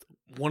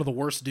one of the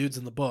worst dudes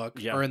in the book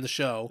or in the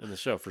show. In the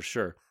show, for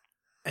sure.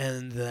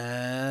 And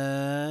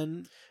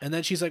then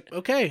she's like,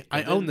 okay,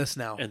 I own this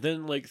now. And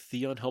then like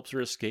Theon helps her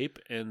escape,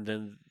 and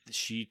then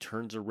she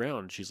turns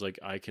around. She's like,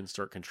 I can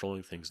start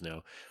controlling things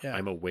now. Yeah.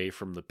 I'm away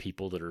from the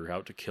people that are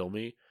out to kill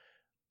me.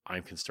 I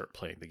can start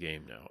playing the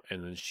game now.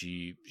 And then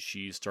she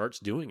starts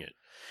doing it.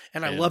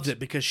 And I loved it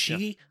because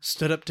she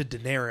stood up to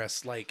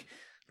Daenerys like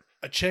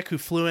a chick who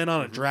flew in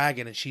on a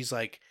dragon, and she's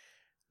like,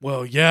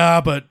 well,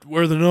 yeah, but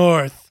we're the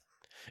North.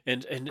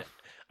 And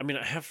I mean,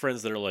 I have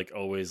friends that are like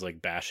always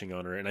like bashing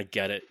on her, and I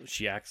get it.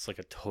 She acts like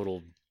a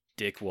total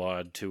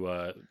dickwad to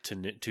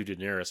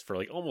Daenerys for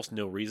like almost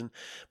no reason.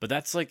 But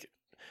that's like,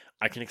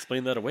 I can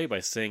explain that away by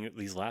saying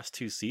these last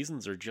 2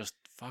 seasons are just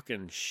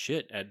fucking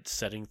shit at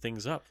setting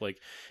things up. Like,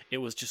 it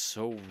was just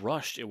so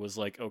rushed. It was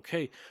like,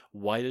 okay,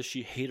 why does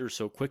she hate her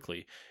so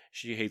quickly?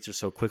 She hates her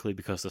so quickly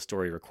because the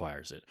story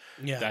requires it.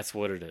 Yeah. That's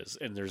what it is.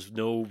 And there's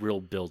no real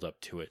build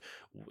up to it.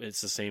 It's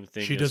the same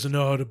thing. She doesn't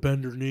know how to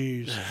bend her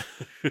knees.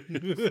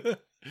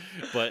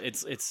 But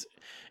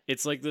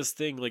it's like this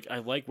thing, like, I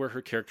like where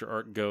her character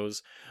arc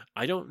goes.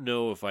 I don't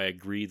know if I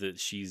agree that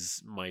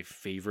she's my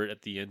favorite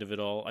at the end of it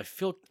all. I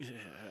feel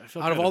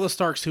out of all the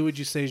Starks, who would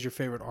you say is your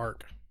favorite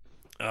arc?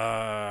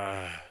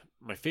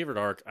 My favorite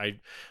arc,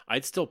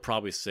 I'd still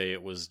probably say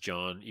it was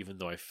Jon, even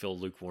though I feel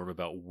lukewarm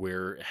about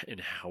where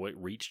and how it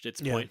reached its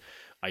point.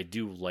 I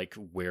do like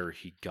where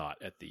he got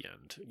at the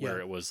end, where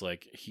it was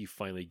like he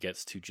finally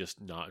gets to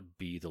just not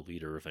be the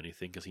leader of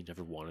anything because he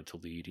never wanted to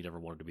lead. He never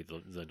wanted to be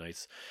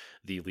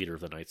the leader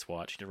of the Night's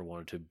Watch. He never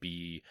wanted to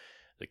be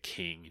the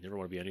king. He never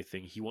wanted to be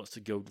anything. He wants to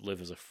go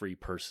live as a free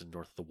person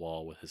north of the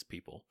Wall with his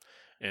people.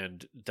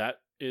 And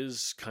that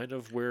is kind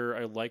of where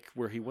I like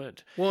where he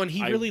went. Well, and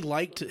he really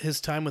liked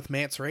his time with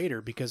Mance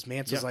Rayder because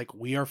Mance was like,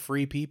 we are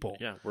free people.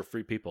 Yeah, we're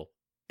free people.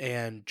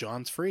 And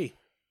Jon's free.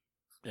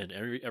 And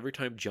every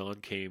time Jon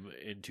came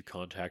into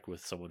contact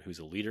with someone who's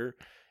a leader,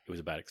 it was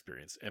a bad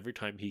experience. Every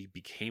time he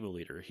became a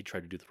leader, he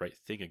tried to do the right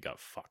thing and got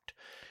fucked.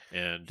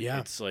 And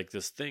it's like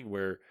this thing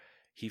where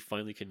he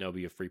finally can now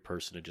be a free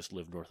person and just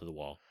live north of the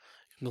Wall.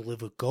 He'll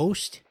live with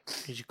Ghost.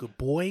 He's a good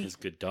boy. He's a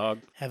good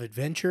dog. Have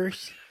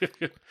adventures.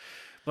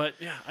 But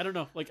yeah, I don't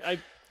know. Like,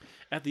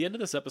 at the end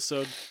of this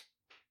episode,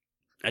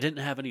 I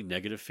didn't have any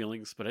negative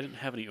feelings, but I didn't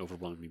have any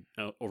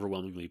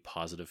overwhelmingly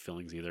positive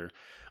feelings either.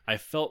 I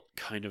felt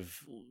kind of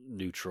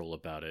neutral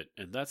about it,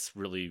 and that's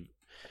really,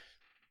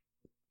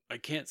 I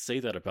can't say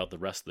that about the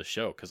rest of the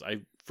show because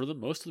for the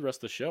most of the rest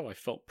of the show, I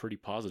felt pretty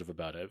positive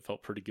about it. It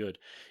felt pretty good,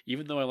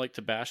 even though I like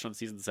to bash on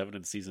season 7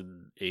 and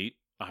season 8.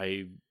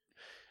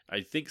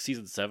 I think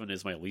season 7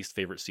 is my least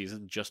favorite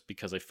season just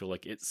because I feel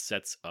like it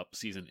sets up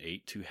season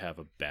 8 to have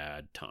a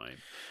bad time.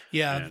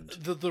 Yeah,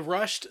 the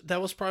rushed,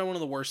 that was probably one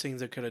of the worst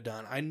things they could have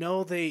done. I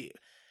know they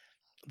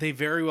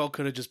very well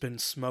could have just been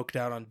smoked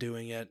out on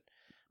doing it,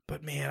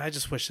 but man, I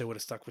just wish they would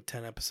have stuck with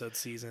 10 episode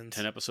seasons.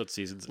 10 episode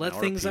seasons. Let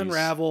things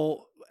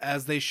unravel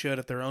as they should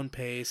at their own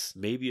pace.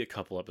 Maybe a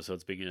couple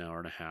episodes being an hour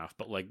and a half,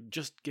 but like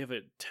just give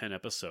it 10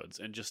 episodes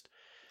and just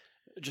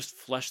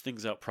flesh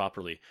things out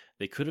properly.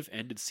 They could have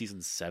ended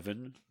season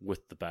 7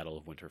 with the Battle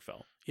of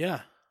Winterfell.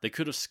 Yeah. They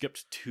could have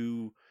skipped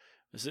 2.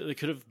 They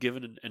could have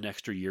given an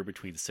extra year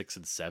between 6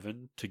 and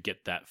 7 to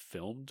get that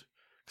filmed.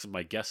 Because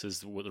my guess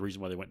is the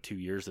reason why they went 2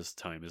 years this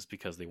time is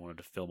because they wanted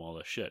to film all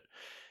this shit.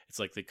 It's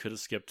like they could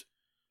have skipped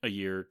a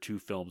year to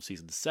film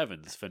season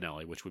 7's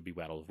finale, which would be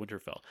Battle of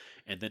Winterfell.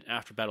 And then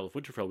after Battle of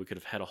Winterfell, we could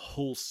have had a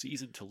whole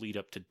season to lead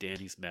up to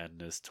Dany's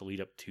madness, to lead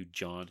up to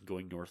Jon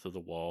going north of the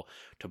Wall,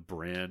 to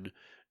Bran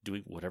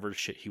doing whatever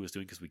shit he was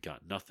doing because we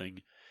got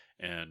nothing.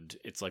 And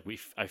it's like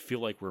I feel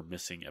like we're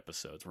missing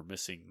episodes. We're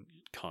missing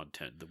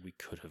content that we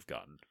could have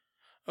gotten.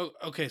 Oh,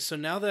 okay. So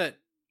now that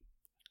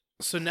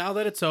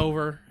it's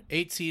over,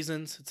 8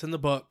 seasons, it's in the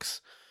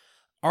books.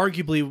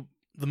 arguably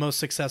the most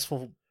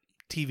successful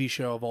TV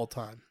show of all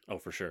time. Oh,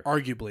 for sure.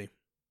 Arguably.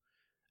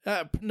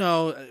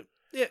 No,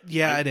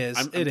 it is.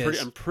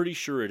 I'm pretty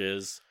sure it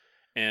is.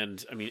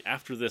 And I mean,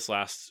 after this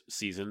last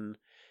season,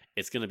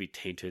 it's going to be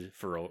tainted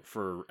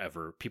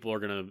forever. People are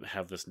going to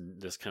have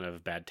this kind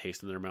of bad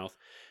taste in their mouth.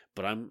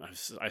 But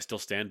I still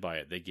stand by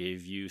it. They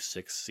gave you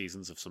 6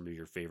 seasons of some of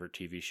your favorite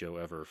TV show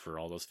ever for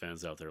all those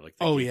fans out there. Like,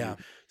 they gave you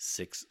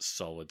 6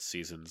 solid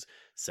seasons,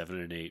 7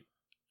 and 8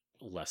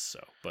 less so.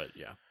 But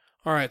yeah.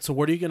 All right. So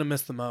what are you going to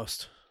miss the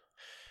most?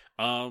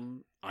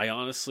 I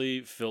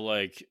honestly feel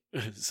like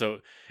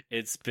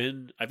I've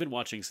been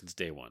watching since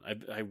day one.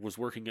 I was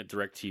working at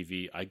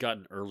DirecTV. I got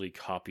an early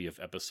copy of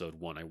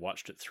episode 1. I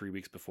watched it 3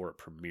 weeks before it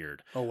premiered.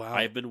 Oh wow!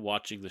 I've been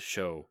watching the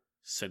show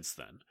since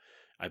then.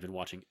 I've been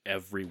watching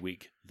every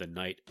week, the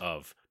night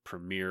of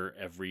premiere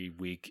every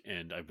week,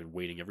 and I've been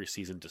waiting every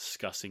season,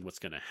 discussing what's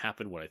going to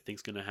happen, what I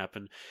think's going to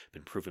happen.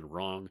 Been proven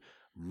wrong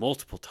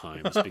multiple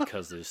times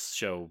because this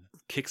show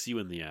kicks you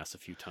in the ass a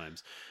few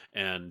times,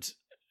 and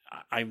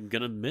I'm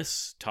going to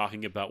miss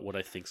talking about what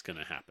I think's going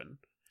to happen.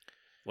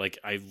 Like,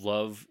 I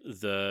love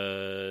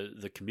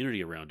the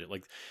community around it.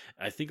 Like,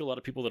 I think a lot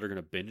of people that are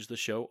going to binge the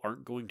show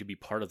aren't going to be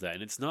part of that.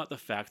 And it's not the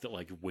fact that,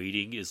 like,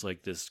 waiting is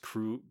like this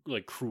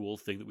cruel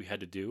thing that we had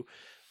to do.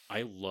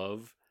 I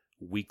love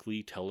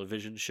weekly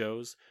television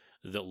shows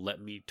that let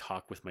me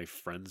talk with my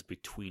friends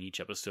between each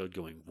episode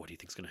going, what do you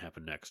think's going to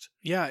happen next?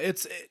 Yeah,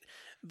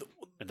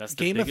 and that's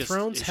Game of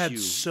Thrones issue. had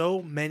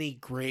so many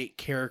great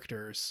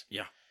characters.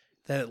 Yeah.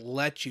 That it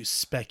let you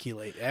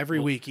speculate every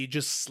week. You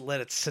just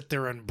let it sit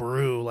there and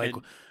brew. Like,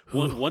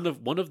 one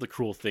of the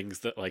cruel things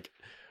that, like,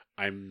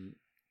 I'm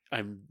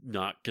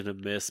not gonna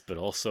miss, but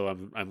also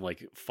I'm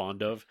like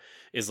fond of,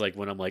 is like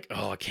when I'm like,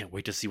 oh, I can't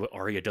wait to see what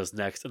Arya does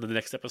next, and then the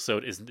next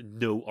episode is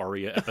no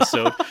Arya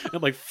episode. And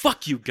I'm like,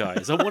 fuck you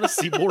guys, I want to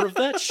see more of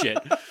that shit.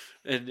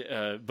 And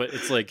but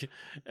it's like,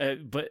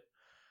 but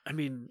I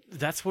mean,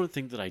 that's one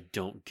thing that I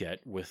don't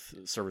get with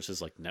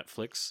services like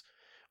Netflix,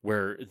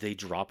 where they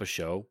drop a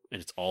show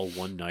and it's all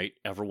one night,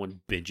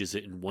 everyone binges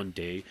it in one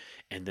day,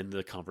 and then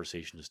the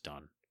conversation is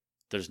done.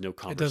 There's no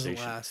conversation. It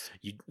doesn't last.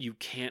 You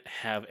can't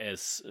have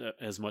as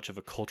much of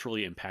a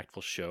culturally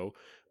impactful show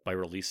by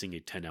releasing a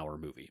 10-hour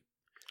movie.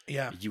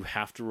 Yeah. You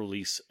have to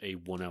release a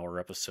 1-hour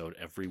episode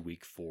every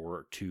week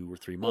for 2 or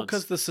 3 months. Well,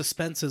 because the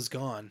suspense is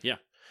gone. Yeah.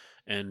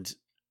 And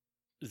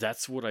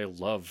that's what I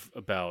love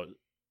about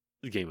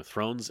Game of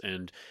Thrones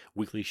and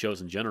weekly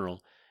shows in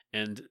general.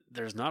 And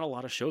there's not a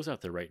lot of shows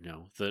out there right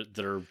now that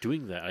are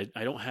doing that.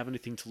 I don't have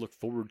anything to look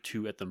forward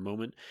to at the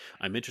moment.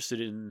 I'm interested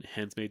in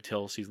Handmaid's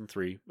Tale Season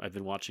 3. I've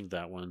been watching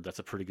that one. That's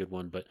a pretty good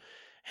one. But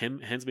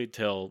Handmaid's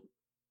Tale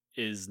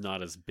is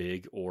not as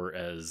big or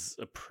as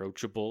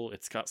approachable.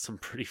 It's got some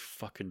pretty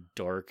fucking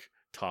dark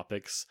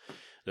topics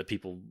that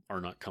people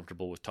are not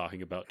comfortable with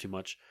talking about too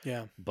much.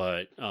 Yeah.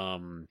 But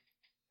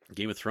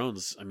Game of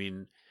Thrones, I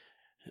mean,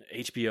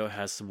 HBO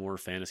has some more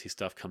fantasy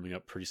stuff coming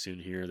up pretty soon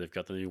here. They've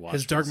got the new Watchmen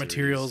His Dark series,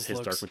 Materials.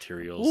 Dark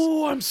Materials.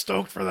 Oh, I'm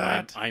stoked for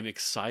that. I'm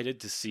excited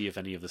to see if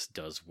any of this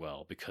does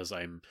well, because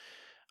I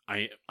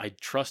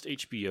trust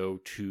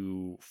HBO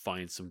to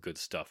find some good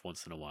stuff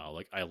once in a while.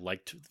 Like, I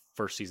liked the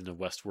first season of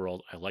Westworld.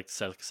 I liked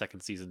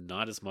second season,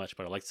 not as much,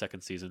 but I liked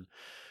second season.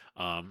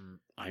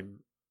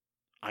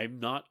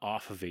 I'm not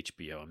off of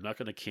HBO. I'm not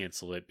going to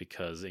cancel it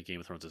because Game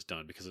of Thrones is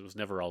done, because it was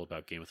never all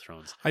about Game of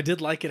Thrones. I did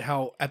like it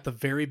how at the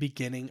very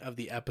beginning of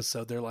the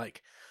episode, they're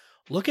like,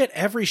 look at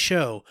every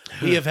show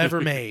we have ever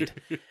made.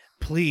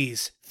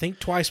 Please think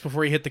twice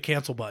before you hit the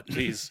cancel button.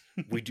 Please,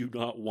 we do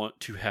not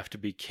want to have to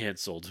be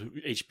canceled.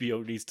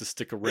 HBO needs to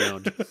stick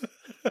around.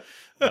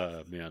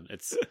 Man,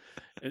 it's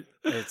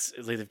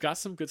they've got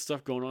some good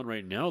stuff going on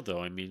right now,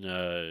 though. I mean,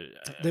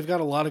 they've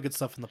got a lot of good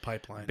stuff in the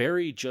pipeline.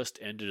 Barry just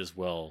ended as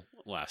well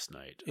last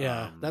night.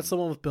 Yeah, that's the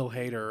one with Bill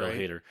Hader, right?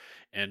 Bill Hader.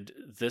 And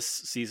this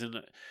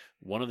season,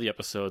 one of the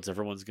episodes,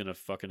 everyone's going to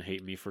fucking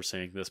hate me for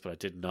saying this, but I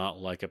did not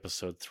like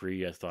episode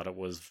 3. I thought it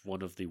was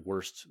one of the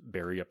worst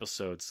Barry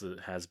episodes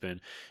that has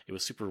been. It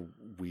was super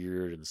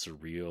weird and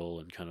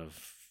surreal and kind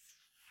of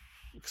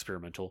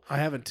experimental. I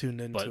haven't tuned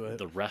into but it.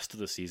 The rest of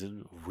the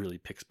season really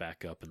picks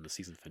back up, and the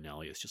season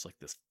finale is just like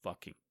this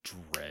fucking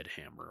dread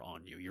hammer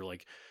on you. You're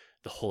like,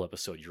 the whole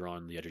episode, you're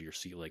on the edge of your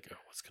seat like, oh,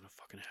 what's going to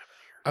fucking happen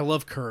here? I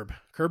love Curb.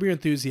 Curb Your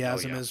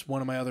Enthusiasm is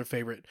one of my other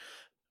favorite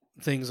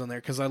things on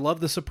there, because I love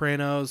The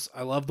Sopranos.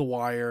 I love The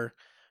Wire.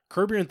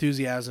 Curb Your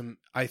Enthusiasm,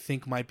 I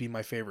think, might be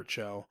my favorite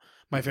show,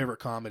 my favorite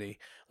comedy.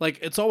 Like,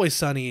 It's Always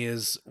Sunny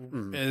is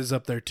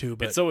up there too.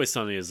 But It's Always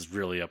Sunny is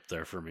really up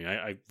there for me.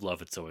 I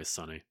love It's Always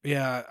Sunny.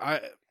 Yeah,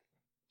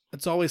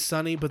 It's Always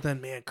Sunny, but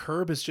then, man,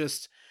 Curb is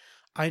just...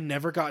 I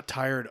never got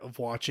tired of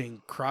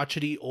watching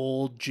crotchety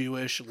old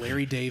Jewish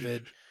Larry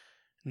David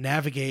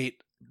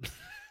navigate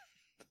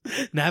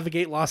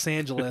Los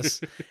Angeles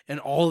and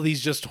all of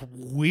these just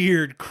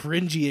weird,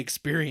 cringy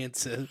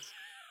experiences,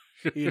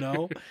 you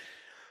know?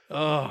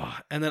 Oh,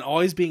 and then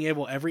always being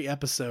able, every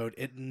episode,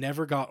 it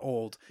never got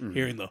old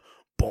hearing the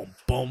boom,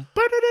 boom,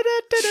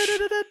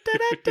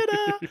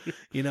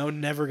 you know,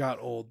 never got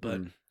old.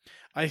 But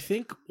I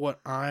think what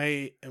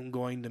I am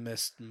going to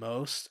miss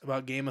most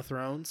about Game of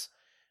Thrones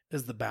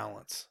is the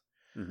balance.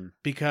 Mm-hmm.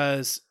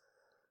 Because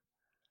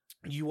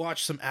you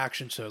watch some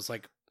action shows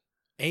like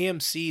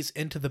AMC's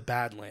Into the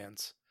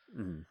Badlands.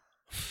 Mm-hmm.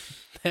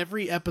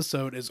 Every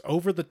episode is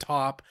over the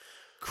top,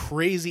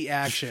 crazy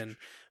action,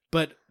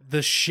 but the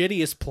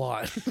shittiest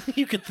plot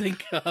you could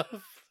think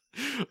of.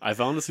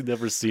 I've honestly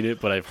never seen it,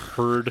 but I've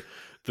heard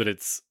that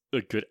it's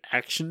a good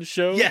action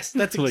show. Yes,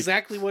 that's Like,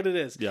 exactly what it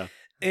is. yeah.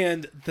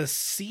 And the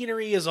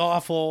scenery is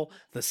awful.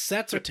 The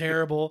sets are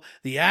terrible.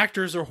 The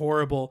actors are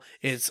horrible.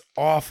 It's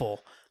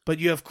awful. But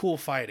you have cool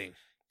fighting.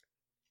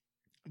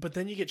 But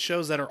then you get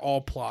shows that are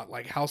all plot,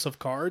 like House of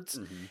Cards.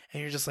 Mm-hmm.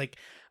 And you're just like,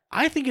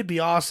 I think it'd be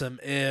awesome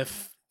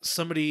if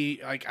somebody,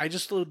 like, I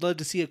just would love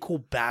to see a cool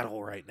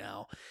battle right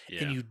now.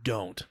 Yeah. And you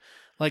don't.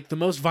 Like, the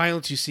most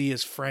violence you see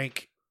is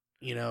Frank,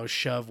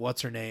 shove,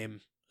 what's her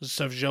name?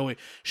 Shove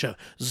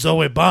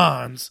Zoe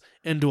Bonds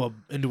into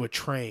a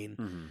train.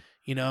 Mm-hmm.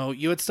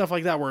 You had stuff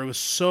like that where it was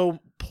so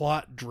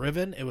plot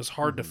driven, it was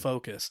hard to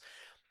focus.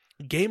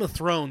 Game of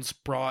Thrones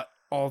brought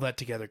all that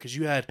together because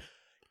you had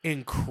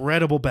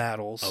incredible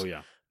battles. Oh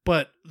yeah.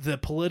 But the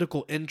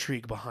political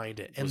intrigue behind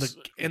it and the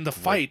great.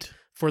 fight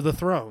for the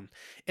throne.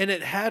 And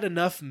it had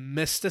enough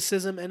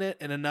mysticism in it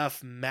and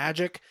enough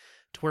magic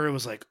to where it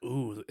was like,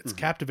 ooh, it's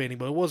captivating,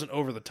 but it wasn't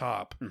over the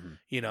top.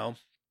 Mm-hmm.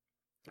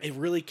 It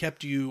really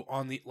kept you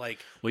on the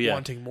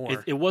wanting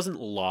more. It wasn't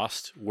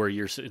Lost where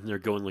you're sitting there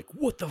going like,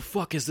 what the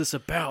fuck is this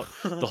about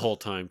the whole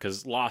time?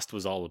 Because Lost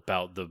was all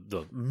about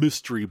the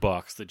mystery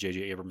box that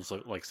J.J. Abrams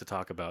likes to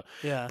talk about.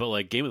 Yeah. But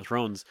like Game of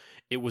Thrones,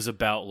 it was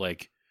about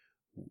like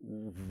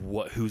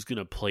who's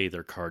gonna play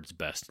their cards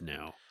best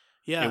now.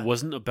 Yeah. It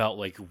wasn't about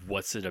like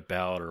what's it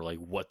about or like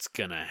what's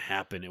gonna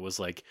happen. It was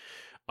like,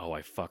 oh,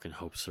 I fucking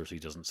hope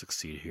Cersei doesn't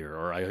succeed here,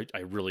 or I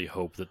really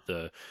hope that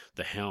the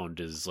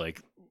Hound is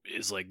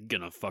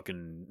gonna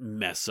fucking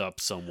mess up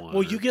someone.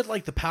 Well, you get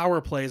like the power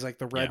plays, like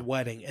the Red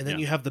Wedding, and then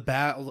you have the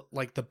battle,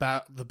 like the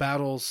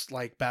battles,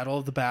 like Battle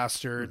of the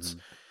Bastards,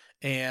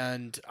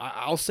 and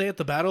I'll say it,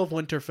 the Battle of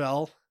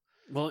Winterfell.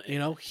 Well,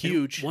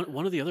 huge.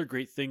 One of the other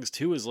great things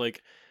too is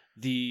like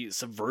the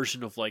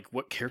subversion of like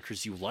what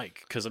characters you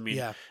like, because I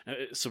mean,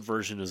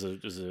 subversion is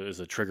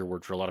a trigger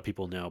word for a lot of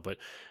people now, but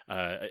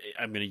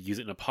I'm going to use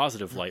it in a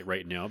positive light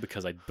right now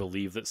because I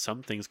believe that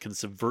some things can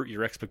subvert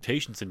your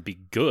expectations and be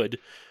good.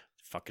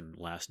 Fucking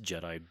Last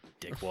Jedi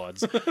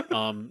dickwads.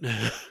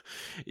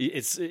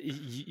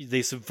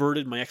 They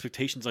subverted my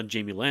expectations on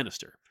Jaime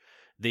Lannister.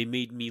 They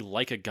made me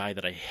like a guy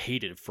that I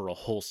hated for a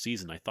whole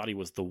season. I thought he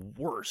was the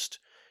worst.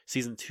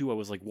 Season 2, I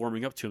was like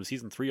warming up to him.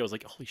 Season 3, I was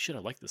like, holy shit, I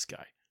like this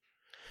guy.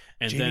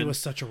 And Jaime was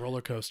such a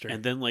roller coaster.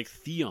 And then like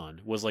Theon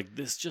was like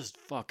this just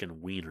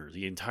fucking wiener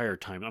the entire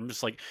time. I'm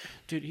just like,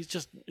 dude, he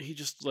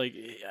just like,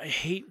 I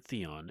hate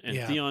Theon. And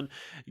Theon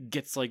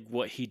gets like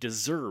what he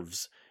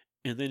deserves.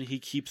 And then he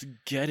keeps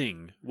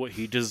getting what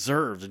he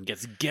deserves and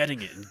gets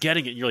getting it.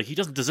 And you're like, he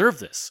doesn't deserve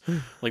this.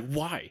 Like,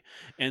 why?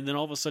 And then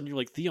all of a sudden you're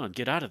like, Theon,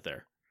 get out of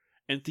there.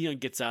 And Theon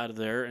gets out of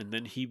there and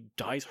then he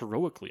dies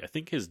heroically. I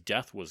think his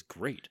death was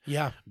great.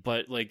 Yeah.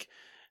 But like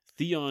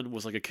Theon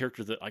was like a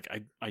character that like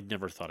I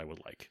never thought I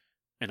would like.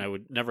 And I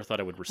never thought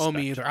I would respect. Oh,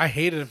 me either. I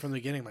hated him from the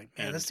beginning. Like,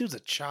 man, this dude's a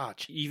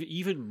chotch.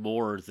 Even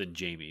more than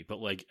Jaime. But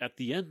like at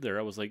the end there,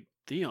 I was like,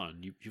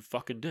 Theon, you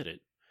fucking did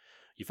it.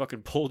 You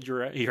fucking pulled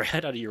your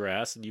head out of your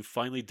ass, and you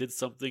finally did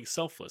something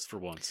selfless for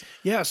once.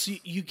 Yeah, so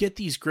you get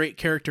these great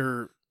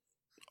character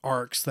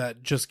arcs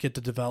that just get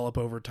to develop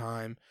over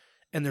time,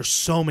 and there's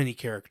so many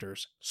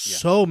characters,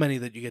 so many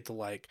that you get to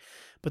like.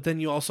 But then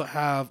you also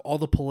have all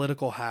the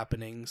political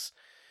happenings.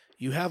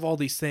 You have all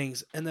these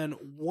things, and then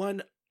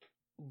one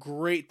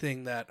great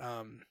thing that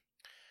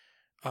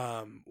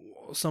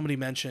somebody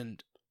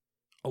mentioned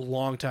a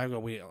long time ago.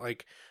 We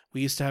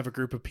used to have a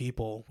group of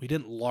people. We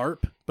didn't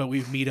LARP, but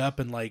we'd meet up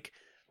and like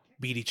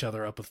beat each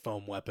other up with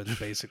foam weapons.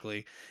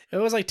 Basically, it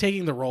was like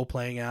taking the role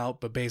playing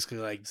out, but basically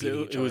like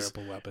beating each other up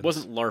with weapons. It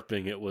wasn't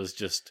LARPing. It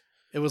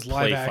was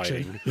live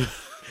action.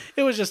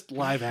 It was just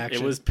live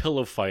action. It was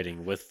pillow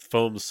fighting with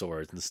foam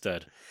swords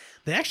instead.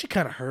 They actually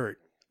kind of hurt.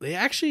 They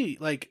actually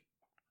like.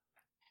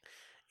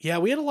 Yeah,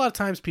 we had a lot of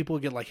times people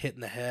would get like hit in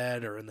the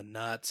head or in the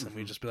nuts, and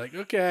we'd just be like,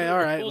 okay, all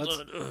right,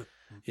 let's.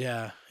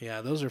 Yeah,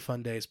 those are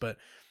fun days. But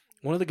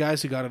one of the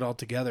guys who got it all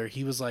together,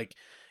 he was like,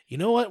 you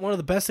know what? One of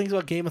the best things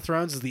about Game of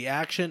Thrones is the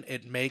action.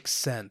 It makes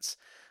sense.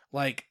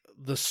 Like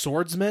the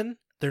swordsmen,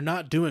 they're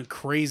not doing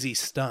crazy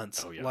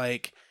stunts. Oh, yeah.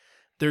 Like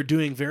they're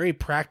doing very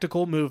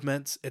practical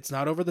movements. It's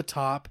not over the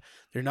top.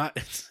 They're not.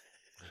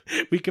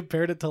 We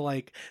compared it to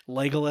like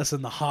Legolas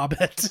and the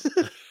Hobbit.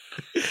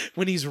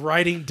 When he's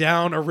riding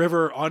down a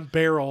river on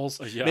barrels,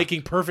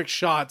 making perfect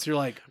shots, you're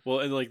like... Well,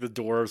 and like the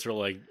dwarves are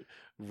like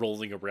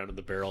rolling around in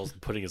the barrels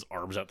and putting his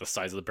arms out the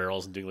sides of the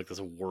barrels and doing like this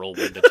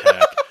whirlwind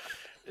attack.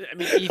 I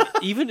mean,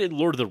 even in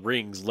Lord of the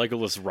Rings,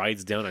 Legolas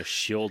rides down a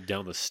shield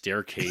down the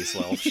staircase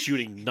while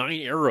shooting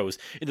 9 arrows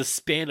in the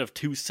span of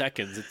 2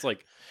 seconds. It's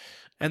like...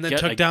 And then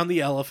took down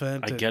the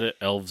elephant. I get it.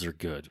 Elves are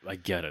good. I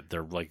get it.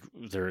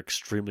 They're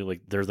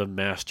extremely they're the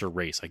master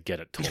race. I get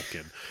it,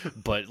 Tolkien.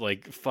 But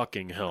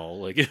fucking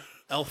hell,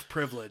 elf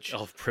privilege.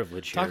 Elf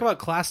privilege. Talk here. about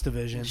class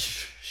division.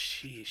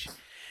 Sheesh.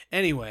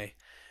 Anyway,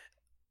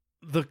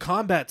 the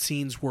combat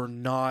scenes were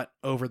not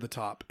over the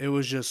top. It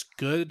was just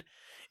good.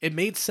 It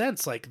made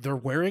sense. They're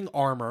wearing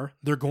armor.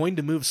 They're going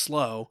to move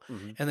slow,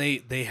 and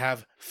they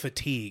have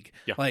fatigue.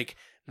 Yeah.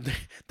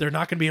 They're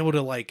not going to be able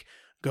to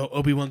go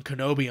Obi-Wan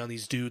Kenobi on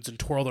these dudes and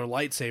twirl their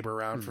lightsaber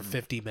around for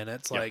 50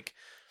 minutes. Yeah.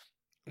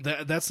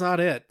 That's not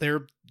it.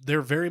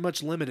 They're very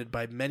much limited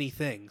by many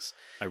things.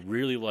 I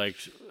really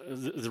liked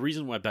the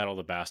reason why Battle of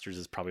the Bastards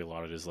is probably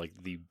lauded as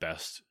the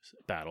best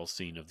battle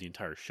scene of the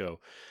entire show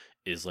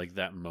is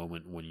that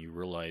moment when you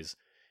realize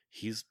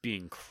he's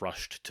being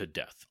crushed to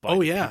death by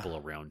the people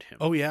around him.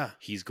 Oh yeah.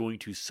 He's going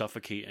to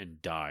suffocate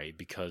and die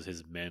because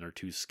his men are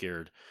too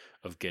scared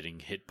of getting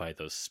hit by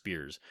those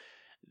spears.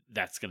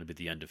 That's going to be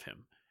the end of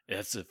him.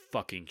 That's a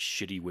fucking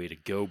shitty way to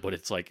go, but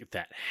it's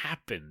that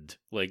happened.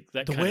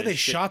 That the way they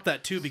shot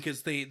that too,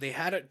 because they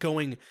had it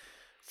going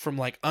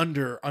from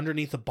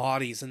underneath the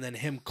bodies, and then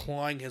him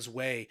clawing his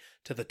way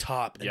to the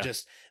top, and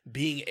just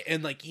being,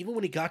 and even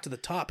when he got to the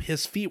top,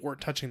 his feet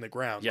weren't touching the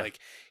ground. Yeah.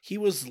 He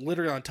was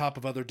literally on top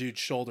of other dudes'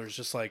 shoulders,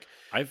 just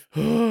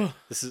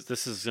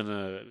this is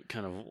gonna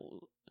kind of,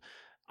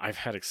 I've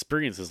had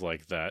experiences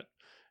like that.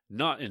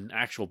 Not in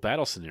actual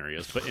battle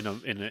scenarios, but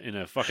in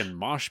a fucking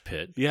mosh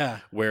pit. Yeah.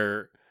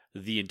 Where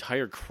the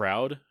entire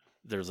crowd,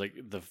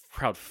 the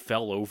crowd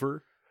fell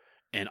over,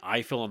 and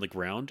I fell on the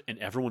ground, and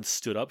everyone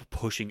stood up,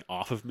 pushing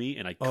off of me,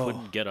 and I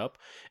couldn't get up,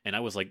 and I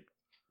was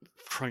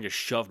trying to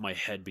shove my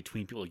head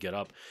between people to get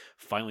up.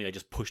 Finally, I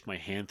just pushed my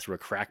hand through a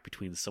crack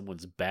between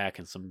someone's back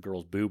and some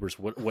girl's boob or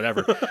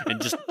whatever, and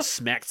just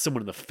smacked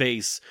someone in the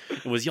face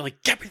and was yelling,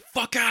 "Get me the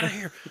fuck out of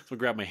here!" So I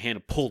grabbed my hand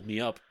and pulled me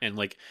up, and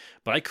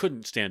but I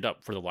couldn't stand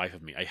up for the life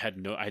of me. I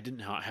didn't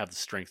have the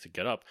strength to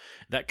get up.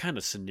 That kind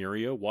of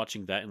scenario,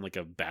 watching that in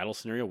a battle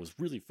scenario, was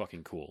really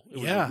fucking cool. It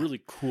was a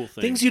really cool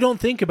thing. Things you don't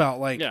think about,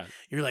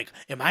 you're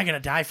am I gonna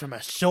die from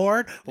a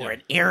sword or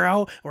an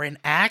arrow or an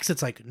axe?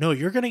 It's no,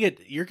 you're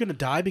gonna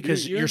die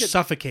because you're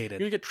suffocated. You're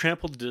gonna get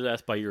trampled to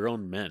death by your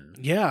own men.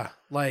 Yeah,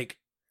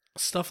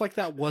 stuff like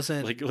that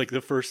wasn't like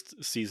the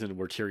first season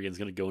where Tyrion's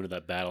gonna go into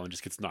that battle and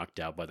just gets knocked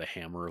out by the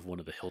hammer of one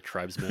of the hill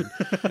tribesmen.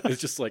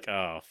 It's just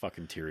oh,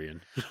 fucking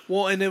Tyrion.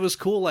 Well, and it was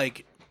cool.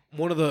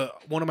 One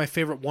of my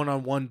favorite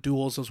one-on-one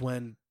duels was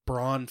when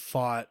Bronn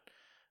fought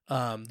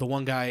the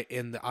one guy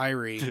in the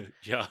Eyrie.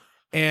 Yeah,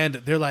 and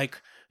they're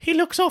he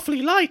looks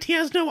awfully light. He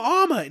has no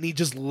armor, and he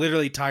just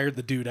literally tired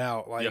the dude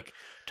out.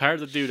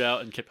 Tired the dude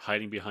out and kept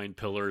hiding behind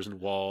pillars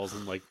and walls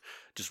and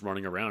just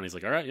running around. He's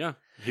all right, yeah.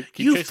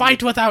 You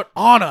fight without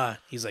honor.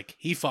 He's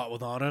he fought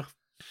with honor.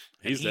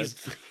 He's dead.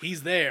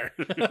 He's there.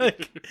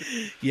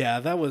 Yeah,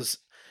 that was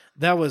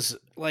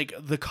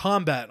the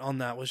combat on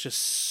that was just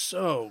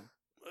so.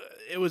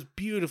 It was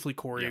beautifully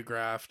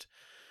choreographed.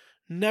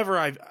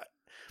 Yeah.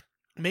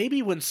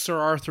 Maybe when Sir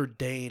Arthur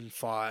Dane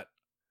fought,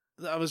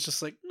 I was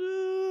just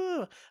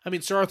Ugh. I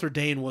mean, Sir Arthur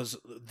Dane was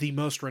the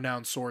most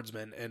renowned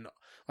swordsman, and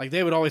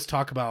they would always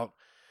talk about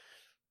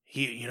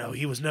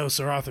he was no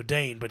Sir Arthur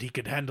Dane, but he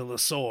could handle a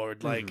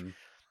sword.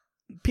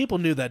 People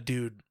knew that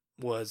dude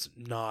was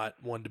not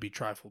one to be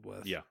trifled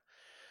with. Yeah.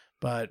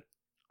 But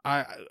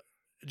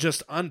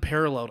just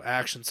unparalleled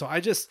action. So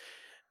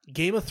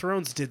Game of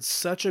Thrones did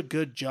such a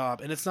good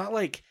job, and it's not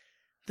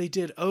they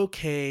did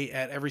okay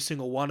at every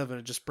single one of them.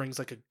 It just brings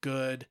a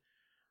good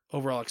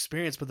overall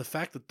experience. But the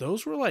fact that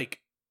those were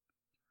like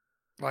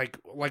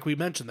we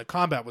mentioned, the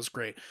combat was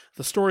great.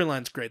 The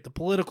storyline's great. The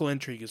political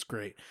intrigue is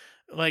great.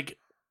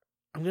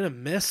 I'm going to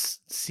miss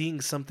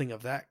seeing something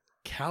of that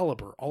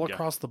caliber all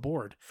across the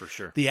board. For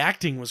sure. The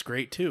acting was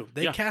great too.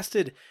 They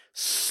casted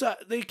so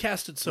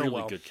really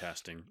well. Good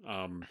casting.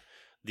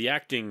 The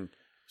acting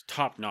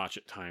top notch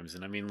at times,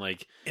 and I mean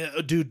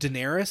dude,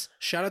 Daenerys,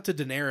 shout out to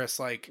Daenerys,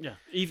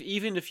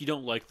 even if you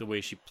don't like the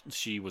way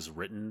she was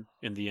written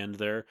in the end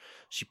there,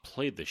 she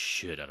played the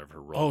shit out of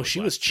her role. Oh,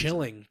 she was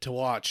chilling to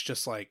watch,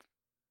 just oh.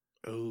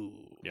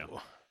 Yeah.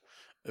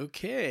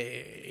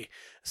 Okay.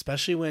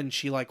 Especially when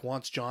she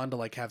wants Jon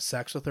to have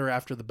sex with her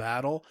after the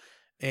battle,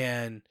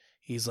 and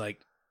he's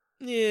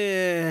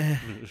yeah.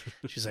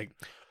 She's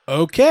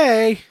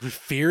okay,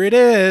 fear it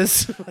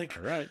is. All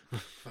right.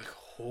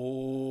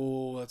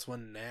 Oh, that's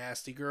one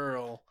nasty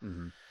girl.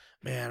 Mm-hmm.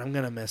 Man, I'm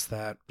gonna miss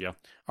that. Yeah.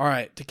 All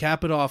right, to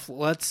cap it off,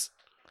 I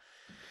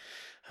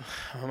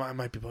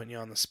might be putting you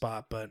on the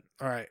spot, but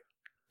all right.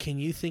 Can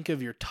you think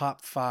of your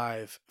top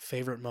 5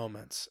 favorite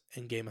moments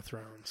in Game of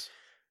Thrones?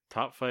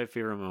 Top 5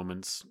 favorite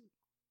moments.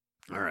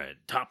 All right,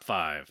 top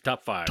 5.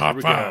 Top Here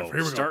we 5. go.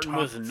 Here we Starting go.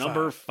 with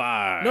number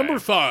 5. Number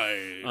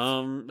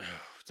 5.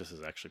 This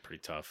is actually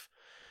pretty tough.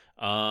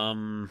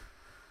 I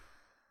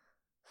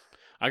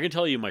can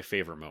tell you my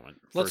favorite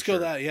moment. Let's go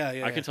that.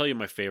 Yeah. I can tell you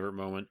my favorite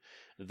moment.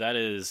 That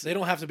is. They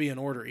don't have to be in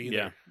order either.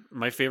 Yeah,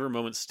 my favorite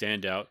moments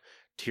stand out.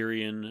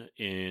 Tyrion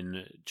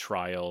in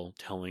trial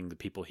telling the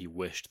people he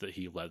wished that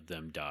he let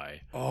them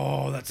die.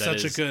 Oh, that's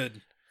such a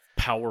good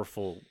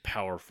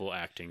powerful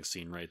acting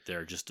scene right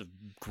there. Just a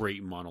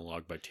great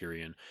monologue by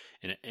Tyrion,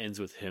 and it ends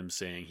with him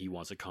saying he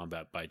wants a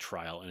combat by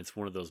trial, and it's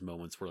one of those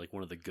moments where like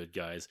one of the good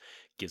guys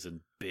gives a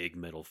big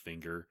middle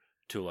finger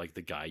to like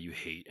the guy you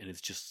hate, and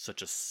it's just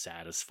such a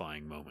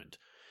satisfying moment.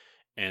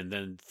 And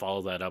then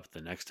follow that up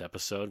the next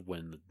episode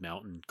when the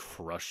mountain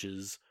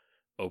crushes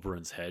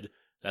Oberyn's head.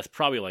 That's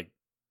probably like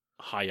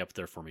high up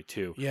there for me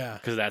too. Yeah.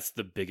 Because that's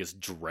the biggest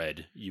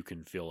dread you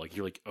can feel. Like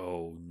you're like,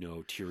 oh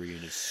no,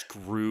 Tyrion is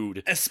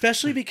screwed.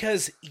 Especially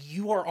because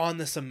you are on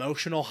this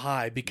emotional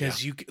high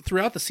because you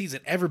throughout the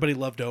season everybody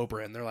loved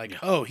Oberyn. They're like,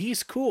 oh,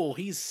 he's cool,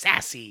 he's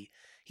sassy,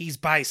 he's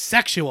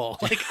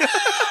bisexual. Like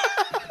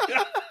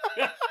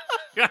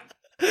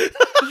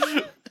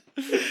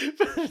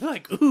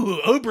like, ooh,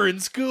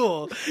 Oberyn's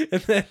cool.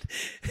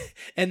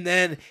 And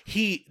then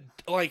he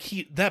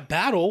that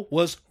battle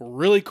was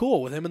really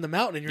cool with him in the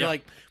mountain, and you're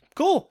like,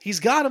 cool, he's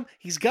got him.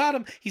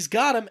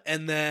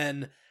 And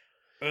then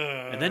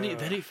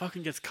he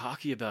fucking gets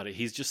cocky about it.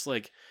 He's just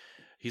like,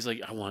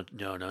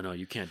 no,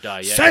 you can't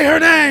die yet. Say her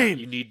name!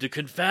 You need to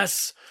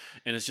confess.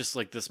 And it's just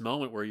like this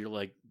moment where you're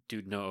like,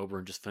 dude, no,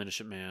 Oberyn, just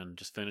finish it, man.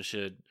 Just finish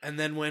it. And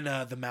then when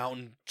the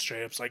mountain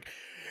straight up's like,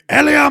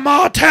 Elia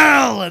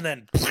Martell! And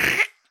then...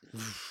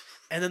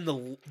 and then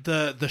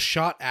the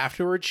shot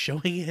afterwards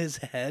showing his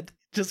head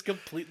just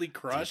completely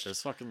crushed. Dude,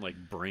 there's fucking like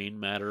brain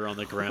matter on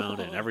the ground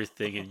and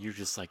everything, and you're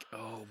just like,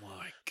 oh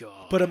my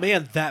god. But a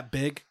man that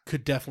big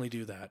could definitely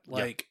do that.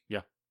 Like,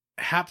 yeah.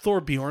 Hapthor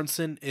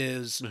Bjornsson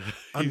is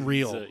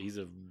unreal. he's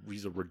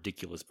a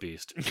ridiculous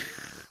beast.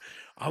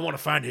 I want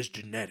to find his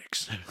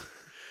genetics.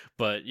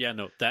 But yeah,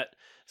 no,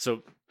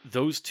 so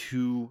those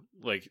two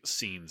like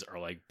scenes are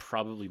like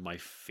probably my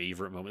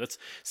favorite moment. That's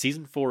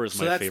season 4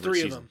 is my favorite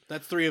season.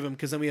 That's three of them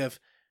because then we have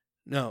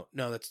no,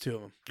 that's two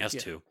of them. That's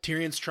two.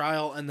 Tyrion's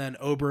trial and then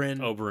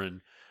Oberyn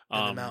and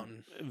the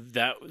mountain.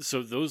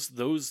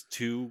 Those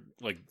two,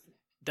 like,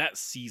 that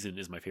season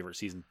is my favorite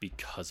season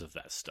because of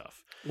that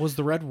stuff. Was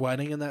the Red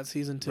Wedding in that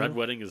season too? Red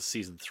Wedding is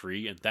season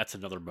 3, and that's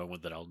another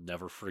moment that I'll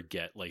never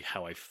forget, like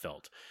how I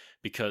felt,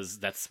 because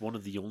that's one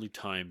of the only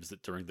times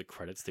that during the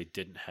credits they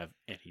didn't have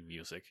any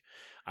music.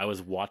 I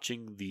was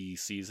watching the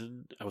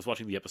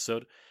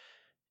episode,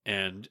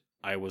 and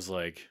I was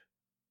like,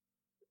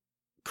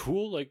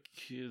 cool, like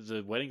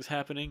the wedding's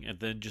happening, and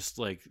then just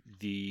like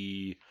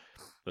the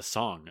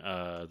song,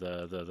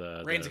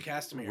 the Reigns of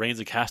Castamere. Reigns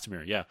of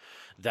Castamere, yeah,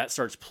 that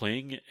starts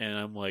playing, and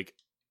I'm like,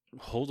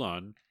 hold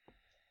on,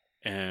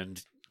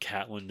 and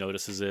Catelyn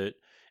notices it,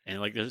 and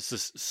like there's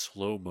this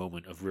slow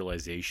moment of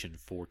realization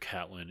for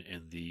Catelyn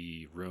in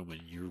the room,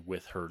 and you're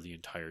with her the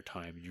entire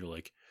time, and you're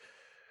like,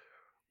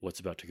 what's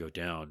about to go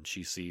down?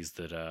 She sees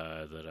that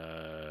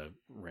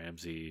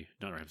Ramsay's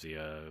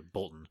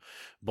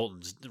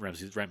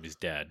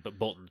dad, but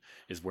Bolton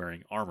is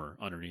wearing armor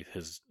underneath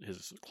his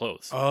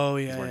clothes. Oh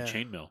yeah, he's wearing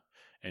chainmail,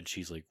 and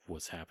she's like,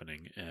 "What's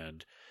happening?"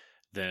 And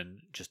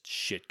then just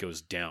shit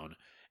goes down,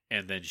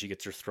 and then she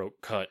gets her throat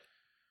cut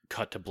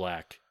to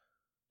black,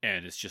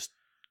 and it's just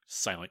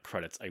silent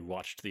credits. I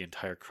watched the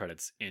entire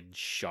credits in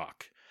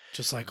shock.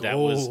 Just like, that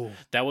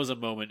was a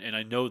moment, and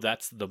I know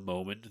that's the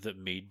moment that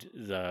made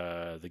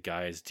the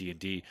guys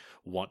D&D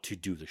want to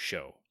do the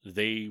show.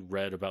 They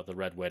read about the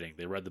Red Wedding,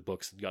 they read the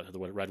books and got to the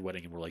Red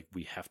Wedding, and were like,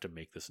 we have to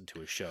make this into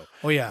a show.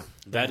 Oh yeah,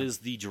 that is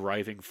the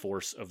driving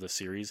force of the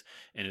series,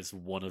 and it's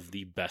one of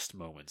the best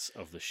moments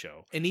of the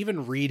show. And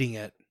even reading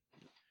it,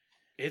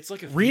 it's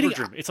like a fever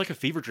dream. It's like a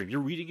fever dream. You're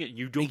reading it, and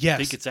you don't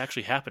think it's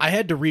actually happening. I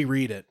had to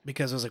reread it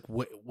because I was like,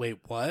 wait,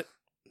 what?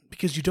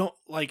 Because you don't,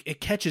 like, it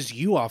catches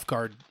you off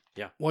guard.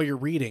 Yeah. While you're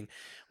reading,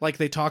 like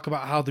they talk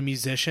about how the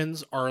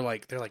musicians are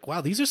like, they're like, wow,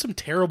 these are some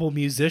terrible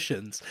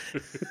musicians.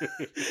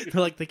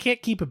 They're like, they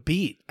can't keep a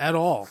beat at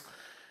all.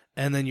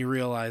 And then you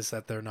realize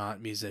that they're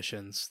not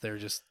musicians. They're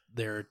just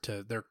there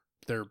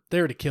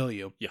to kill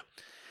you. Yeah.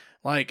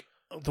 Like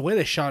the way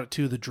they shot it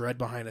too, the dread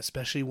behind it,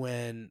 especially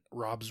when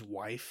Rob's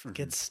wife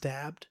gets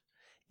stabbed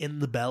in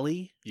the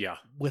belly. Yeah.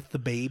 With the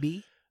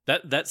baby.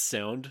 That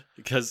sound,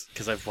 because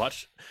I've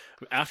watched,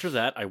 after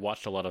that I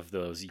watched a lot of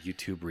those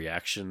YouTube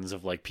reactions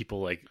of like people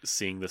like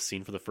seeing the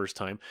scene for the first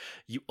time.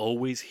 You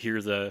always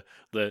hear the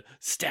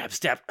stab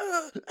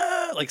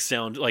like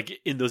sound like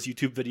in those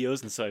YouTube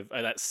videos, and so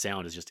that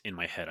sound is just in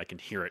my head. I can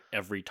hear it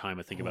every time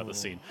I think about the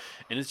scene,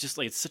 and it's just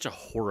like, it's such a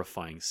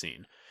horrifying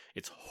scene.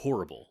 It's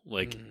horrible,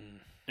 like,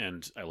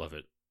 and I love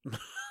it.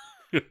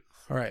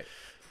 All right,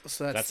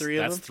 so that's three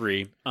of them. That's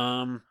three.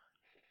 I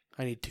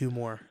need two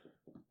more.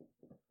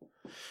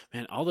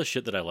 Man, all the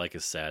shit that I like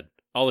is sad.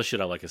 All the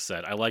shit I like is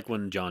sad. I like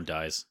when Jon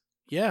dies.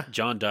 Yeah.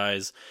 Jon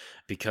dies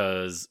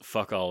because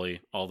fuck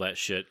Ollie, all that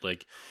shit.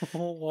 Like,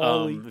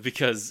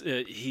 because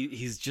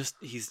he's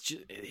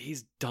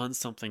done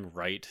something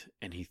right,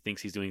 and he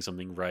thinks he's doing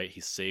something right. He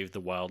saved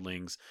the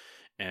wildlings,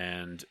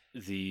 and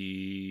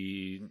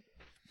the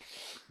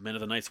men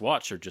of the Night's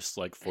Watch are just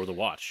like for the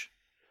watch,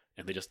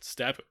 and they just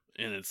stab him.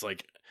 And it's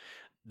like,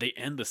 they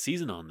end the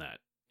season on that.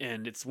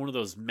 And it's one of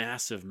those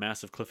massive,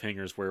 massive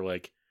cliffhangers where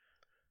like,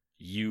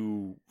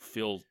 you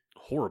feel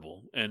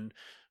horrible. And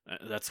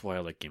That's why I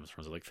like Game of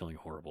Thrones. I like feeling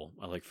horrible.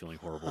 I like feeling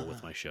horrible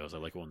with my shows. I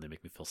like it when they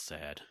make me feel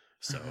sad.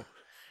 So,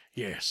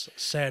 Yes,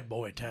 sad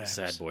boy times.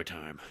 sad boy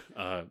time.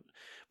 But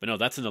no,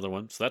 that's another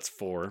one. So that's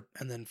 4.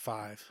 And then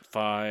 5.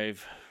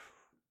 5.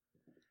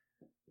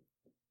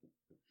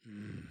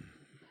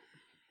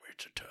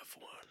 It's a tough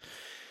one.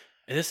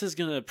 And this is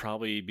gonna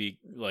probably be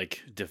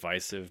like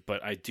divisive,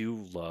 but I do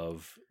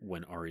love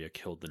when Arya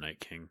killed the Night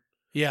King.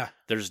 Yeah.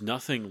 There's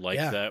nothing like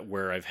Yeah. that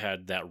where I've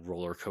had that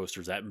roller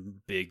coasters,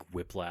 that big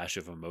whiplash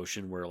of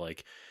emotion where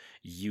like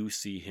you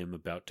see him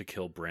about to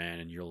kill Bran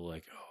and you're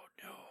like, oh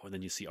no. And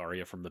then you see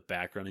Arya from the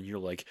background and you're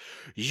like,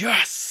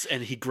 yes.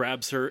 And he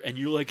grabs her and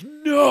you're like,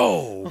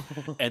 no.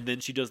 And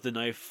then she does the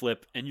knife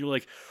flip and you're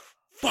like,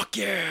 fuck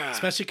yeah.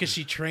 Especially because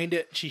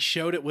she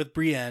showed it with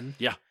Brienne.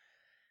 Yeah.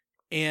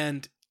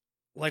 And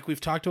like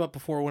we've talked about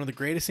before, one of the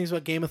greatest things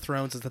about Game of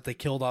Thrones is that they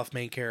killed off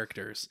main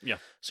characters. Yeah.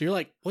 So you're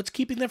like, what's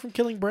keeping them from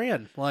killing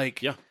Bran?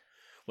 Like, Yeah.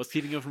 What's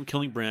keeping him from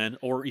killing Bran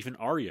or even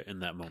Arya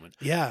in that moment?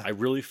 Yeah. I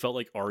really felt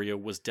like Arya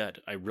was dead.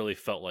 I really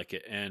felt like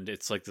it. And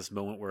it's like this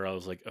moment where I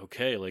was like,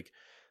 okay, like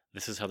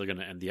this is how they're going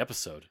to end the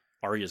episode.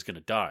 Arya's going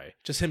to die.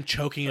 Just him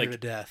choking her Like, to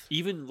death.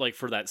 Even like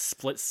for that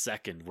split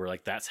second where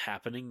like that's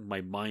happening,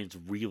 my mind's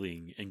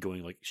reeling and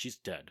going like, she's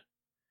dead.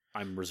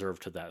 I'm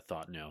reserved to that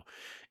thought now.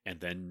 And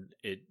then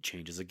it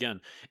changes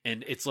again.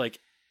 And it's like,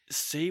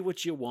 say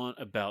what you want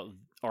about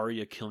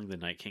Arya killing the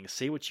Night King.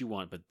 Say what you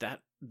want, but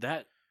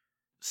that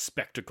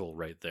spectacle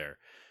right there,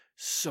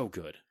 so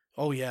good.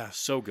 Oh yeah.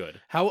 So good.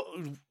 How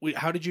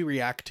did you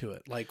react to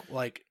it?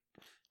 Like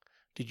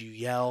did you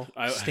yell?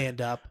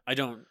 Stand up? I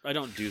don't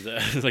do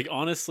that. Like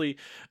honestly,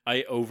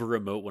 I over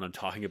emote when I'm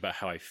talking about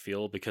how I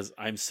feel because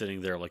I'm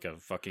sitting there like a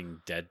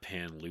fucking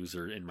deadpan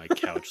loser in my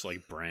couch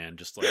like Bran,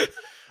 just like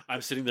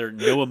I'm sitting there,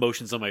 no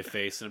emotions on my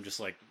face, and I'm just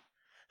like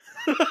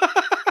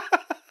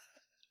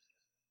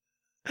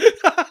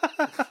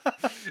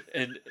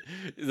and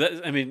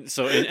that, I mean,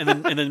 so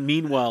and then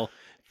meanwhile,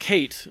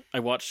 Kate, I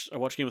watched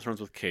Game of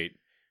Thrones with Kate.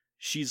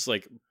 She's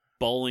like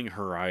bawling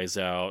her eyes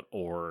out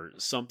or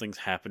something's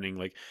happening,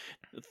 like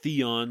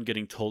Theon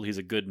getting told he's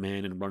a good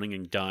man and running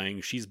and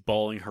dying. She's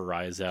bawling her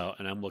eyes out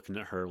and I'm looking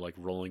at her like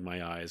rolling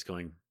my eyes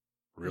going,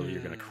 really,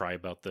 you're gonna cry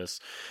about this?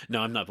 No,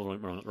 I'm not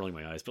rolling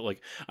my eyes, but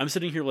like I'm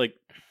sitting here like,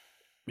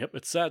 yep,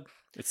 it's sad,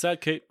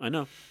 Kate, I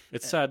know,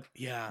 it's sad.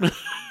 Yeah.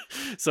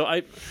 So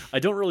I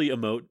don't really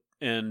emote,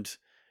 and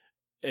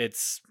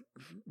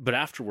but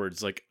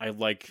afterwards, like I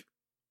like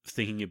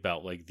thinking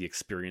about like the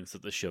experience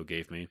that the show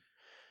gave me.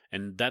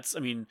 And that's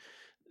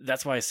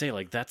why I say,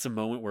 like, that's a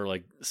moment where,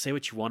 like, say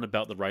what you want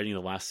about the writing of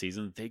the last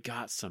season, they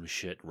got some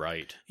shit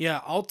right.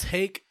 Yeah, I'll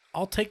take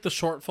the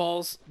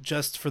shortfalls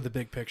just for the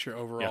big picture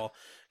overall.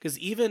 Because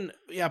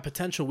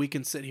potential, we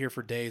can sit here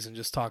for days and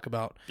just talk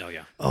about,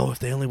 if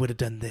they only would have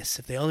done this,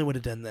 if they only would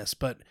have done this.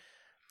 But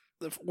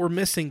we're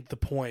missing the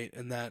point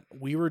in that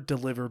we were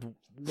delivered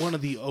one of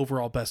the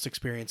overall best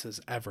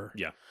experiences ever.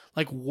 Yeah.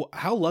 Like,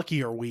 how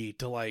lucky are we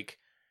to, like,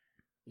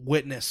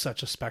 witness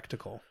such a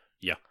spectacle?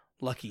 Yeah.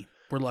 Lucky.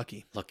 We're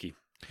lucky. Lucky.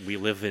 We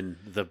live in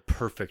the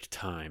perfect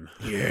time.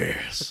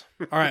 Yes.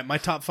 All right, my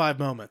top 5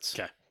 moments.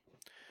 Okay.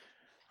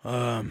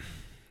 All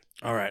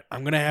right.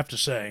 I'm gonna have to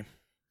say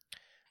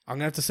the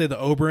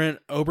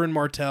Oberyn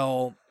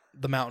Martell,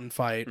 the mountain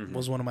fight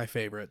was one of my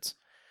favorites.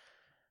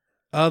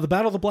 The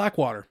Battle of the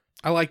Blackwater.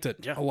 I liked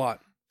it a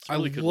lot.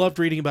 Really I loved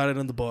reading about it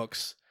in the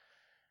books.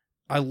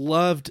 I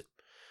loved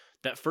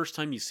that first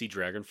time you see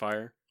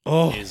Dragonfire.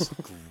 Is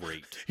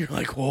great. You're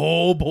like,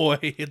 oh boy,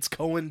 it's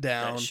going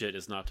down. That shit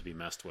is not to be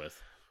messed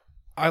with.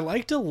 I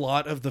liked a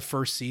lot of the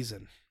first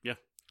season. Yeah.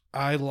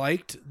 I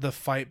liked the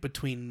fight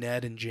between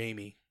Ned and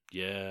Jaime.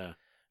 Yeah.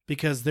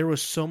 Because there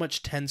was so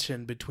much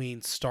tension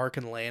between Stark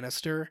and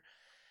Lannister,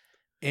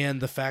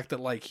 and the fact that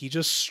like he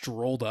just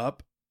strolled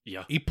up.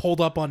 Yeah. He pulled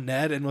up on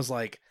Ned and was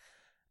like,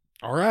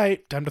 all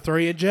right, time to throw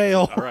you in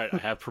jail. All right, I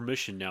have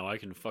permission now. I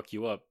can fuck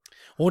you up.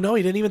 Well, no,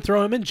 he didn't even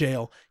throw him in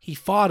jail. He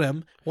fought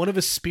him. One of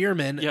his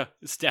spearmen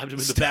stabbed him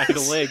in the back of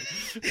the leg.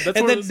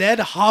 And then Ned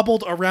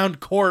hobbled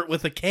around court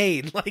with a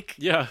cane. Like,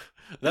 yeah,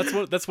 that's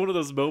one of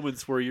those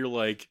moments where you're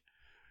like,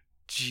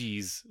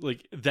 geez,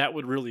 like that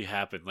would really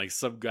happen. Like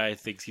some guy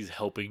thinks he's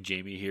helping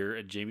Jaime here,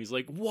 and Jaime's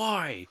like,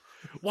 why?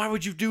 Why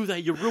would you do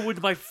that? You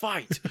ruined my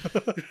fight.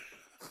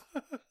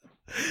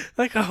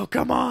 Like, oh,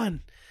 come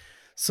on.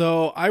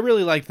 So I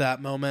really liked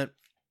that moment.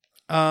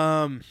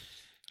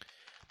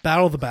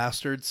 Battle of the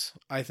Bastards,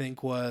 I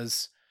think,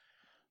 was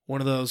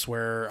one of those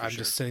where I'm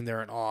just sitting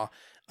there in awe.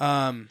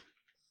 And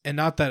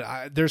not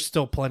that there's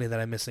still plenty that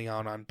I'm missing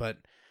out on, but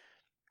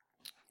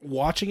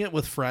watching it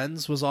with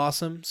friends was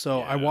awesome.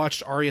 So I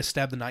watched Arya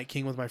stab the Night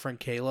King with my friend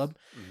Caleb.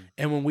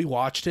 And when we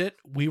watched it,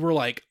 we were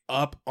like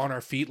up on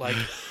our feet, like,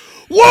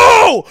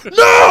 whoa,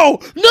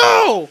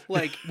 no!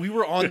 Like we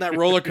were on that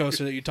roller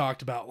coaster that you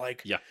talked about.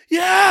 Like,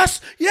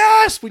 yes!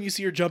 When you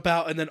see her jump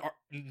out and then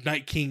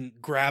Night King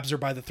grabs her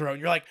by the throat and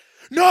you're like,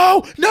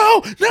 no!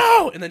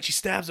 And then she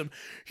stabs him.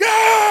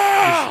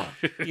 Yeah!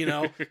 You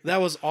know, that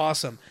was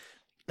awesome.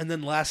 And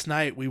then last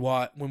night when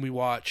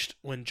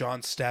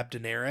Jon stabbed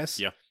Daenerys.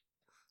 Yeah.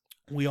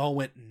 we all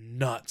went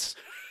nuts.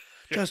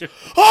 Just,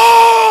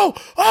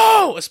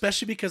 oh!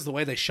 Especially because the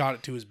way they shot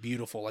it too is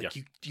beautiful. Like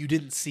you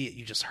didn't see it,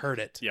 you just heard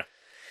it. Yeah.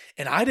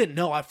 And I didn't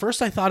know. At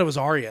first I thought it was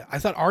Arya. I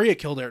thought Arya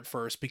killed her at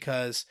first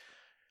because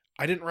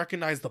I didn't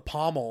recognize the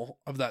pommel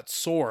of that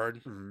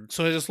sword. Mm-hmm.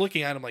 So I was just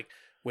looking at him like,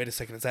 wait a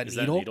second, is that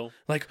needle?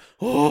 Like,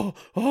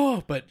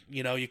 but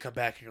you come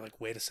back and you're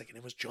like, wait a second,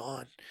 it was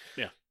Jon.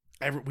 Yeah.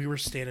 We were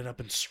standing up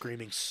and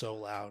screaming so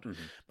loud.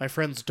 Mm-hmm. My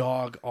friend's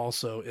dog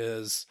also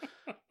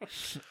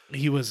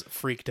he was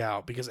freaked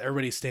out because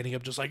everybody's standing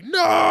up just like,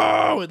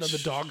 no! And then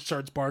the dog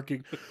starts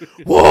barking,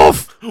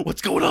 Wolf!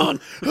 What's going on?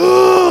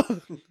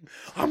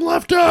 I'm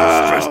left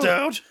out! Stressed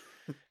out?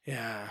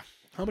 Yeah.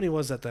 How many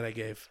was that I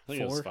gave? I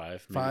think 4? it was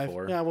 5. Maybe 5?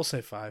 4. Yeah, we'll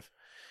say 5.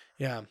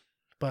 Yeah.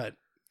 But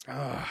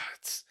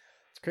it's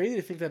crazy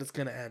to think that it's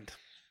going to end.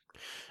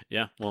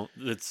 Yeah, well,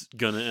 it's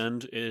going to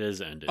end. It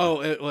is ended. Oh,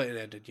 it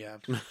ended, yeah.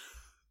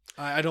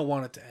 I don't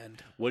want it to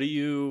end. What do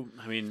you...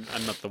 I mean,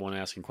 I'm not the one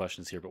asking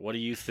questions here, but what do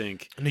you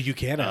think... No, you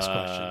can ask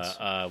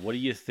questions. What do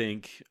you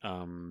think...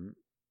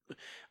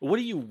 what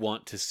do you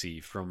want to see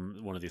from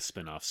one of these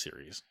spin-off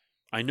series?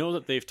 I know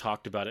that they've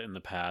talked about it in the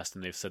past,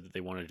 and they've said that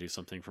they want to do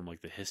something from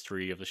like the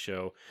history of the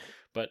show,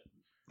 but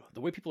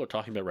the way people are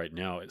talking about it right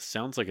now, it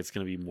sounds like it's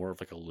going to be more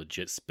of like a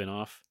legit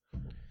spin-off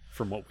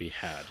from what we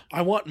had.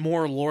 I want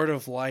more Lord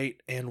of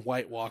Light and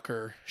White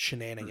Walker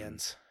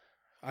shenanigans.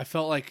 I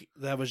felt like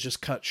that was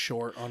just cut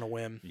short on a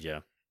whim. Yeah.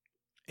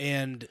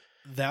 And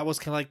that was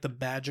kind of like the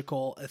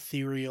magical,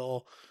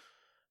 ethereal,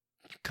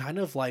 kind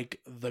of like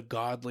the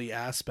godly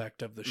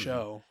aspect of the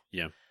show.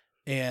 Yeah.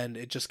 And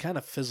it just kind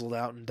of fizzled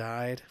out and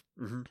died,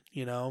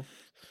 you know?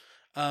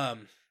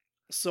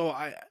 So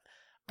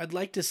I'd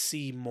like to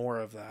see more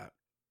of that.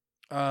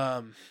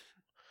 I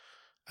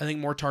think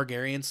more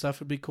Targaryen stuff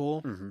would be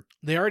cool. Mm-hmm.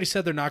 They already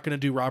said they're not going to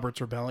do Robert's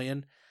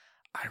Rebellion.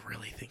 I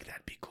really think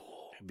that'd be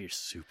cool. It'd be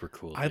super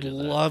cool. I'd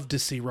love to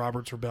see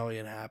Robert's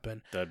Rebellion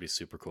happen. That'd be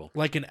super cool.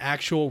 Like an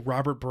actual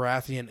Robert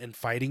Baratheon in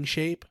fighting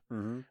shape.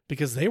 Mm-hmm.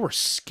 Because they were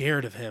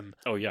scared of him.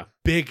 Oh, yeah.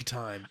 Big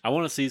time. I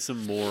want to see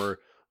some more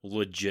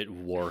legit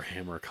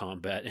Warhammer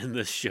combat in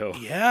this show.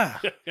 Yeah.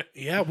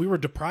 Yeah, we were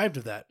deprived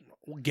of that.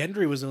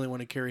 Gendry was the only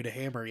one who carried a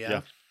hammer,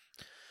 yeah.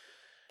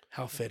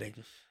 How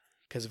fitting.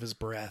 Because of his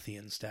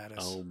Baratheon status.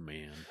 Oh,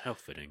 man. How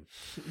fitting.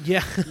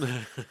 Yeah.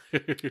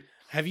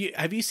 Have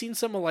you seen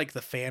some of like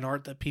the fan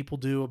art that people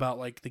do about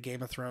like the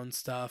Game of Thrones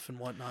stuff and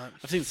whatnot?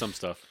 I've seen some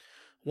stuff.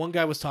 One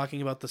guy was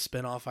talking about the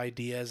spin-off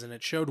ideas, and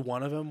it showed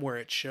one of them where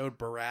it showed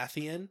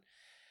Baratheon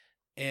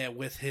and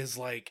with his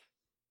like,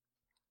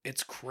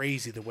 it's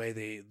crazy the way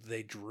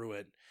they drew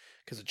it,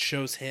 because it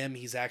shows him,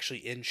 he's actually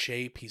in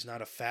shape, he's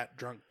not a fat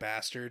drunk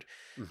bastard.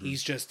 Mm-hmm.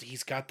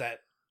 He's got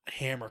that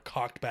hammer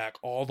cocked back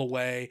all the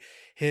way.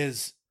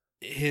 His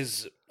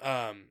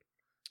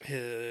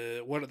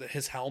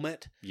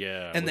helmet,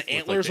 yeah, and with, the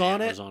antlers,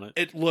 like, on it.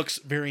 It looks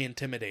very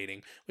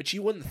intimidating, which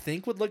you wouldn't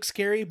think would look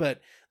scary, but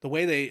the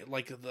way they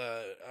like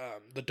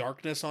the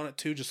darkness on it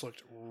too just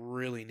looked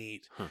really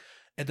neat. Huh.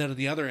 And then at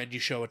the other end you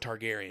show a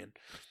Targaryen,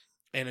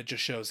 and it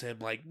just shows him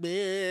like,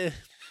 meh,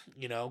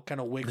 you know,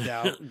 kind of wigged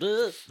out.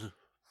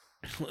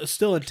 It's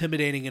still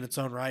intimidating in its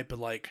own right, but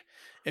like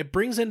it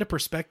brings into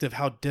perspective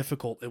how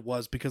difficult it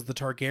was, because the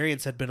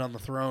Targaryens had been on the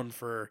throne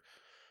for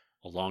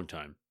a long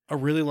time. A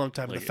really long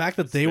time. Like, the fact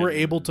that they were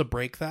able to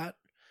break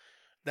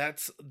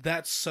that's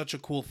such a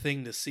cool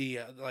thing to see.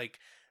 Like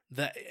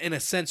that, in a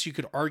sense, you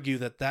could argue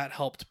that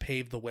helped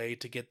pave the way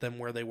to get them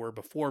where they were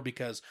before,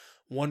 because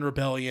one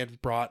rebellion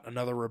brought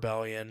another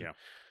rebellion. Yeah.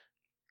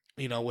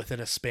 You know, within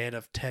a span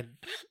of 10,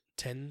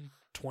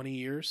 20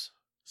 years.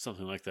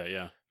 Something like that,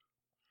 yeah.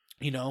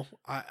 You know,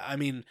 I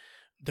mean,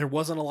 there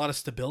wasn't a lot of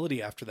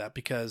stability after that,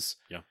 because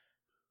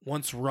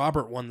once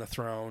Robert won the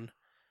throne,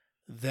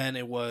 then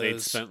it was...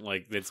 They'd spent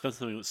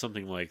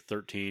something like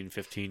 13,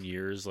 15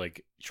 years,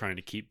 like, trying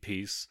to keep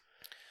peace.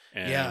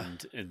 And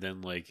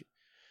then, like,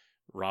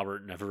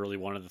 Robert never really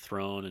wanted the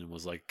throne and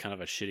was, like, kind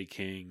of a shitty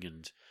king.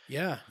 And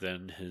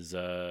then his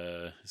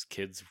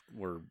kids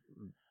were...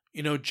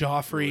 You know,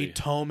 Joffrey, really...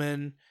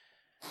 Tommen,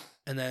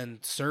 and then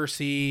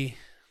Cersei,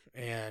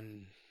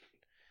 and...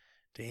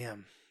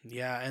 Damn.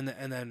 Yeah, and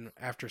then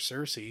after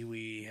Cersei,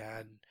 we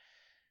had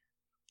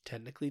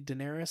technically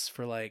Daenerys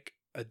for, like,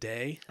 a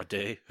day. A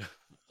day.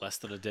 Less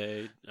than a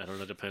day. I don't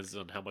know. It depends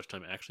on how much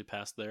time actually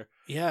passed there.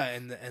 Yeah,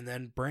 and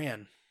then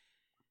Bran.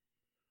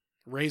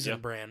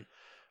 Bran.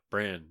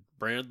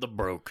 Bran the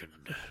Broken.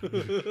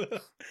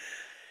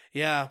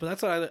 Yeah, but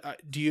that's what I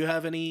do. You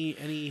have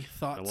any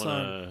thoughts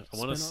on? I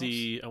want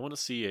to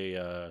see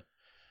a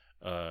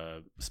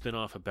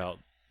spin-off about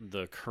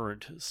the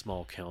current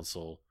small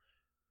council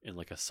in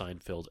like a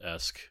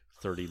Seinfeld-esque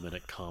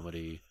 30-minute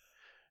comedy,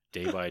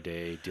 day by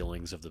day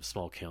dealings of the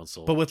small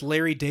council, but with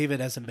Larry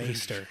David as a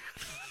maester.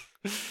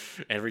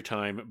 Every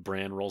time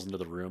Bran rolls into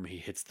the room, he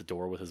hits the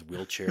door with his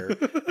wheelchair,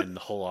 and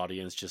the whole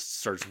audience just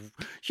starts,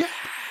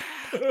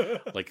 yeah,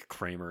 like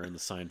Kramer in the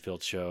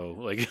Seinfeld show.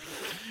 Like,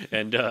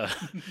 and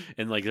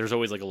like there's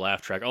always like a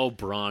laugh track. Oh,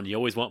 Braun, you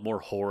always want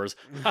more whores.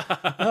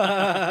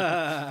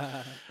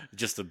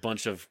 Just a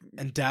bunch of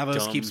and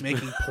Davos dumb- keeps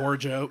making poor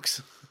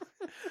jokes.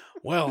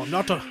 Well,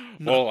 not to.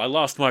 Well, I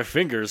lost my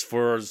fingers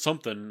for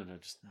something.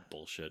 Just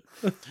bullshit.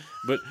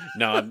 But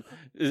no,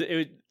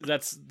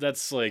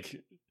 that's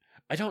like,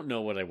 I don't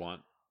know what I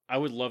want. I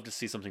would love to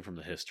see something from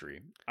the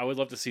history. I would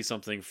love to see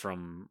something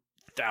from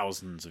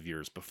thousands of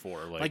years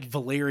before, like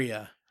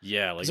Valyria.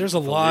 yeah, 'Cause like there's a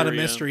lot of Valyria.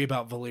 mystery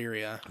about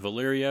Valyria.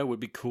 Valyria would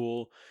be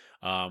cool.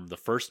 The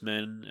First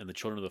Men and the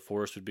Children of the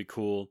Forest would be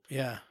cool.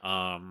 Yeah,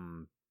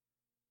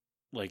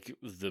 Like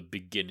the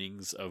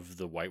beginnings of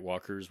the White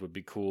Walkers would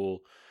be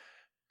cool.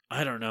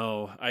 I don't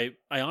know. I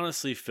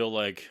honestly feel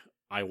like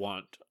I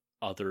want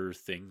other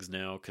things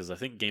now, because I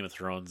think Game of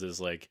Thrones is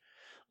like,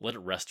 let it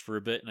rest for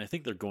a bit, and I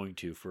think they're going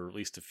to for at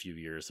least a few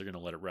years. They're going to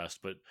let it rest,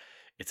 but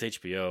it's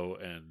HBO,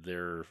 and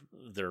they're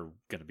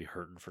going to be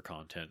hurting for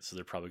content, so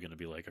they're probably going to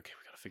be like, okay,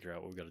 we got to figure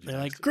out what we got to do. they're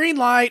next. like green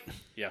light.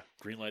 Yeah,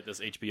 greenlight this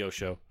HBO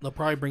show. They'll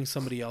probably bring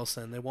somebody else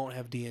in. They won't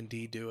have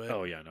D&D do it.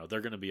 Oh yeah, no,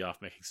 they're going to be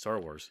off making Star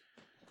Wars.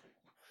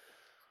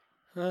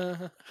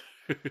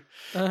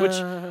 Which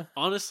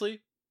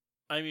honestly,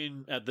 I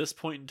mean, at this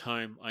point in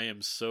time, I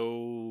am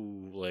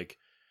so like,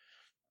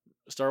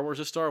 Star Wars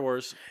is Star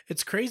Wars.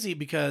 It's crazy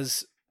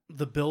because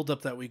the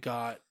buildup that we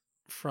got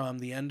from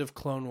the end of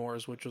Clone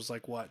Wars, which was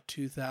like what,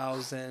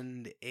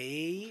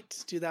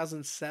 2008,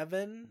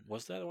 2007?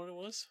 Was that what it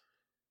was?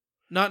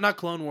 Not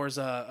Clone Wars.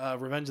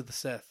 Revenge of the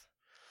Sith.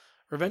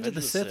 Revenge of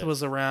the Sith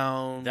was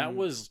around. That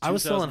was. I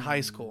was still in 2000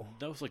 high school.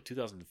 That was like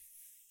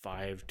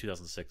 2005,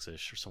 2006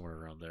 ish, or somewhere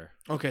around there.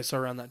 Okay, so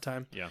around that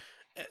time. Yeah.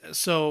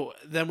 So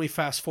then we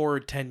fast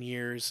forward 10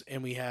 years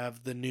and we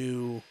have the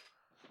new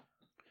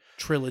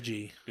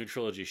trilogy. New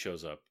trilogy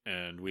shows up,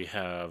 and we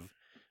have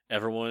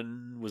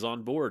everyone was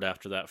on board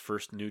after that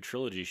first new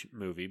trilogy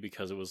movie,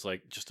 because it was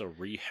like just a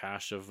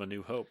rehash of A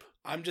New Hope.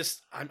 I'm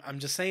just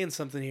saying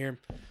something here.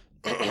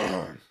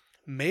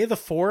 May the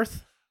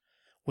 4th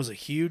was a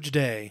huge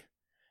day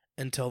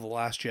until The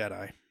Last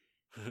Jedi.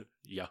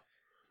 Yeah.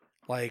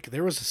 Like,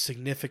 there was a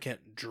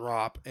significant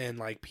drop in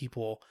like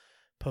people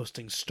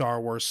posting Star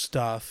Wars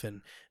stuff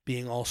and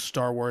being all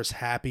Star Wars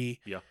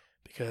happy. Yeah.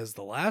 Because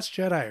The Last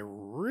Jedi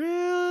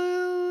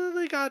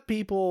really got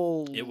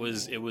people. It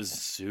was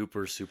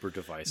super, super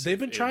divisive. They've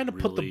been trying to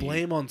put the really-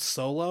 blame on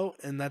Solo,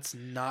 and that's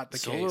not the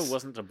Solo case.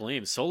 wasn't to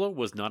blame. Solo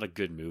was not a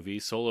good movie.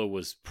 Solo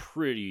was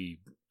pretty.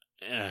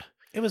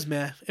 It was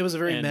meh. It was a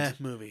very And meh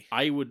movie.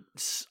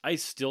 I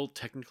still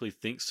technically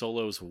think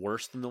Solo's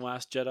worse than The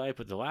Last Jedi,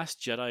 but The Last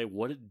Jedi,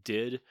 what it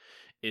did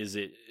is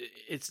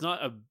it's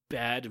not a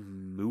bad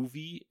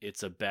movie,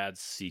 it's a bad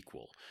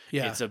sequel.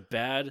 Yeah. It's a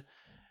bad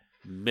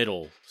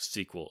middle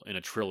sequel in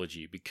a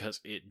trilogy, because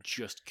it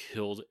just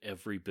killed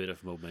every bit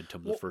of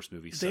momentum the first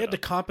movie set They had to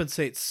up.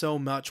 compensate so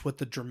much with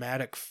the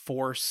dramatic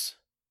force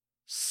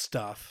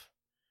stuff.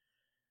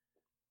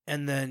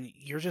 And then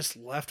you're just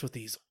left with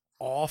these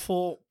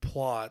awful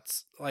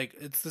plots. Like,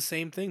 it's the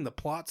same thing. The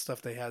plot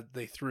stuff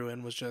they threw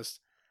in was just,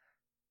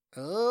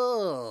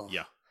 oh.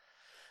 Yeah.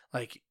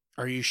 Like,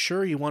 are you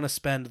sure you want to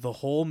spend the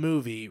whole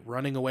movie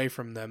running away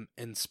from them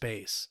in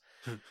space?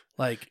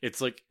 Like, It's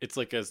like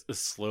a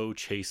slow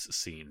chase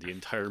scene, the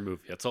entire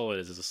movie. That's all it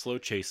is a slow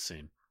chase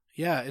scene.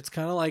 yeah, it's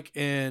kind of like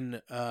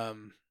in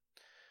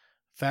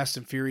Fast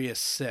and Furious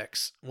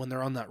 6 when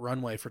they're on that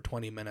runway for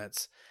 20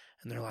 minutes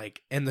and they're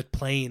like, and the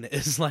plane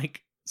is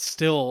like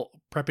still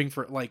prepping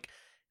for like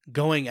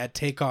going at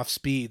takeoff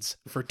speeds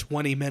for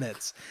 20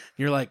 minutes.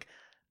 You're like,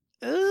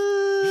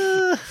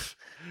 I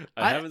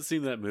haven't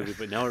seen that movie,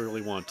 but now I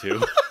really want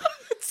to.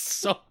 it's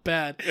so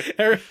bad.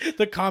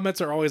 The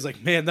comments are always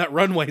like, man, that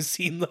runway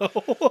scene though.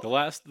 The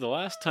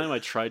last time I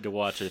tried to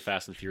watch a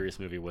Fast and Furious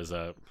movie was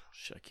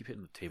shit, I keep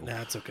hitting the table.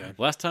 Nah, it's okay.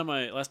 Last time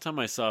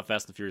I saw a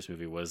Fast and Furious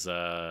movie was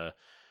I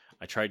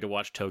tried to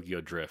watch Tokyo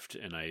Drift,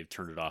 and I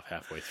turned it off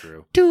halfway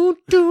through. Do,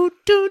 do,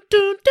 do,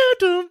 do, do,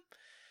 do.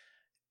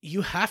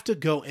 You have to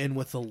go in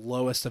with the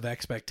lowest of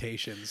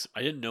expectations.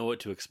 I didn't know what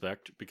to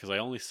expect because I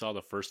only saw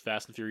the first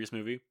Fast and Furious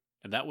movie,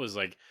 and that was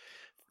like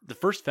the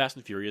first Fast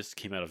and Furious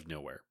came out of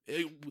nowhere.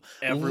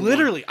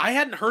 Literally, I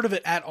hadn't heard of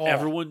it at all.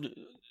 Everyone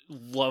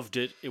loved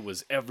it. It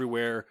was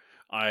everywhere.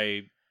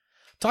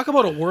 Talk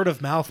about a word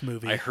of mouth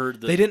movie. I heard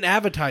that they didn't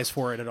advertise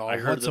for it at all. I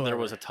heard whatsoever. that there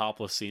was a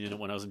topless scene in it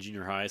when I was in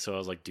junior high, so I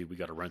was like, dude, we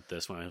got to rent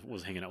this when I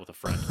was hanging out with a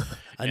friend.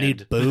 I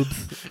need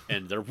boobs.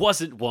 And there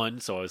wasn't one,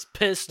 so I was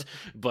pissed.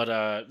 But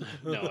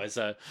no,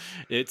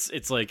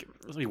 it's like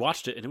we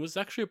watched it, and it was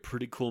actually a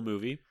pretty cool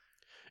movie.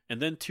 And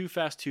then Too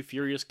Fast, Too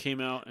Furious came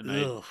out, and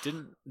Ugh. I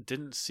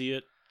didn't see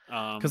it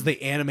Because they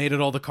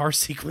animated all the car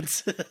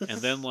sequences.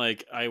 And then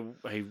like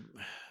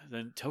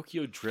then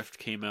Tokyo Drift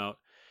came out,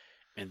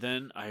 and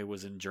then I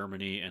was in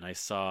Germany and I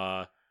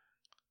saw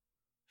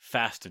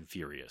Fast and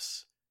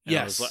Furious. And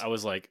Yes. I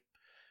was like,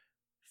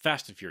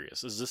 Fast and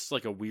Furious. Is this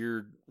like a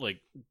weird, like,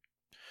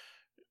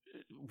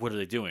 what are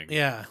they doing?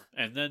 Yeah.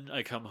 And then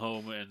I come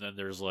home and then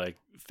there's like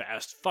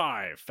Fast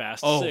 5,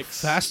 Fast Oh,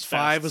 6. Fast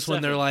 5 is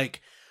when they're 7.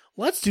 like,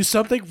 let's do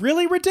something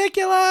really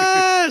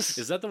ridiculous.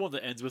 Is that the one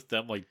that ends with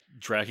them like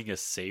dragging a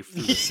safe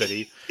through the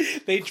city?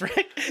 They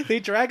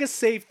drag a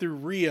safe through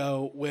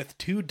Rio with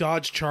 2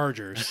 Dodge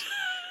Chargers.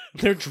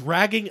 They're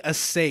dragging a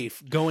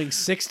safe going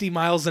 60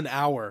 miles an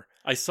hour.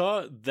 I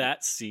saw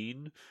that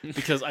scene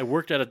because I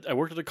worked at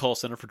a call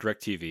center for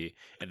DirecTV,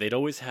 and they'd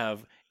always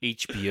have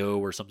HBO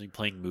or something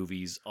playing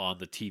movies on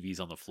the TVs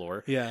on the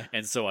floor. Yeah.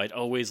 And so I'd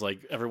always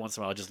like every once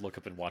in a while I'd just look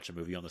up and watch a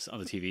movie on the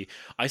TV.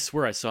 I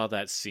swear I saw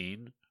that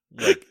scene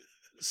like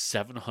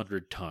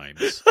 700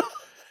 times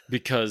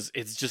because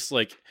it's just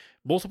like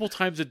multiple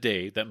times a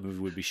day that movie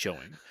would be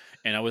showing.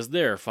 And I was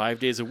there 5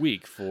 days a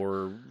week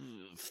for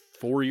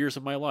 4 years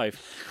of my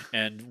life.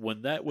 And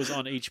when that was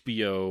on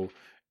HBO,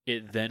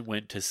 it then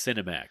went to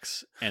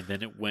Cinemax, and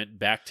then it went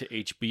back to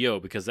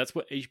HBO because that's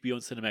what HBO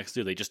and Cinemax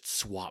do. They just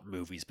swap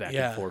movies back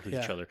and forth with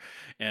each other,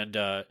 and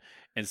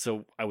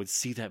so I would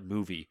see that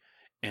movie,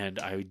 and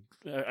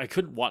I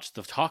couldn't watch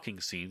the talking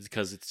scenes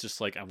because it's just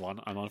like I'm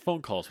on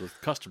phone calls with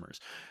customers,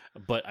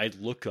 but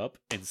I'd look up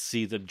and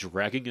see them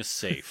dragging a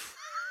safe.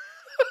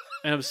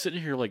 And I'm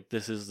sitting here like,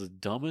 this is the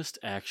dumbest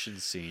action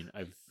scene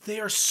I've. They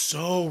are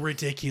so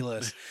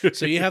ridiculous.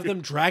 So you have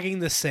them dragging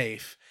the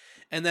safe.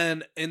 And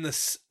then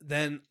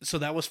so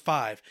that was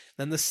 5.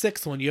 Then the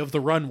 6th one, you have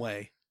the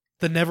runway,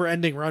 the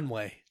never-ending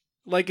runway.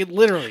 Like it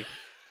literally,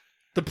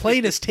 the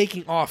plane is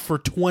taking off for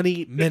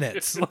 20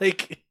 minutes.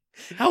 Like,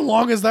 how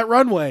long is that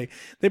runway?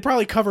 They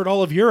probably covered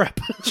all of Europe.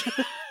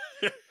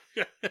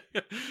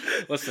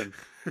 Listen,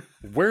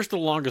 where's the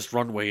longest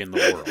runway in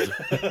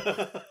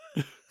the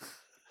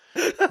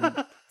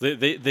world?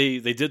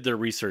 They did their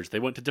research. They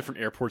went to different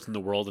airports in the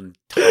world and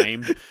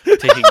timed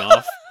taking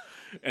off,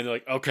 and they're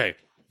like, okay.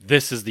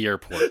 This is the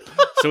airport.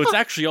 So it's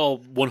actually all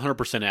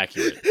 100%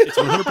 accurate. It's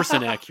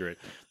 100% accurate.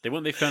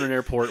 They found an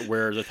airport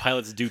where the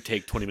pilots do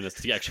take 20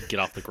 minutes to actually get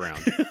off the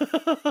ground.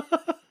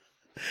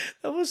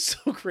 That was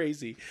so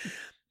crazy.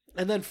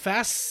 And then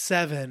Fast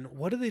 7,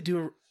 what do they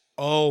do?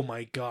 Oh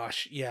my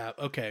gosh. Yeah,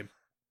 okay.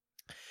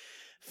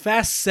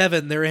 Fast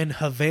 7, they're in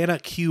Havana,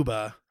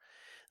 Cuba.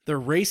 They're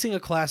racing a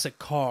classic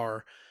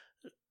car.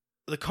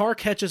 The car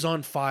catches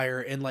on fire,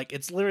 and like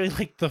it's literally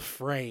like the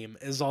frame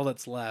is all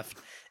that's left.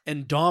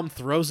 And Dom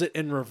throws it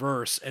in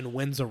reverse and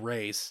wins a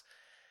race.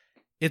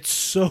 It's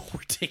so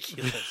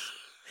ridiculous.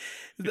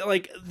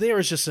 Like there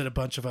was just a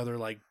bunch of other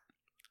like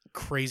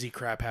crazy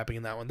crap happening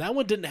in that one. That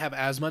one didn't have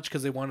as much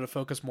because they wanted to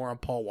focus more on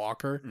Paul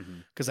Walker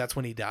because that's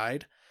when he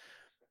died.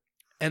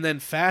 And then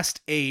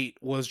Fast 8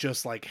 was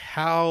just like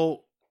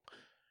how,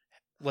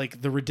 like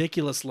the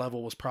ridiculous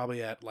level was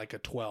probably at like a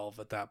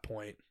 12 at that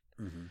point.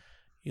 Mm-hmm.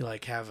 You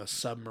like have a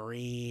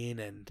submarine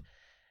and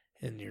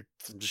you're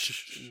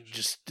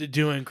just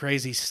doing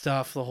crazy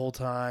stuff the whole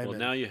time. Well,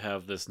 now you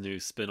have this new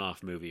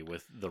spin-off movie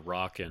with The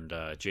Rock and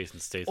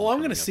Jason Statham. Oh, I'm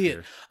going to see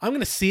it. I'm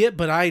going to see it,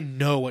 but I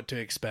know what to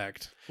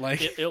expect.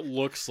 Like it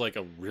looks like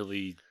a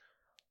really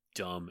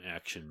dumb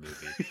action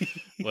movie.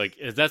 Like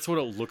that's what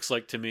it looks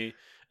like to me.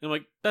 And I'm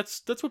like,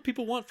 that's what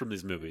people want from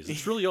these movies.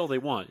 It's really all they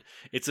want.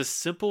 It's a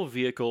simple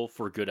vehicle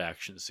for good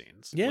action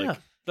scenes. Yeah. Like,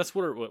 that's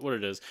what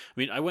it is. I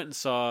mean, I went and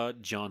saw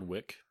John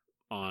Wick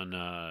on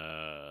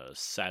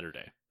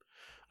Saturday.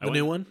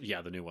 New one?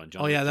 Yeah, the new one.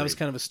 John Wick 3. That was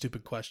kind of a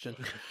stupid question.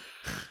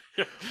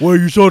 Well,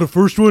 you saw the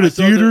first one at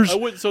theaters? I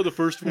went and saw the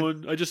first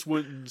one. I just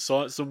went and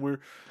saw it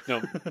somewhere.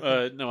 No,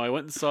 I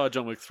went and saw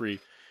John Wick 3.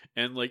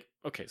 And like,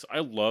 okay, so I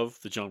love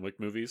the John Wick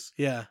movies.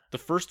 Yeah. The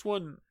first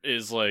one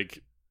is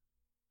like,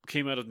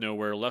 came out of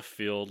nowhere, left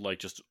field, like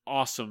just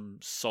awesome,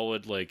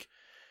 solid, like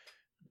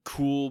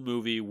cool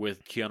movie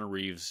with Keanu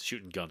Reeves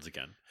shooting guns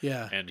again.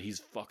 Yeah. And he's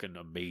fucking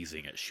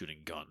amazing at shooting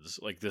guns.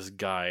 Like this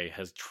guy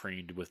has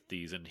trained with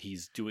these and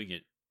he's doing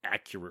it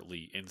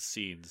accurately in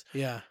scenes.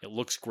 Yeah. It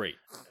looks great.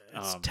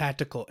 It's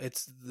tactical.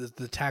 It's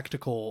the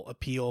tactical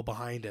appeal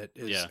behind it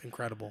is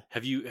incredible.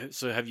 Have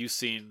you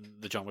seen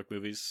the John Wick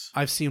movies?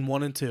 I've seen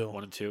 1 and 2.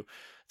 1 and 2.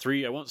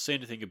 3, I won't say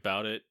anything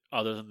about it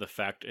other than the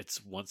fact it's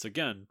once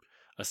again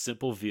a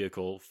simple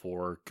vehicle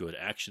for good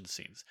action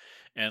scenes.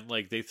 And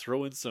like they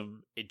throw in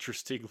some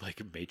interesting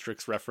like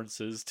Matrix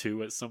references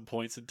too at some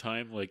points in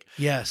time. Like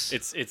yes,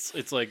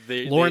 it's like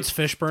Lawrence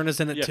Fishburne is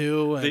in it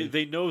too. And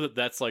they know that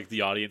that's like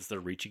the audience they're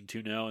reaching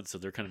to now, and so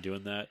they're kind of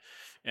doing that.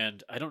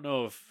 And I don't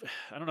know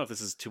if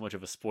this is too much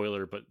of a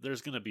spoiler, but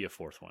there's going to be a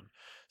 4th one,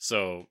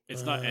 so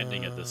it's not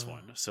ending at this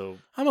one. So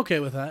I'm okay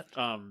with that.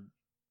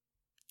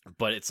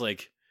 But it's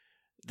like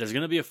there's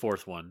going to be a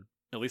 4th one.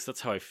 At least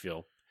that's how I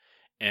feel.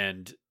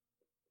 And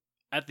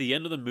at the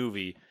end of the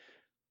movie,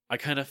 I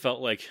kind of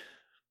felt like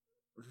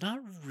not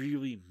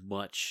really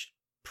much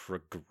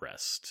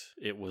progressed.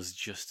 It was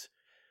just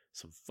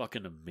some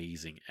fucking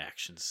amazing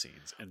action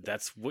scenes, and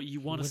that's what you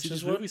want to see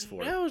these movies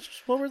for. Yeah, it's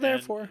just what we're there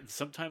for.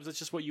 Sometimes that's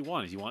just what you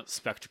want. You want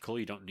spectacle.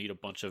 You don't need a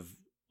bunch of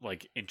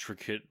like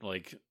intricate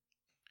like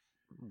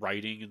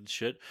writing and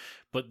shit.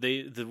 But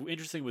the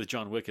interesting with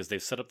John Wick is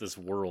they've set up this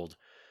world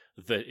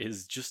that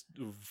is just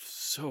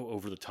so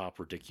over the top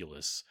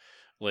ridiculous.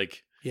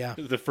 Like, Yeah.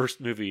 the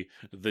first movie,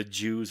 the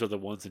Jews are the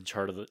ones in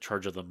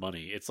charge of the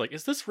money. It's like,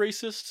 is this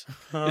racist?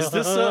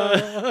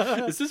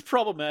 Is this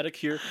problematic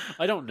here?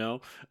 I don't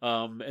know.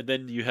 And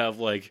then you have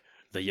like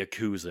the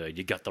Yakuza, and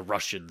you got the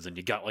Russians, and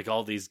you got like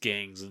all these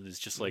gangs, and it's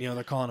just like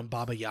they're calling him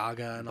Baba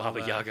Yaga and all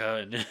Baba that. Yaga,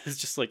 and it's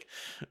just like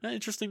an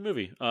interesting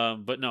movie.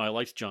 But no, I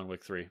liked John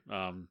Wick 3.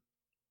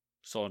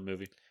 Solid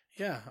movie.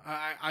 Yeah,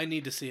 I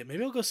need to see it.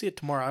 Maybe I'll go see it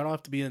tomorrow. I don't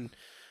have to be in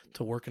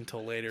to work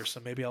until later, so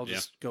maybe I'll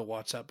just go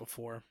watch that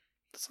before.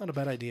 That's not a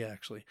bad idea,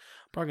 actually.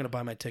 I'm probably going to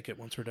buy my ticket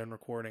once we're done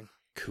recording.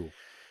 Cool.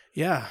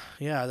 Yeah,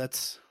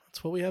 that's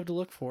what we have to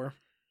look for.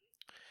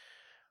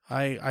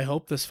 I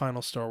hope this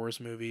final Star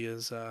Wars movie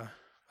is...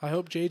 I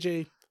hope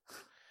JJ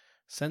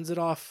sends it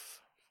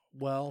off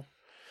well.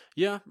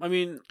 Yeah, I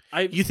mean...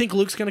 You think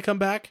Luke's going to come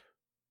back?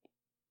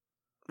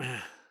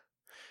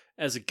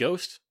 As a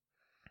ghost?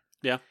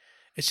 Yeah.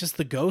 It's just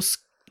the ghosts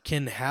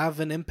can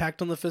have an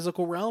impact on the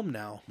physical realm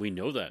now. We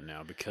know that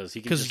now because he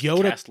can just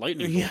Yoda, cast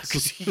lightning bolts. Yeah,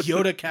 because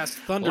Yoda cast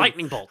thunder.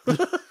 Lightning bolt.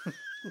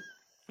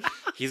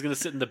 He's going to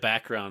sit in the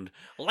background.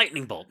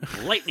 Lightning bolt.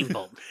 Lightning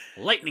bolt.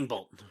 Lightning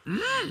bolt.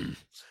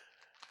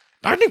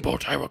 Lightning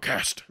bolt I will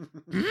cast.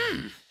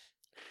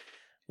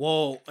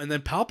 Well, and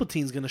then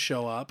Palpatine's going to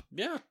show up.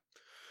 Yeah.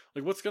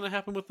 Like, what's going to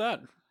happen with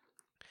that?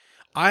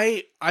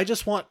 I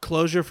just want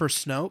closure for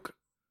Snoke.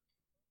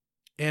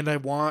 And I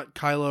want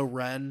Kylo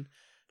Ren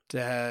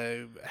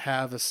to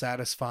have a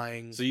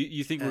satisfying. So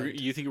you think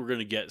end. we're going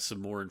to get some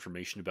more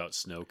information about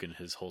Snoke and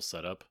his whole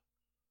setup?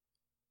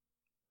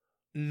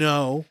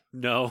 No,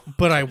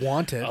 but I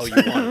want it. Oh, you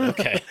want it?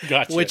 Okay,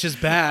 gotcha. Which is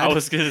bad. I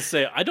was going to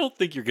say I don't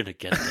think you're going to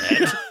get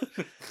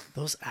that.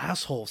 Those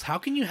assholes. How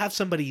can you have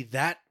somebody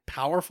that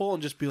powerful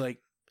and just be like,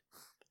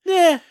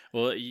 yeah?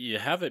 Well, you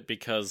have it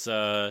because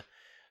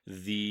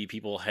the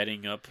people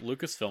heading up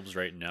Lucasfilms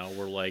right now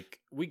were like,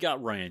 we got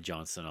Rian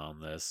Johnson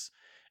on this.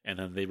 And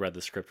then they read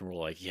the script and were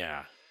like,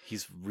 yeah,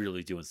 he's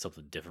really doing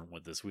something different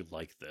with this. We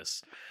like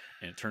this.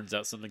 And it turns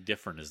out something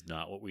different is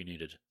not what we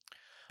needed.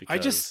 I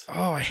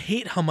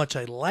hate how much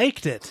I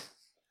liked it.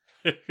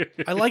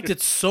 I liked it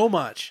so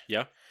much.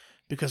 Yeah.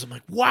 Because I'm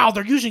like, wow,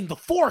 they're using the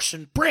Force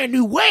in brand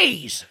new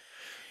ways.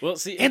 Well,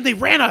 see, and they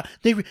ran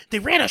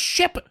a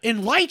ship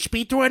in light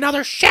speed through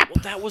another ship.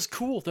 Well, that was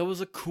cool. That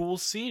was a cool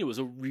scene. It was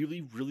a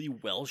really, really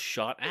well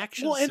shot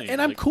action scene.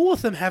 And I'm cool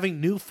with them having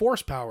new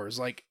Force powers.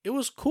 Like, it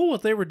was cool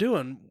what they were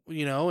doing,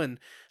 and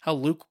how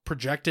Luke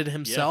projected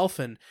himself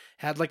and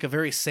had like a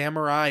very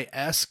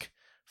samurai-esque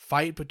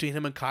fight between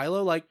him and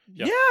Kylo. Like,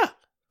 yeah,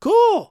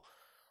 cool,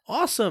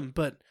 awesome.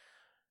 But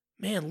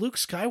man, Luke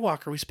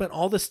Skywalker, we spent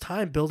all this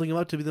time building him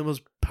up to be the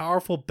most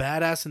powerful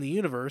badass in the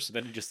universe.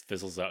 Then he just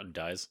fizzles out and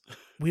dies.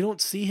 We don't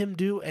see him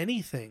do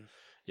anything.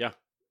 Yeah.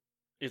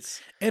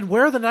 And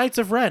where are the Knights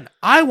of Ren?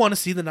 I want to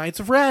see the Knights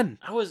of Ren.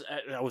 I was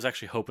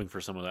actually hoping for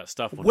some of that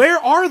stuff. Where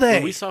are they?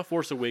 When we saw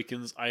Force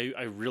Awakens,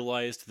 I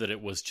realized that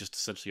it was just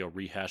essentially a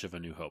rehash of A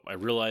New Hope. I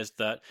realized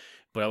that,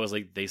 but I was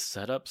like, they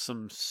set up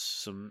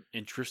some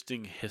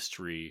interesting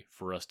history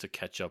for us to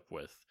catch up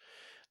with.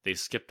 They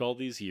skipped all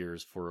these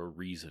years for a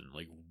reason.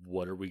 Like,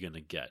 what are we going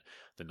to get?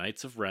 The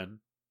Knights of Ren.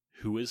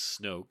 Who is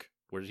Snoke?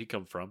 Where did he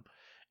come from?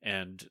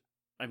 And,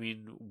 I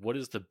mean, what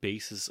is the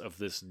basis of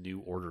this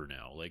new order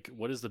now? Like,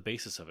 what is the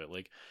basis of it?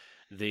 Like,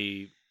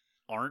 they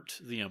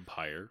aren't the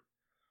Empire,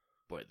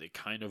 but they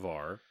kind of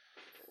are.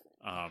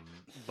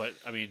 But,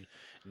 I mean,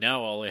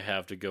 now all I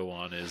have to go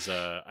on is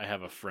I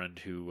have a friend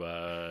who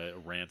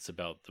rants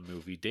about the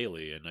movie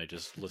daily, and I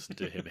just listen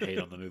to him hate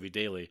on the movie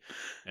daily.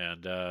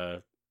 And,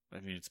 I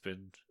mean, it's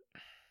been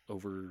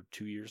over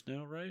 2 years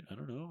now, right? I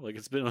don't know. Like,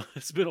 it's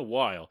been a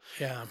while.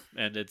 Yeah.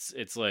 And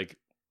it's like,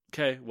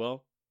 okay,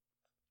 well,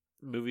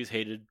 movie's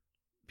hated.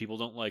 People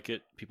don't like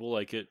it. People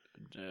like it.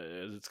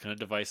 It's kind of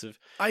divisive.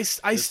 I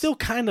still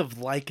kind of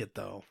like it,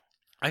 though.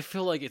 I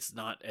feel like it's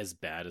not as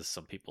bad as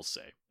some people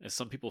say. As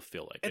some people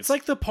feel like. It's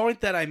like the point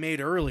that I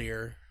made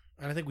earlier,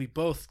 and I think we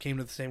both came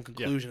to the same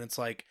conclusion. Yeah. It's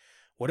like,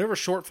 whatever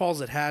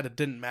shortfalls it had, it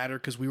didn't matter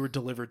because we were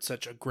delivered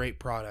such a great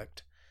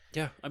product.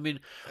 Yeah, I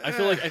mean, I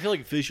feel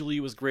like visually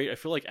it was great. I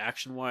feel like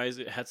action wise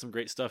it had some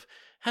great stuff.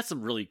 Had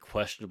some really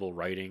questionable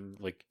writing.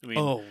 Like, I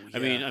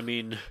mean, I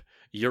mean,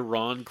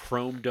 Euron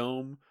Chrome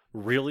Dome,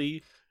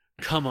 really?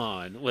 Come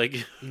on,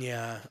 like.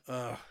 Yeah,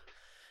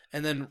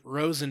 and then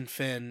Rose and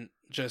Finn,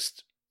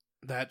 just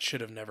that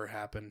should have never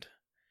happened.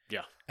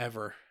 Yeah,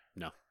 ever.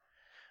 No,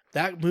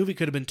 that movie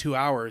could have been 2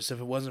 hours if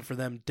it wasn't for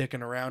them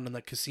dicking around on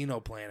the casino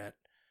planet,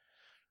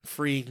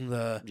 freeing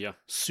the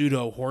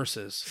pseudo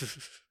horses.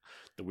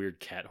 The weird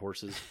cat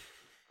horses.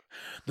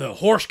 The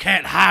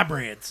horse-cat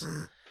hybrids.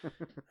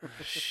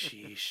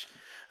 Sheesh.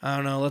 I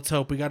don't know. Let's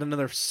hope. We got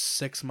another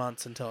 6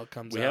 months until it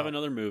comes out. We have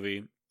another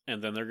movie,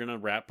 and then they're going to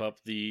wrap up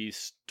the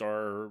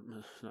Skywalker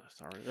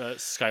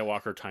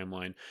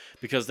timeline,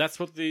 because that's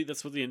what the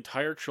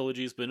entire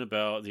trilogy has been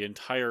about. The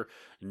entire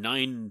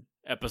 9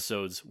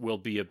 episodes will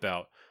be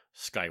about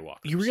Skywalker.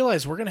 You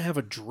realize we're going to have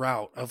a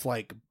drought of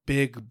like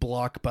big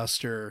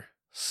blockbuster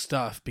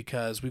stuff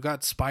because we've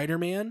got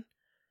Spider-Man.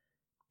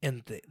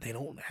 And they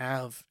don't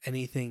have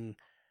anything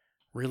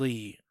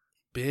really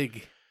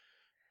big.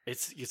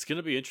 It's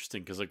gonna be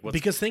interesting because like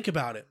Because think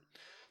about it,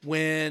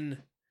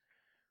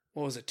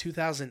 what was it?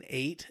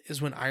 2008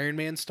 is when Iron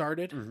Man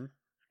started,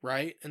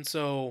 right? And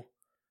so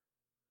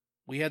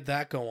we had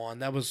that go on.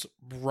 That was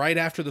right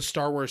after the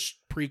Star Wars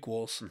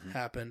prequels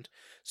happened.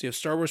 So you have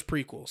Star Wars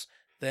prequels.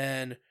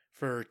 Then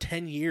for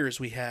 10 years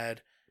we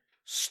had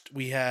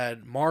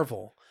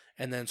Marvel,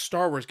 and then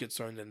Star Wars gets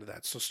thrown into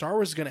that. So Star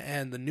Wars is going to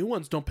end. The new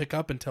ones don't pick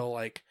up until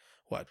like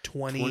what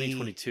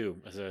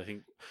 2022. I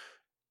think.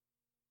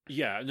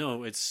 Yeah,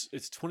 no, it's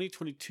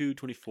 2022,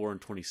 24,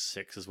 and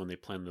 26 is when they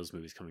plan those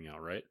movies coming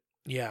out, right?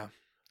 Yeah.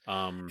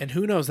 And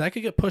who knows, that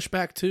could get pushed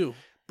back too.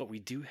 But we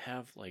do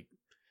have like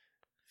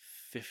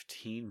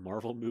 15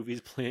 Marvel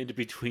movies planned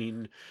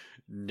between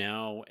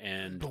now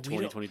and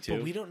 2022.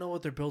 But we don't know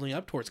what they're building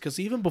up towards, because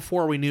even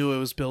before we knew it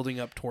was building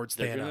up towards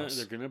Thanos.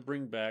 They're gonna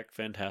bring back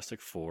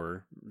Fantastic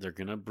Four. They're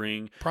gonna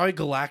bring probably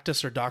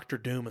Galactus or Doctor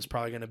Doom is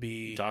probably gonna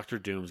be. Doctor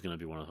Doom's gonna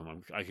be one of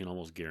them. I can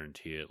almost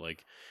guarantee it.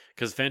 Like,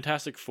 because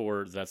Fantastic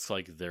Four, that's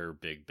like their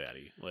big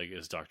baddie. Like,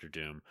 is Doctor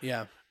Doom.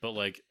 Yeah. But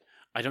like,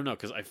 I don't know,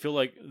 because I feel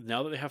like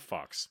now that they have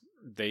Fox,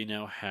 they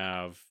now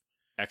have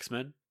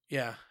X-Men.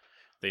 Yeah.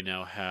 They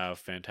now have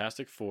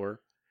Fantastic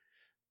Four.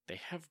 They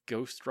have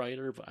Ghost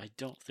Rider, but I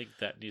don't think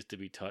that needs to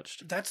be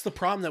touched. That's the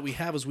problem that we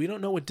have, is we don't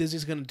know what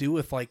Disney's going to do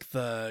with like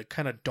the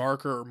kind of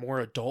darker,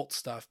 more adult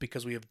stuff,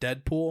 because we have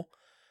Deadpool.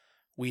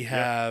 We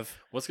have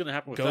what's going to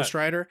happen with Ghost that?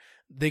 Rider.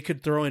 They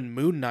could throw in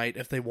Moon Knight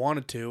if they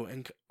wanted to,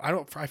 and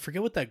I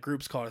forget what that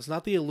group's called. It's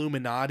not the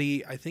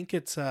Illuminati. I think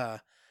it's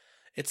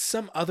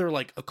some other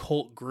like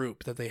occult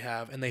group that they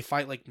have, and they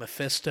fight like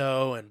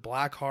Mephisto and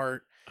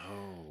Blackheart.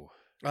 Oh.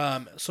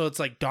 So it's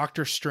like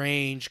Doctor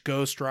Strange,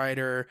 Ghost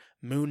Rider,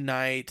 Moon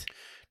Knight.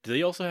 Do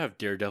they also have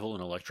Daredevil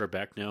and Elektra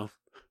back now?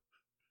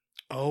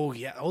 Oh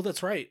yeah. Oh,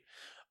 that's right.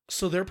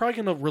 So they're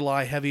probably going to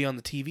rely heavy on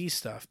the TV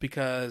stuff,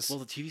 because the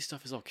TV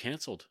stuff is all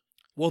canceled.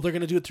 Well, they're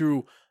going to do it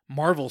through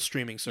Marvel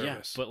streaming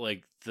service. Yeah, but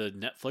like the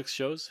Netflix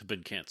shows have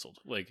been canceled.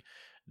 Like,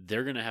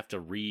 they're going to have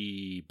to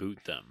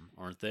reboot them,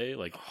 aren't they?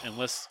 Like,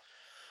 unless.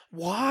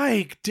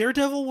 Why?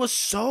 Daredevil was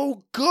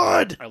so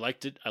good. I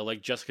liked it. I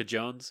liked Jessica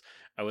Jones.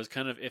 I was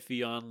kind of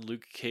iffy on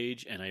Luke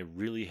Cage, and I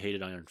really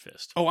hated Iron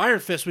Fist. Oh, Iron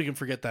Fist, we can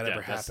forget that ever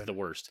that's happened. The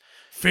worst.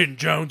 Finn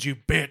Jones, you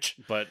bitch.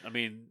 But I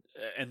mean,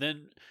 and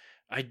then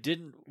I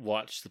didn't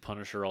watch The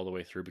Punisher all the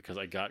way through because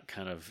I got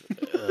kind of.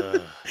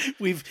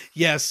 We've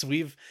aired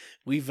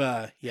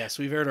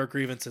our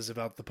grievances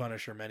about The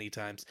Punisher many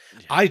times.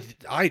 Yeah.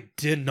 I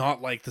did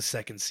not like the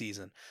second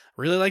season.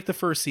 Really liked the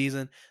first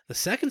season. The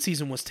second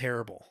season was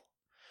terrible.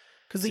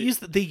 Because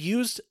they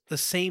used the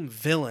same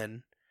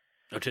villain.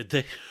 Oh, did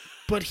they?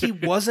 But he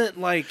wasn't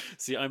like.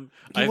 See,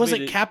 he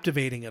wasn't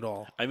captivating at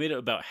all. I made it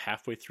about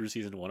halfway through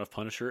season 1 of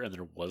Punisher, and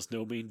there was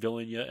no main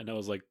villain yet, and I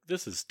was like,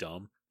 "This is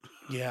dumb."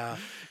 Yeah,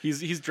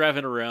 he's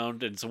driving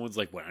around, and someone's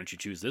like, "Why don't you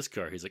choose this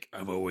car?" He's like,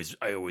 I always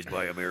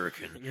buy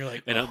American." And you're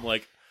like, and I'm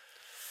like,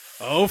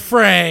 "Oh,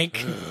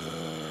 Frank."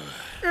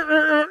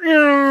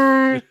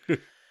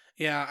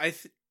 Yeah,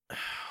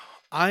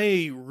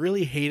 I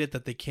really hate it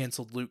that they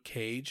canceled Luke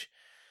Cage,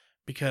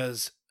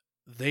 because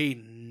they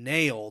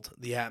nailed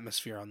the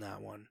atmosphere on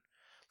that one.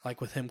 Like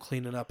with him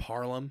cleaning up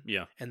Harlem.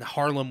 Yeah. And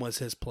Harlem was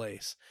his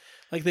place.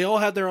 Like they all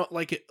had their own,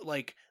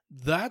 like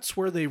that's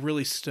where they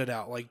really stood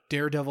out. Like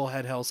Daredevil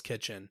had Hell's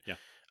Kitchen. Yeah.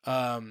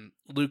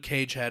 Luke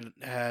Cage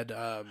had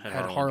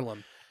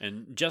Harlem.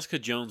 And Jessica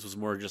Jones was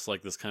more just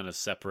like this kind of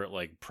separate,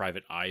 like,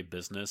 private eye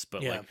business.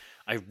 But like,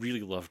 I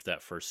really loved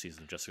that first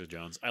season of Jessica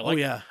Jones. I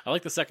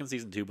like the second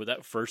season too, but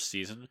that first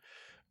season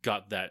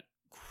got that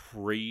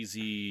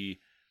crazy,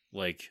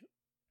 like,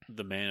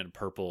 the Man in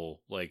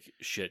Purple, like,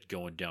 shit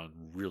going down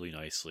really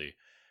nicely.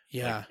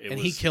 Yeah, like,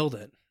 he killed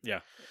it. Yeah,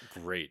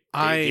 great.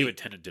 David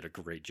Tennant did a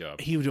great job.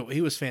 He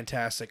was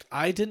fantastic.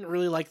 I didn't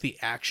really like the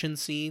action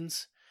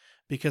scenes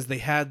because they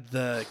had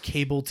the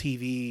cable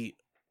TV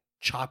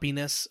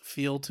choppiness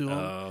feel to them.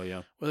 Oh,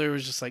 yeah. Where it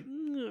was just like,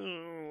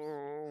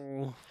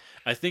 no.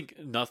 I think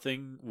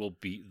nothing will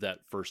beat that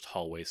first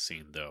hallway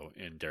scene, though,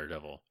 in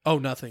Daredevil. Oh,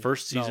 nothing.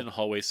 First season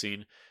hallway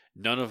scene,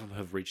 none of them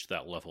have reached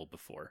that level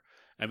before.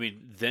 I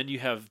mean, then you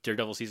have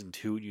Daredevil season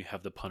 2, and you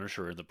have the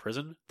Punisher in the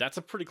prison. That's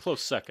a pretty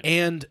close second.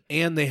 And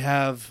they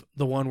have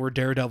the one where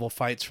Daredevil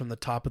fights from the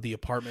top of the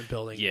apartment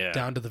building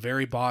down to the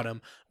very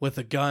bottom with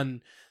a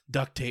gun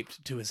duct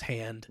taped to his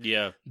hand.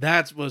 Yeah.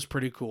 That was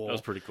pretty cool. That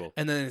was pretty cool.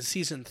 And then in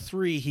season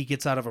 3, he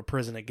gets out of a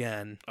prison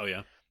again. Oh,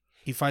 yeah.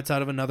 He fights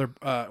out of another...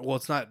 well,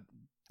 it's not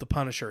the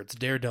Punisher. It's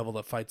Daredevil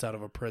that fights out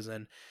of a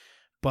prison.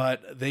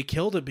 But they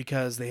killed it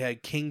because they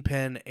had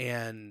Kingpin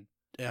and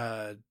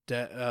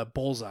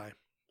Bullseye.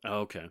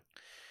 Oh, okay.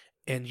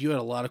 And you had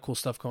a lot of cool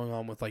stuff going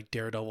on with like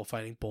Daredevil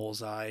fighting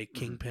Bullseye.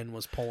 Kingpin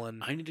was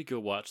pulling. I need to go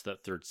watch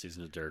that third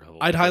season of Daredevil.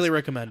 I'd highly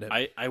recommend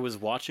it. I was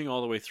watching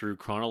all the way through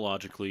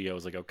chronologically. I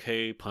was like,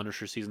 okay,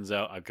 Punisher season's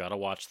out. I've got to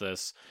watch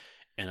this.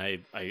 And I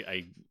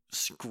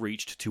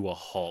screeched to a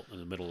halt in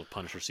the middle of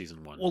Punisher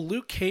season 1. Well,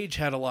 Luke Cage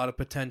had a lot of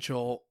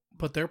potential,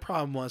 but their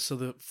problem was, so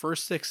the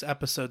first 6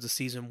 episodes of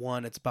season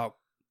 1, it's about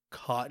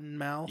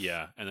Cottonmouth.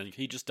 Yeah, and then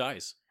he just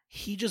dies.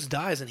 he just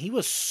dies, and he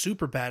was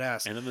super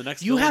badass. And then the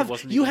next you villain have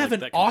wasn't you even, have like, an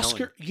that compelling.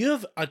 Oscar, you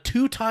have a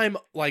 2-time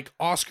like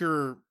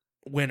Oscar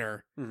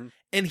winner,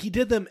 and he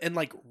did them in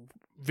like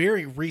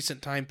very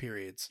recent time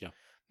periods. Yeah,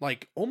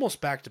 like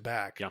almost back to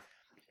back. Yeah,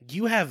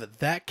 you have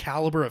that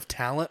caliber of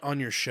talent on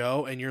your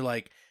show, and you're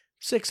like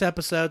 6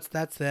 episodes.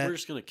 That's it. we're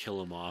just gonna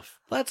kill him off.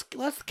 Let's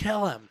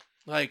kill him.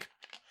 Like,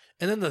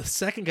 and then the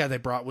second guy they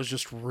brought was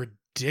just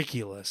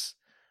ridiculous,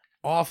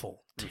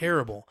 awful,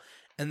 terrible.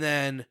 And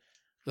then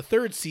the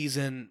third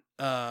season,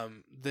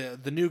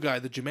 the new guy,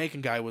 the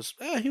Jamaican guy, was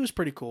he was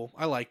pretty cool.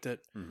 I liked it.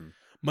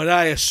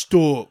 Mariah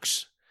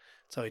Stokes.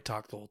 That's how he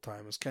talked the whole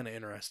time. It was kind of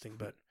interesting,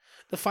 but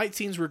the fight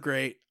scenes were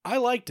great. I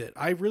liked it.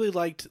 I really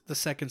liked the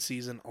second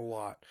season a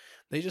lot.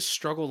 They just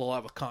struggled a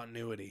lot with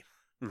continuity,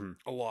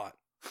 a lot.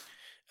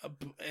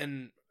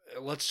 And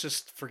let's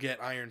just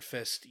forget Iron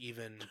Fist.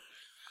 Even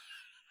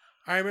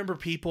I remember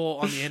people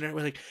on the internet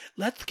were like,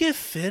 "Let's give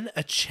Finn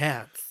a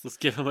chance." Let's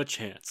give him a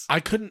chance. I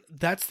couldn't.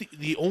 That's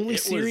the only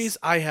series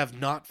I have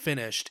not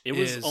finished. It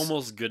was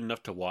almost good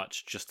enough to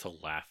watch just to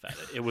laugh at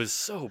it. It was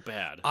so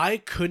bad. I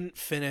couldn't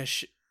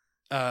finish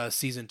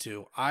season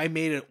 2. I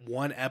made it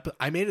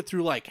I made it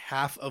through like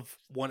half of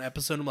one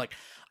episode. I'm like,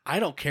 I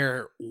don't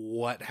care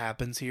what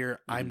happens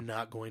here. I'm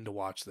not going to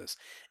watch this.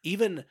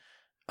 Even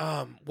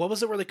what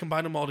was it where they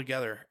combined them all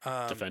together?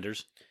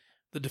 Defenders.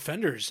 The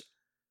Defenders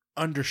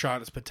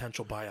undershot its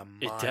potential by a mile.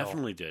 It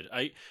definitely did.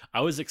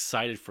 I was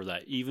excited for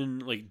that. Even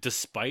like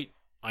despite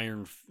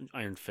Iron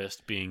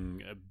Fist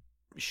being a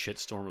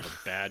shitstorm of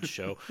a bad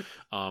show,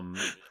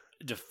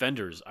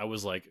 Defenders, I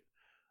was like,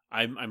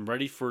 I'm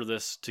ready for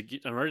this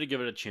I'm ready to give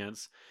it a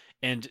chance.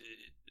 And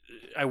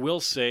I will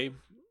say,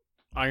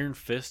 Iron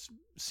Fist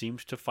seemed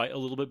to fight a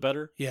little bit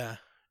better. Yeah.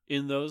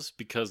 In those,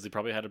 because they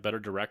probably had a better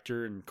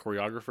director and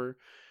choreographer.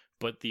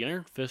 But the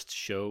Iron Fist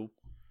show,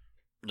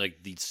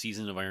 like the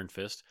season of Iron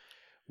Fist,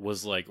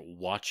 was like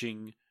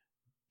watching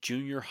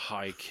junior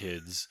high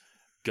kids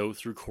go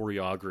through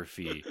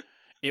choreography.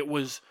 It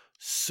was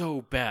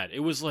so bad. It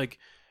was like,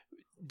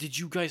 did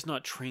you guys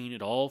not train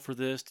at all for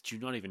this? Did you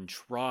not even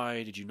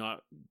try? Did you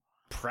not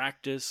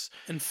practice?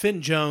 And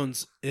Finn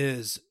Jones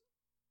is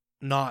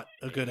not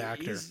a good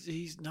actor.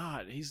 He's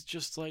not. He's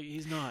just like,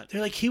 he's not.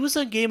 They're like, he was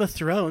on Game of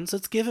Thrones.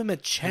 Let's give him a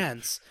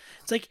chance.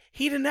 It's like,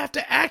 he didn't have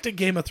to act in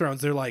Game of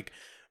Thrones. They're like,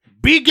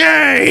 be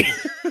gay!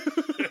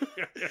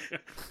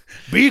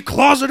 Be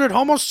closeted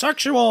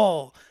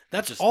homosexual!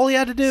 That's Just all he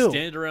had to do.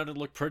 Stand around and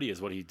look pretty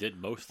is what he did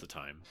most of the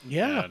time.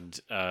 Yeah. And,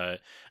 I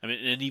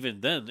mean, and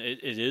even then, it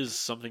is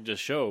something to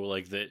show,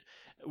 like, that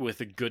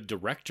with a good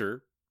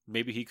director,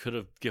 maybe he could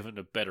have given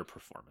a better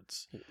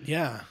performance.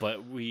 Yeah.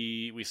 But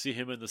we see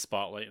him in the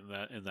spotlight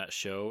in that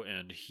show,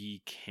 and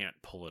he can't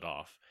pull it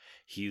off.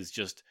 He's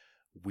just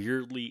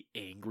weirdly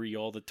angry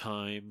all the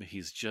time.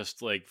 He's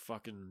just like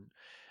fucking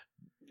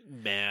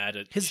mad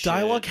at his shit.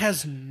 dialogue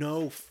has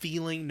no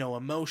feeling, no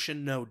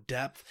emotion, no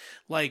depth.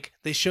 Like,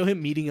 they show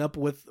him meeting up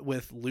with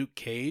Luke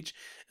Cage,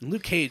 and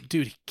Luke Cage,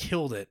 dude, he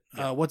killed it.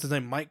 Yeah. What's his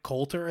name? Mike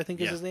Coulter, I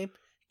think is his name.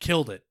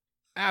 Killed it.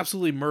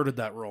 Absolutely murdered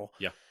that role.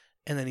 Yeah.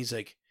 And then he's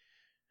like,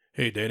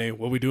 "Hey, Danny,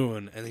 what we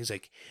doing?" And he's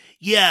like,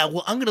 "Yeah,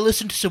 well, I'm going to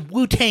listen to some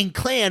Wu-Tang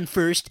Clan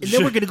first, and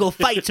then we're going to go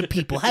fight some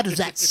people. How does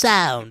that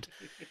sound?"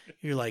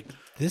 You're like,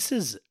 this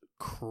is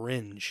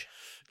cringe.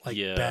 Like,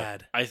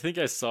 bad. I think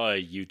I saw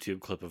a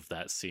YouTube clip of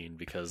that scene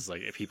because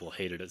like people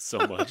hated it so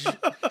much.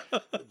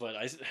 But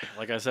I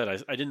said,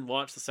 I didn't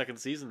watch the second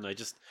season.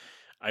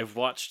 I've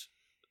watched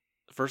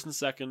first and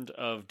second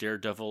of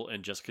Daredevil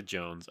and Jessica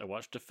Jones. I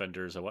watched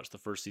Defenders. I watched the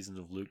first season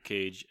of Luke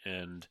Cage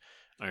and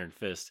Iron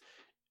Fist.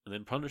 And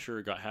then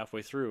Punisher got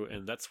halfway through,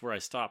 and that's where I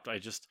stopped.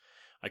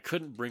 I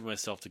couldn't bring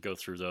myself to go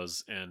through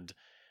those, and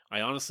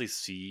I honestly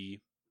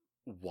see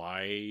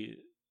why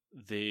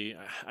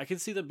I can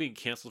see them being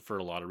canceled for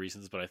a lot of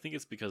reasons, but I think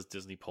it's because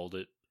Disney pulled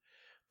it.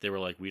 They were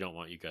like, we don't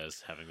want you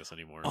guys having this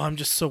anymore. Oh, I'm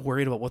just so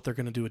worried about what they're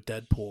going to do with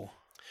Deadpool.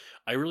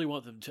 I really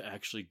want them to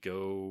actually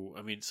go.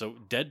 I mean, so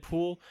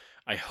Deadpool,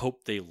 I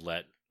hope they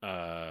let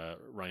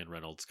Ryan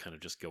Reynolds kind of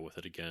just go with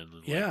it again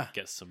and like,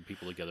 get some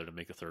people together to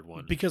make a third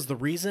one. Because the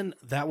reason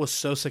that was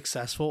so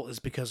successful is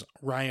because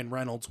Ryan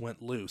Reynolds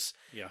went loose.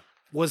 Yeah.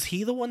 Was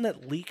he the one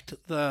that leaked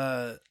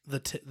the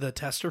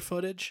tester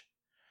footage?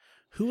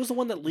 Who was the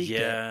one that leaked it?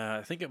 Yeah,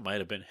 I think it might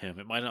have been him.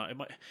 It might not.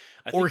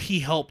 Or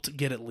he helped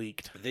get it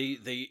leaked.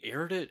 They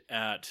aired it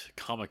at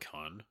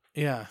Comic-Con.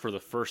 Yeah. For the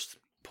first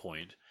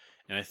point,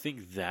 and I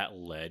think that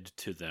led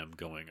to them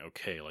going,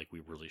 okay, like we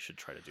really should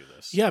try to do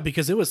this. Yeah,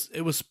 because it was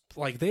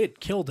like they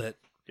had killed it.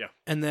 Yeah.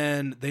 And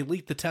then they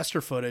leaked the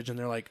tester footage, and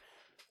they're like,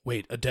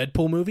 "Wait, a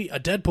Deadpool movie? A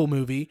Deadpool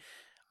movie?"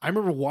 I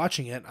remember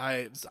watching it.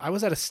 I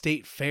was at a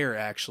state fair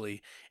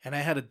actually, and I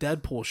had a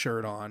Deadpool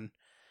shirt on,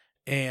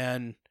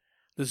 and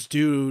this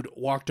dude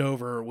walked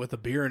over with a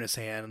beer in his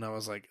hand, and I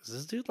was like, "Is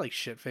this dude like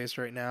shit-faced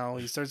right now?"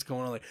 He starts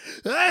going like,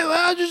 "Hey,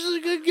 man,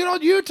 just get on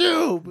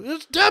YouTube.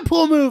 It's a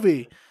Deadpool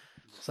movie."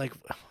 It's like,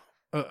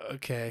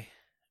 okay,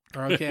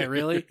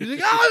 really? He's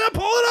like, "Oh,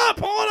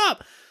 pull it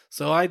up."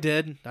 So I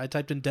did. I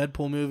typed in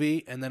Deadpool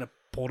movie, and then it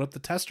pulled up the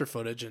tester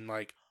footage, and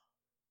like,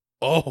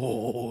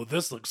 oh,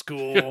 this looks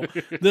cool.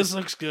 This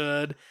looks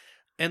good.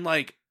 And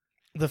like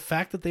the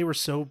fact that they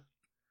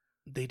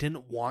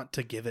didn't want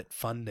to give it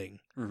funding.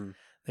 Mm-hmm.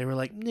 They were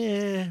like,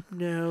 nah,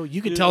 no.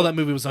 You could tell that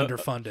movie was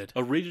underfunded.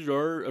 A rated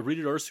R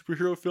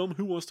superhero film.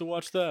 Who wants to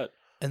watch that?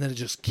 And then it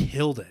just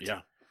killed it.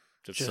 Yeah,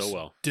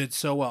 did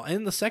so well.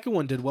 And the second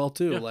one did well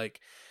too. Yeah. Like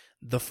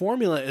the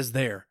formula is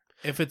there.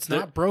 If it's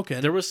not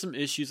broken, there was some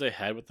issues I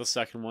had with the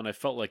second one. I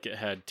felt like it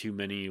had too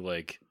many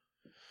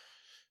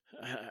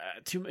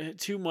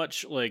too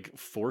much like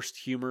forced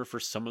humor for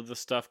some of the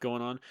stuff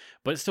going on,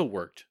 but it still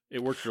worked.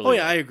 It worked really. Oh yeah,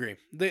 well. I agree.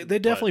 They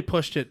definitely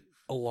pushed it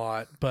a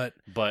lot, but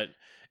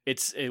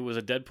it was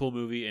a Deadpool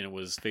movie, and it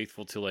was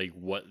faithful to like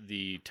what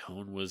the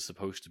tone was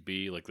supposed to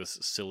be, like this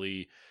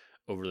silly,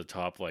 over the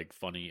top, like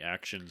funny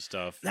action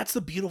stuff. that's the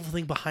beautiful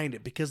thing behind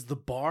it because the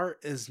bar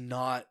is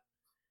not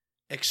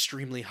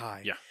extremely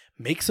high. Yeah.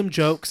 Make some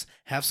jokes,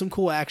 have some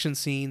cool action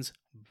scenes,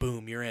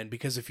 boom, you're in.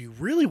 Because if you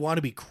really want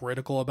to be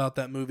critical about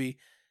that movie,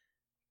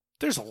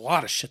 there's a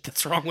lot of shit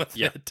that's wrong with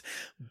it.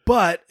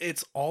 But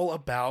it's all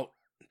about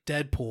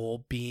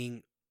Deadpool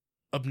being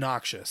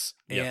obnoxious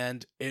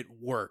and it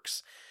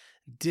works.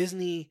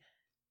 Disney,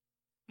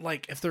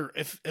 like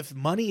if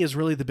money is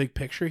really the big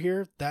picture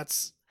here,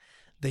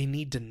 they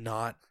need to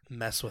not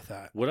mess with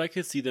that. What I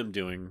could see them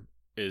doing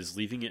is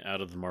leaving it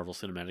out of the Marvel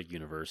Cinematic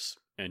Universe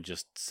and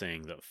just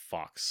saying that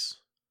Fox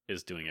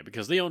is doing it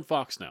because they own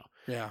Fox now.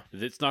 Yeah.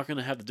 It's not going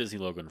to have the Disney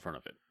logo in front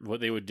of it. What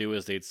they would do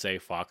is they'd say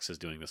Fox is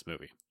doing this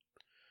movie.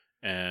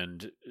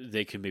 And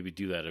they can maybe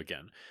do that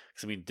again.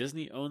 Because, I mean,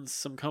 Disney owns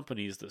some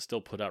companies that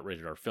still put out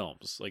rated R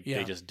films. Like,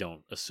 they just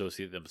don't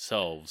associate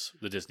themselves,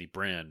 the Disney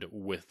brand,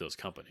 with those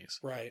companies.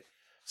 Right.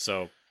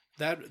 So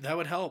that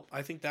would help.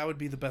 I think that would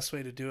be the best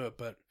way to do it.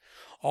 But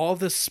all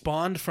this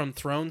spawned from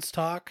Thrones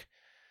talk,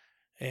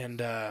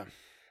 and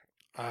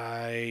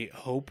I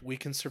hope we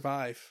can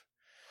survive.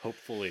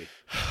 Hopefully.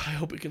 I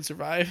hope we can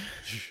survive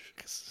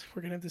because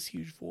we're gonna have this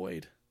huge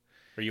void.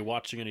 Are you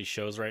watching any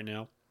shows right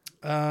now?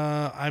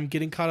 I'm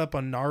getting caught up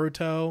on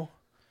Naruto.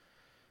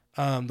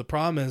 The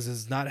problem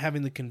is not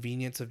having the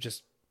convenience of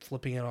just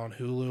flipping it on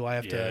Hulu. I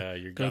have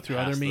to go through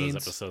other means.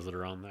 Those episodes that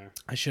are on there.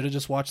 I should have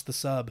just watched the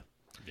sub.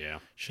 Yeah,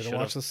 should have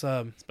watched the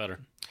sub. It's better.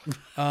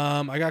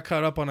 I got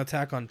caught up on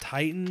Attack on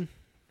Titan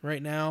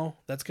right now.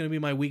 That's going to be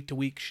my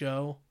week-to-week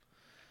show.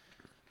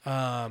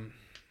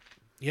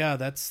 Yeah,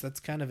 that's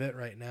kind of it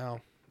right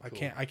now.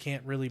 Cool. I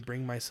can't really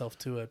bring myself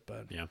to it,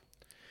 but yeah,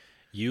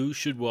 you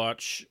should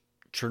watch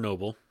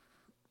Chernobyl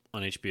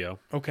on HBO.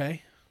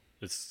 Okay,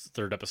 its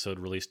third episode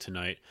released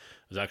tonight.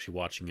 I was actually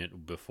watching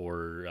it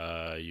before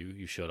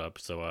you showed up,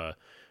 so I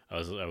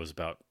was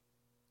about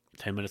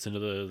 10 minutes into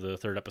the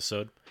third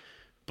episode,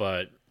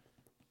 but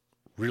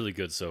really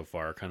good so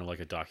far. Kind of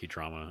like a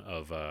docudrama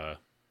of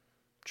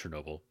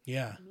Chernobyl.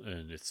 Yeah,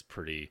 and it's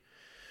pretty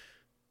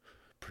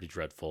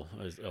dreadful.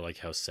 I like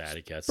how sad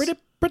it gets.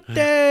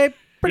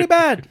 Pretty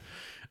bad.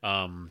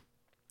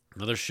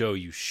 Another show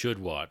you should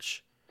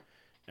watch,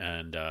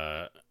 and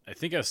I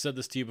think I've said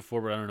this to you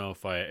before, but I don't know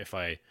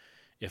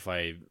if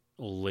I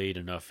laid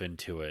enough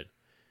into it.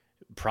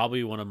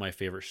 Probably one of my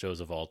favorite shows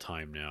of all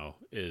time now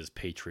is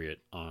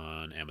Patriot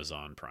on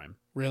Amazon Prime.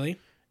 Really?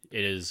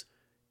 It is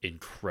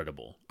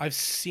incredible. I've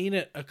seen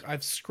it.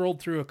 I've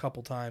scrolled through a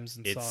couple times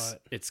and saw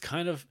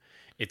it.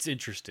 It's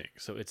interesting.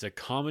 So it's a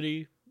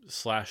comedy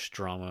 /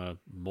 drama,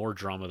 more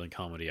drama than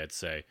comedy, I'd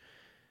say,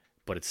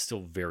 but it's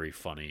still very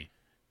funny,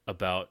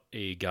 about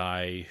a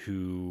guy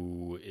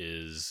who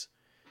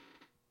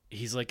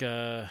he's like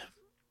I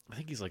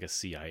think he's like a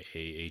CIA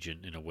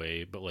agent in a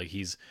way, but like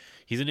he's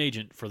an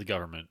agent for the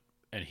government,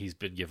 and he's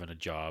been given a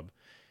job,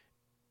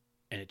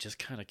 and it just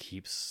kind of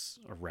keeps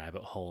a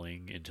rabbit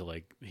holing into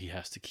like he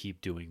has to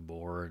keep doing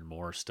more and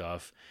more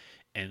stuff,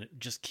 and it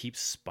just keeps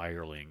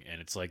spiraling. And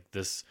it's like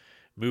this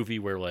movie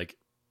where like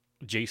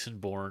Jason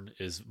Bourne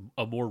is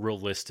a more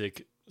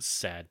realistic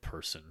sad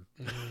person.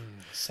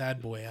 Sad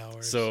boy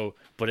hours. So,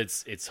 but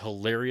it's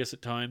hilarious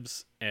at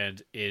times,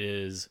 and it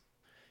is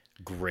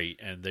great.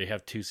 And they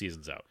have 2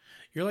 seasons out.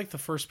 You're like the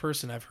first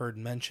person I've heard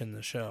mention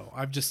the show.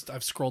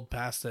 I've scrolled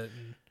past it,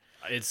 and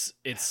it's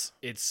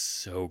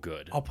so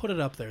good. I'll put it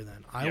up there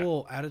then. I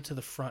will add it to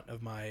the front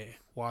of my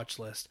watch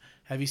list.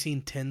 Have you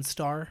seen 10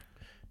 Star?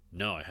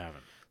 No, I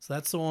haven't. So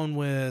that's the one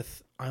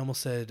with, I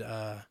almost said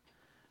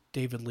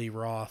David Lee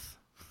Roth.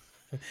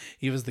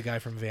 He was the guy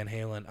from Van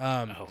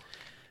Halen.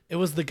 It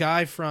was the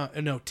guy from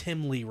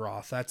Tim Lee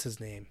Roth. That's his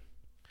name.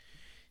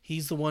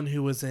 He's the one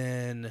who was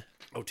in.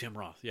 Oh, Tim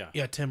Roth. Yeah.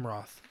 Yeah, Tim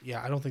Roth.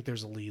 Yeah, I don't think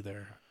there's a Lee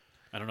there.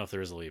 I don't know if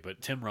there is a Lee,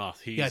 but Tim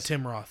Roth.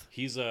 Tim Roth.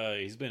 He's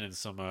been in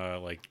some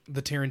like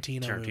the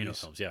Tarantino movies.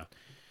 films. Yeah.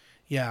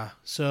 Yeah.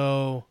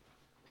 So,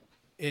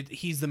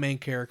 he's the main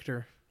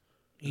character.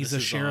 He's a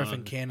sheriff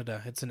in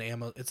Canada. It's an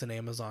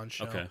Amazon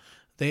show. Okay.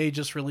 They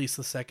just released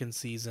the second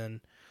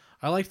season.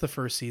 I liked the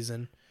first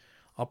season.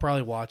 I'll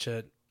probably watch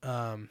it.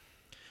 I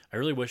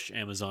really wish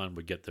Amazon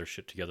would get their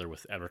shit together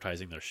with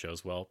advertising their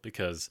shows well,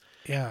 because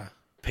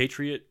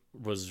Patriot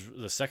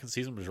the second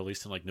season was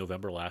released in like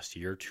November last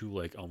year to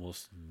like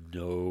almost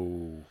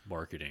no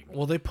marketing.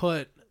 Well, they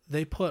put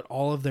they put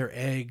all of their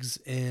eggs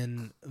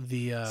in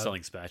the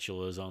Selling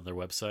spatulas on their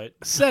website.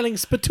 selling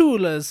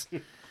spatulas.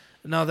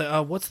 Now,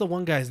 the what's the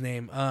one guy's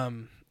name?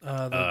 John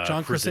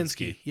Krasinski.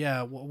 Krasinski.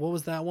 Yeah, what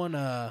was that one?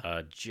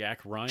 Jack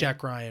Ryan.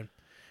 Jack Ryan,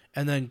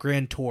 and then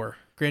Grand Tour.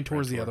 Grand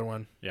Tour is the Tour. other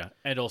one. Yeah,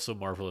 and also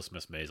Marvelous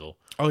Miss Maisel.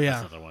 Oh yeah,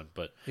 That's another one.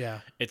 But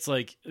yeah. it's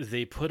like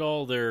they put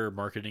all their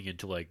marketing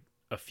into like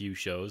a few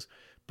shows,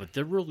 but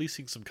they're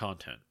releasing some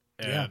content,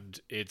 and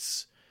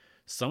it's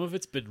some of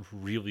it's been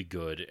really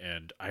good,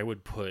 and I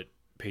would put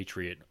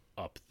Patriot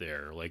up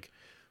there, like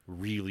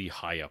really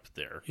high up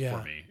there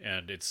for me,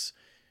 and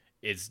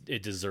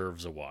it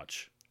deserves a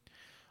watch.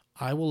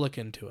 I will look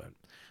into it.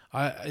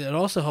 It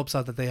also helps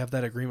out that they have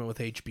that agreement with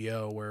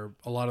HBO where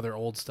a lot of their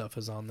old stuff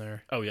is on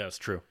there. Oh yeah, it's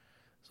true.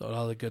 So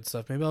all the good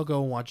stuff. Maybe I'll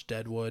go and watch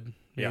Deadwood.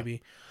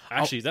 Maybe. Yeah.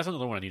 Actually, that's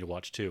another one I need to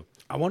watch too.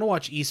 I want to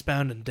watch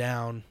Eastbound and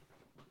Down,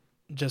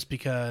 just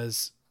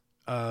because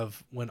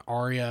of when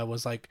Arya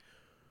was like,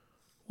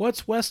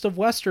 "What's west of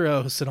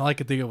Westeros?" And all I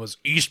could think of was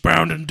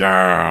Eastbound and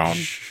Down.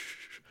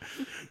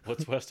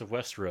 What's west of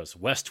Westeros?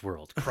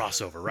 Westworld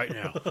crossover right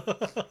now.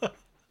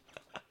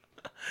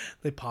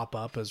 They pop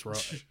up as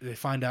they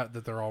find out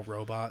that they're all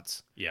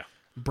robots. Yeah.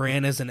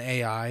 Bran is an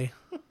AI.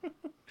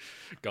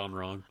 Gone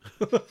wrong.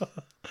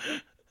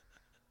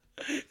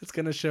 It's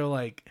gonna show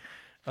like,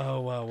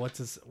 what's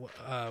his?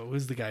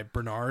 Who's the guy?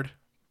 Bernard.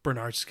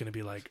 Bernard's just gonna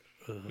be like,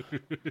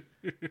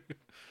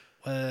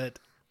 what?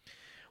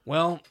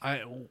 Well,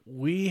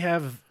 we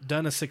have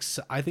done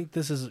I think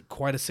this is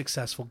quite a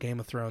successful Game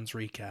of Thrones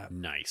recap.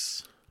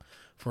 Nice.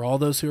 For all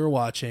those who are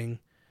watching,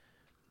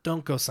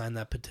 don't go sign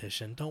that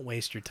petition. Don't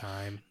waste your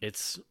time.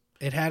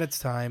 It had its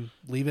time.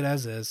 Leave it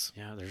as is.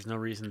 Yeah, there's no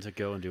reason to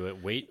go and do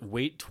it.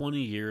 Wait 20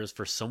 years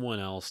for someone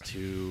else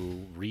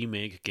to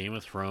remake Game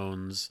of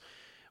Thrones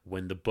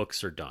when the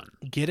books are done.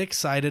 Get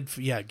excited.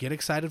 Get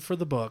excited for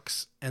the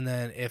books, and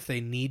then if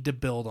they need to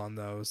build on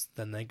those,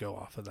 then they go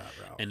off of that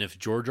route. And if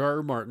George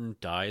R.R. Martin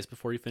dies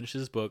before he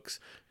finishes his books,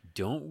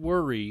 don't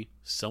worry,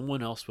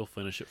 someone else will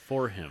finish it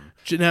for him.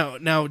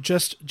 Now,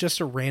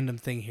 just a random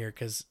thing here,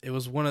 because it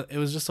was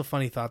just a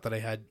funny thought that I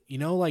had. You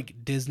know,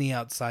 like Disney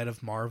outside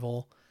of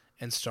Marvel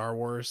and Star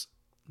Wars,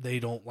 they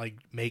don't like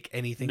make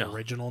anything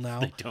original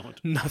now. They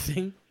don't.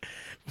 Nothing.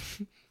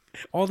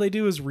 All they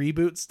do is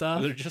reboot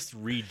stuff. They're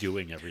just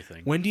redoing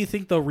everything. When do you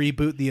think they'll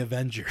reboot the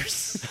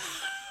Avengers?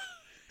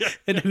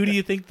 And who do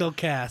you think they'll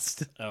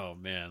cast? Oh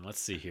man,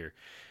 let's see here.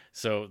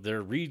 So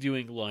they're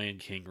redoing Lion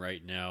King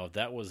right now.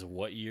 That was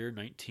what year?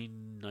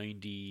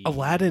 1990.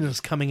 Aladdin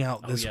is coming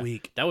out this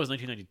week. That was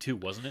 1992,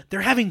 wasn't it? They're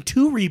having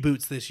 2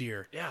 reboots this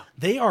year. Yeah.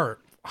 They are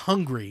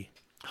hungry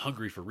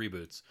for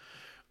reboots.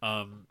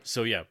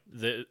 So yeah,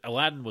 the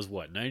Aladdin was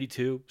what,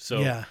 92?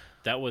 So yeah.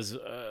 That was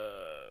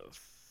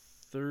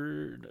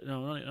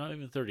not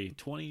even 30,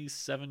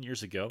 27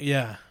 years ago.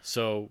 Yeah.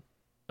 So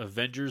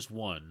Avengers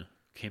 1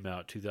 came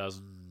out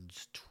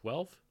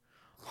 2012.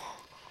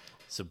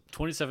 So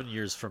 27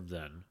 years from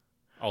then,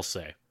 I'll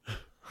say.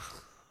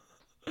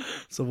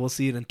 So we'll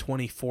see it in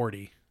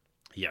 2040.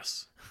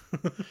 Yes.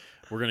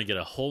 We're going to get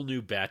a whole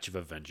new batch of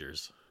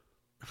Avengers.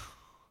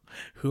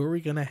 Who are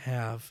we going to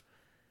have?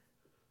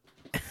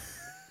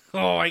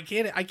 Oh, I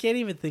can't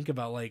even think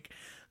about like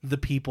the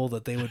people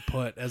that they would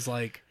put as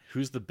like,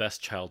 who's the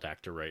best child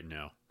actor right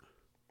now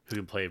who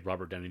can play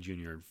Robert Downey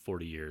Jr. in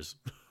 40 years?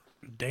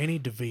 Danny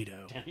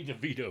DeVito. Danny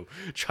DeVito.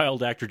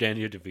 Child actor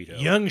Danny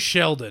DeVito. Young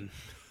Sheldon.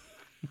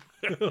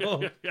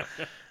 Well,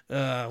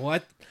 I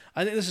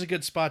think this is a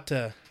good spot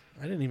to...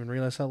 I didn't even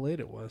realize how late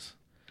it was.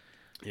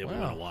 Yeah, we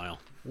went a while.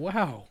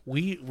 Wow.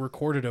 We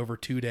recorded over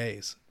 2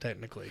 days,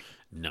 technically.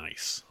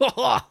 Nice.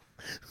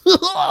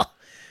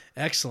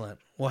 Excellent.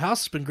 Well,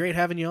 House, it's been great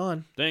having you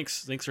on.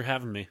 Thanks for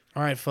having me.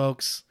 All right,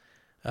 folks.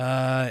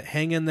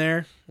 Hang in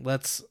there.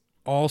 Let's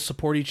all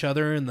support each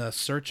other in the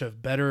search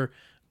of better,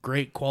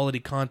 great quality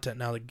content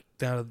now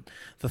that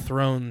the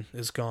throne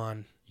is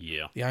gone.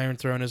 Yeah. The Iron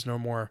Throne is no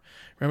more.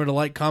 Remember to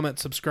like, comment,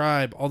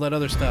 subscribe, all that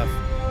other stuff.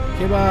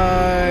 Okay,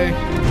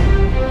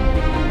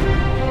 bye.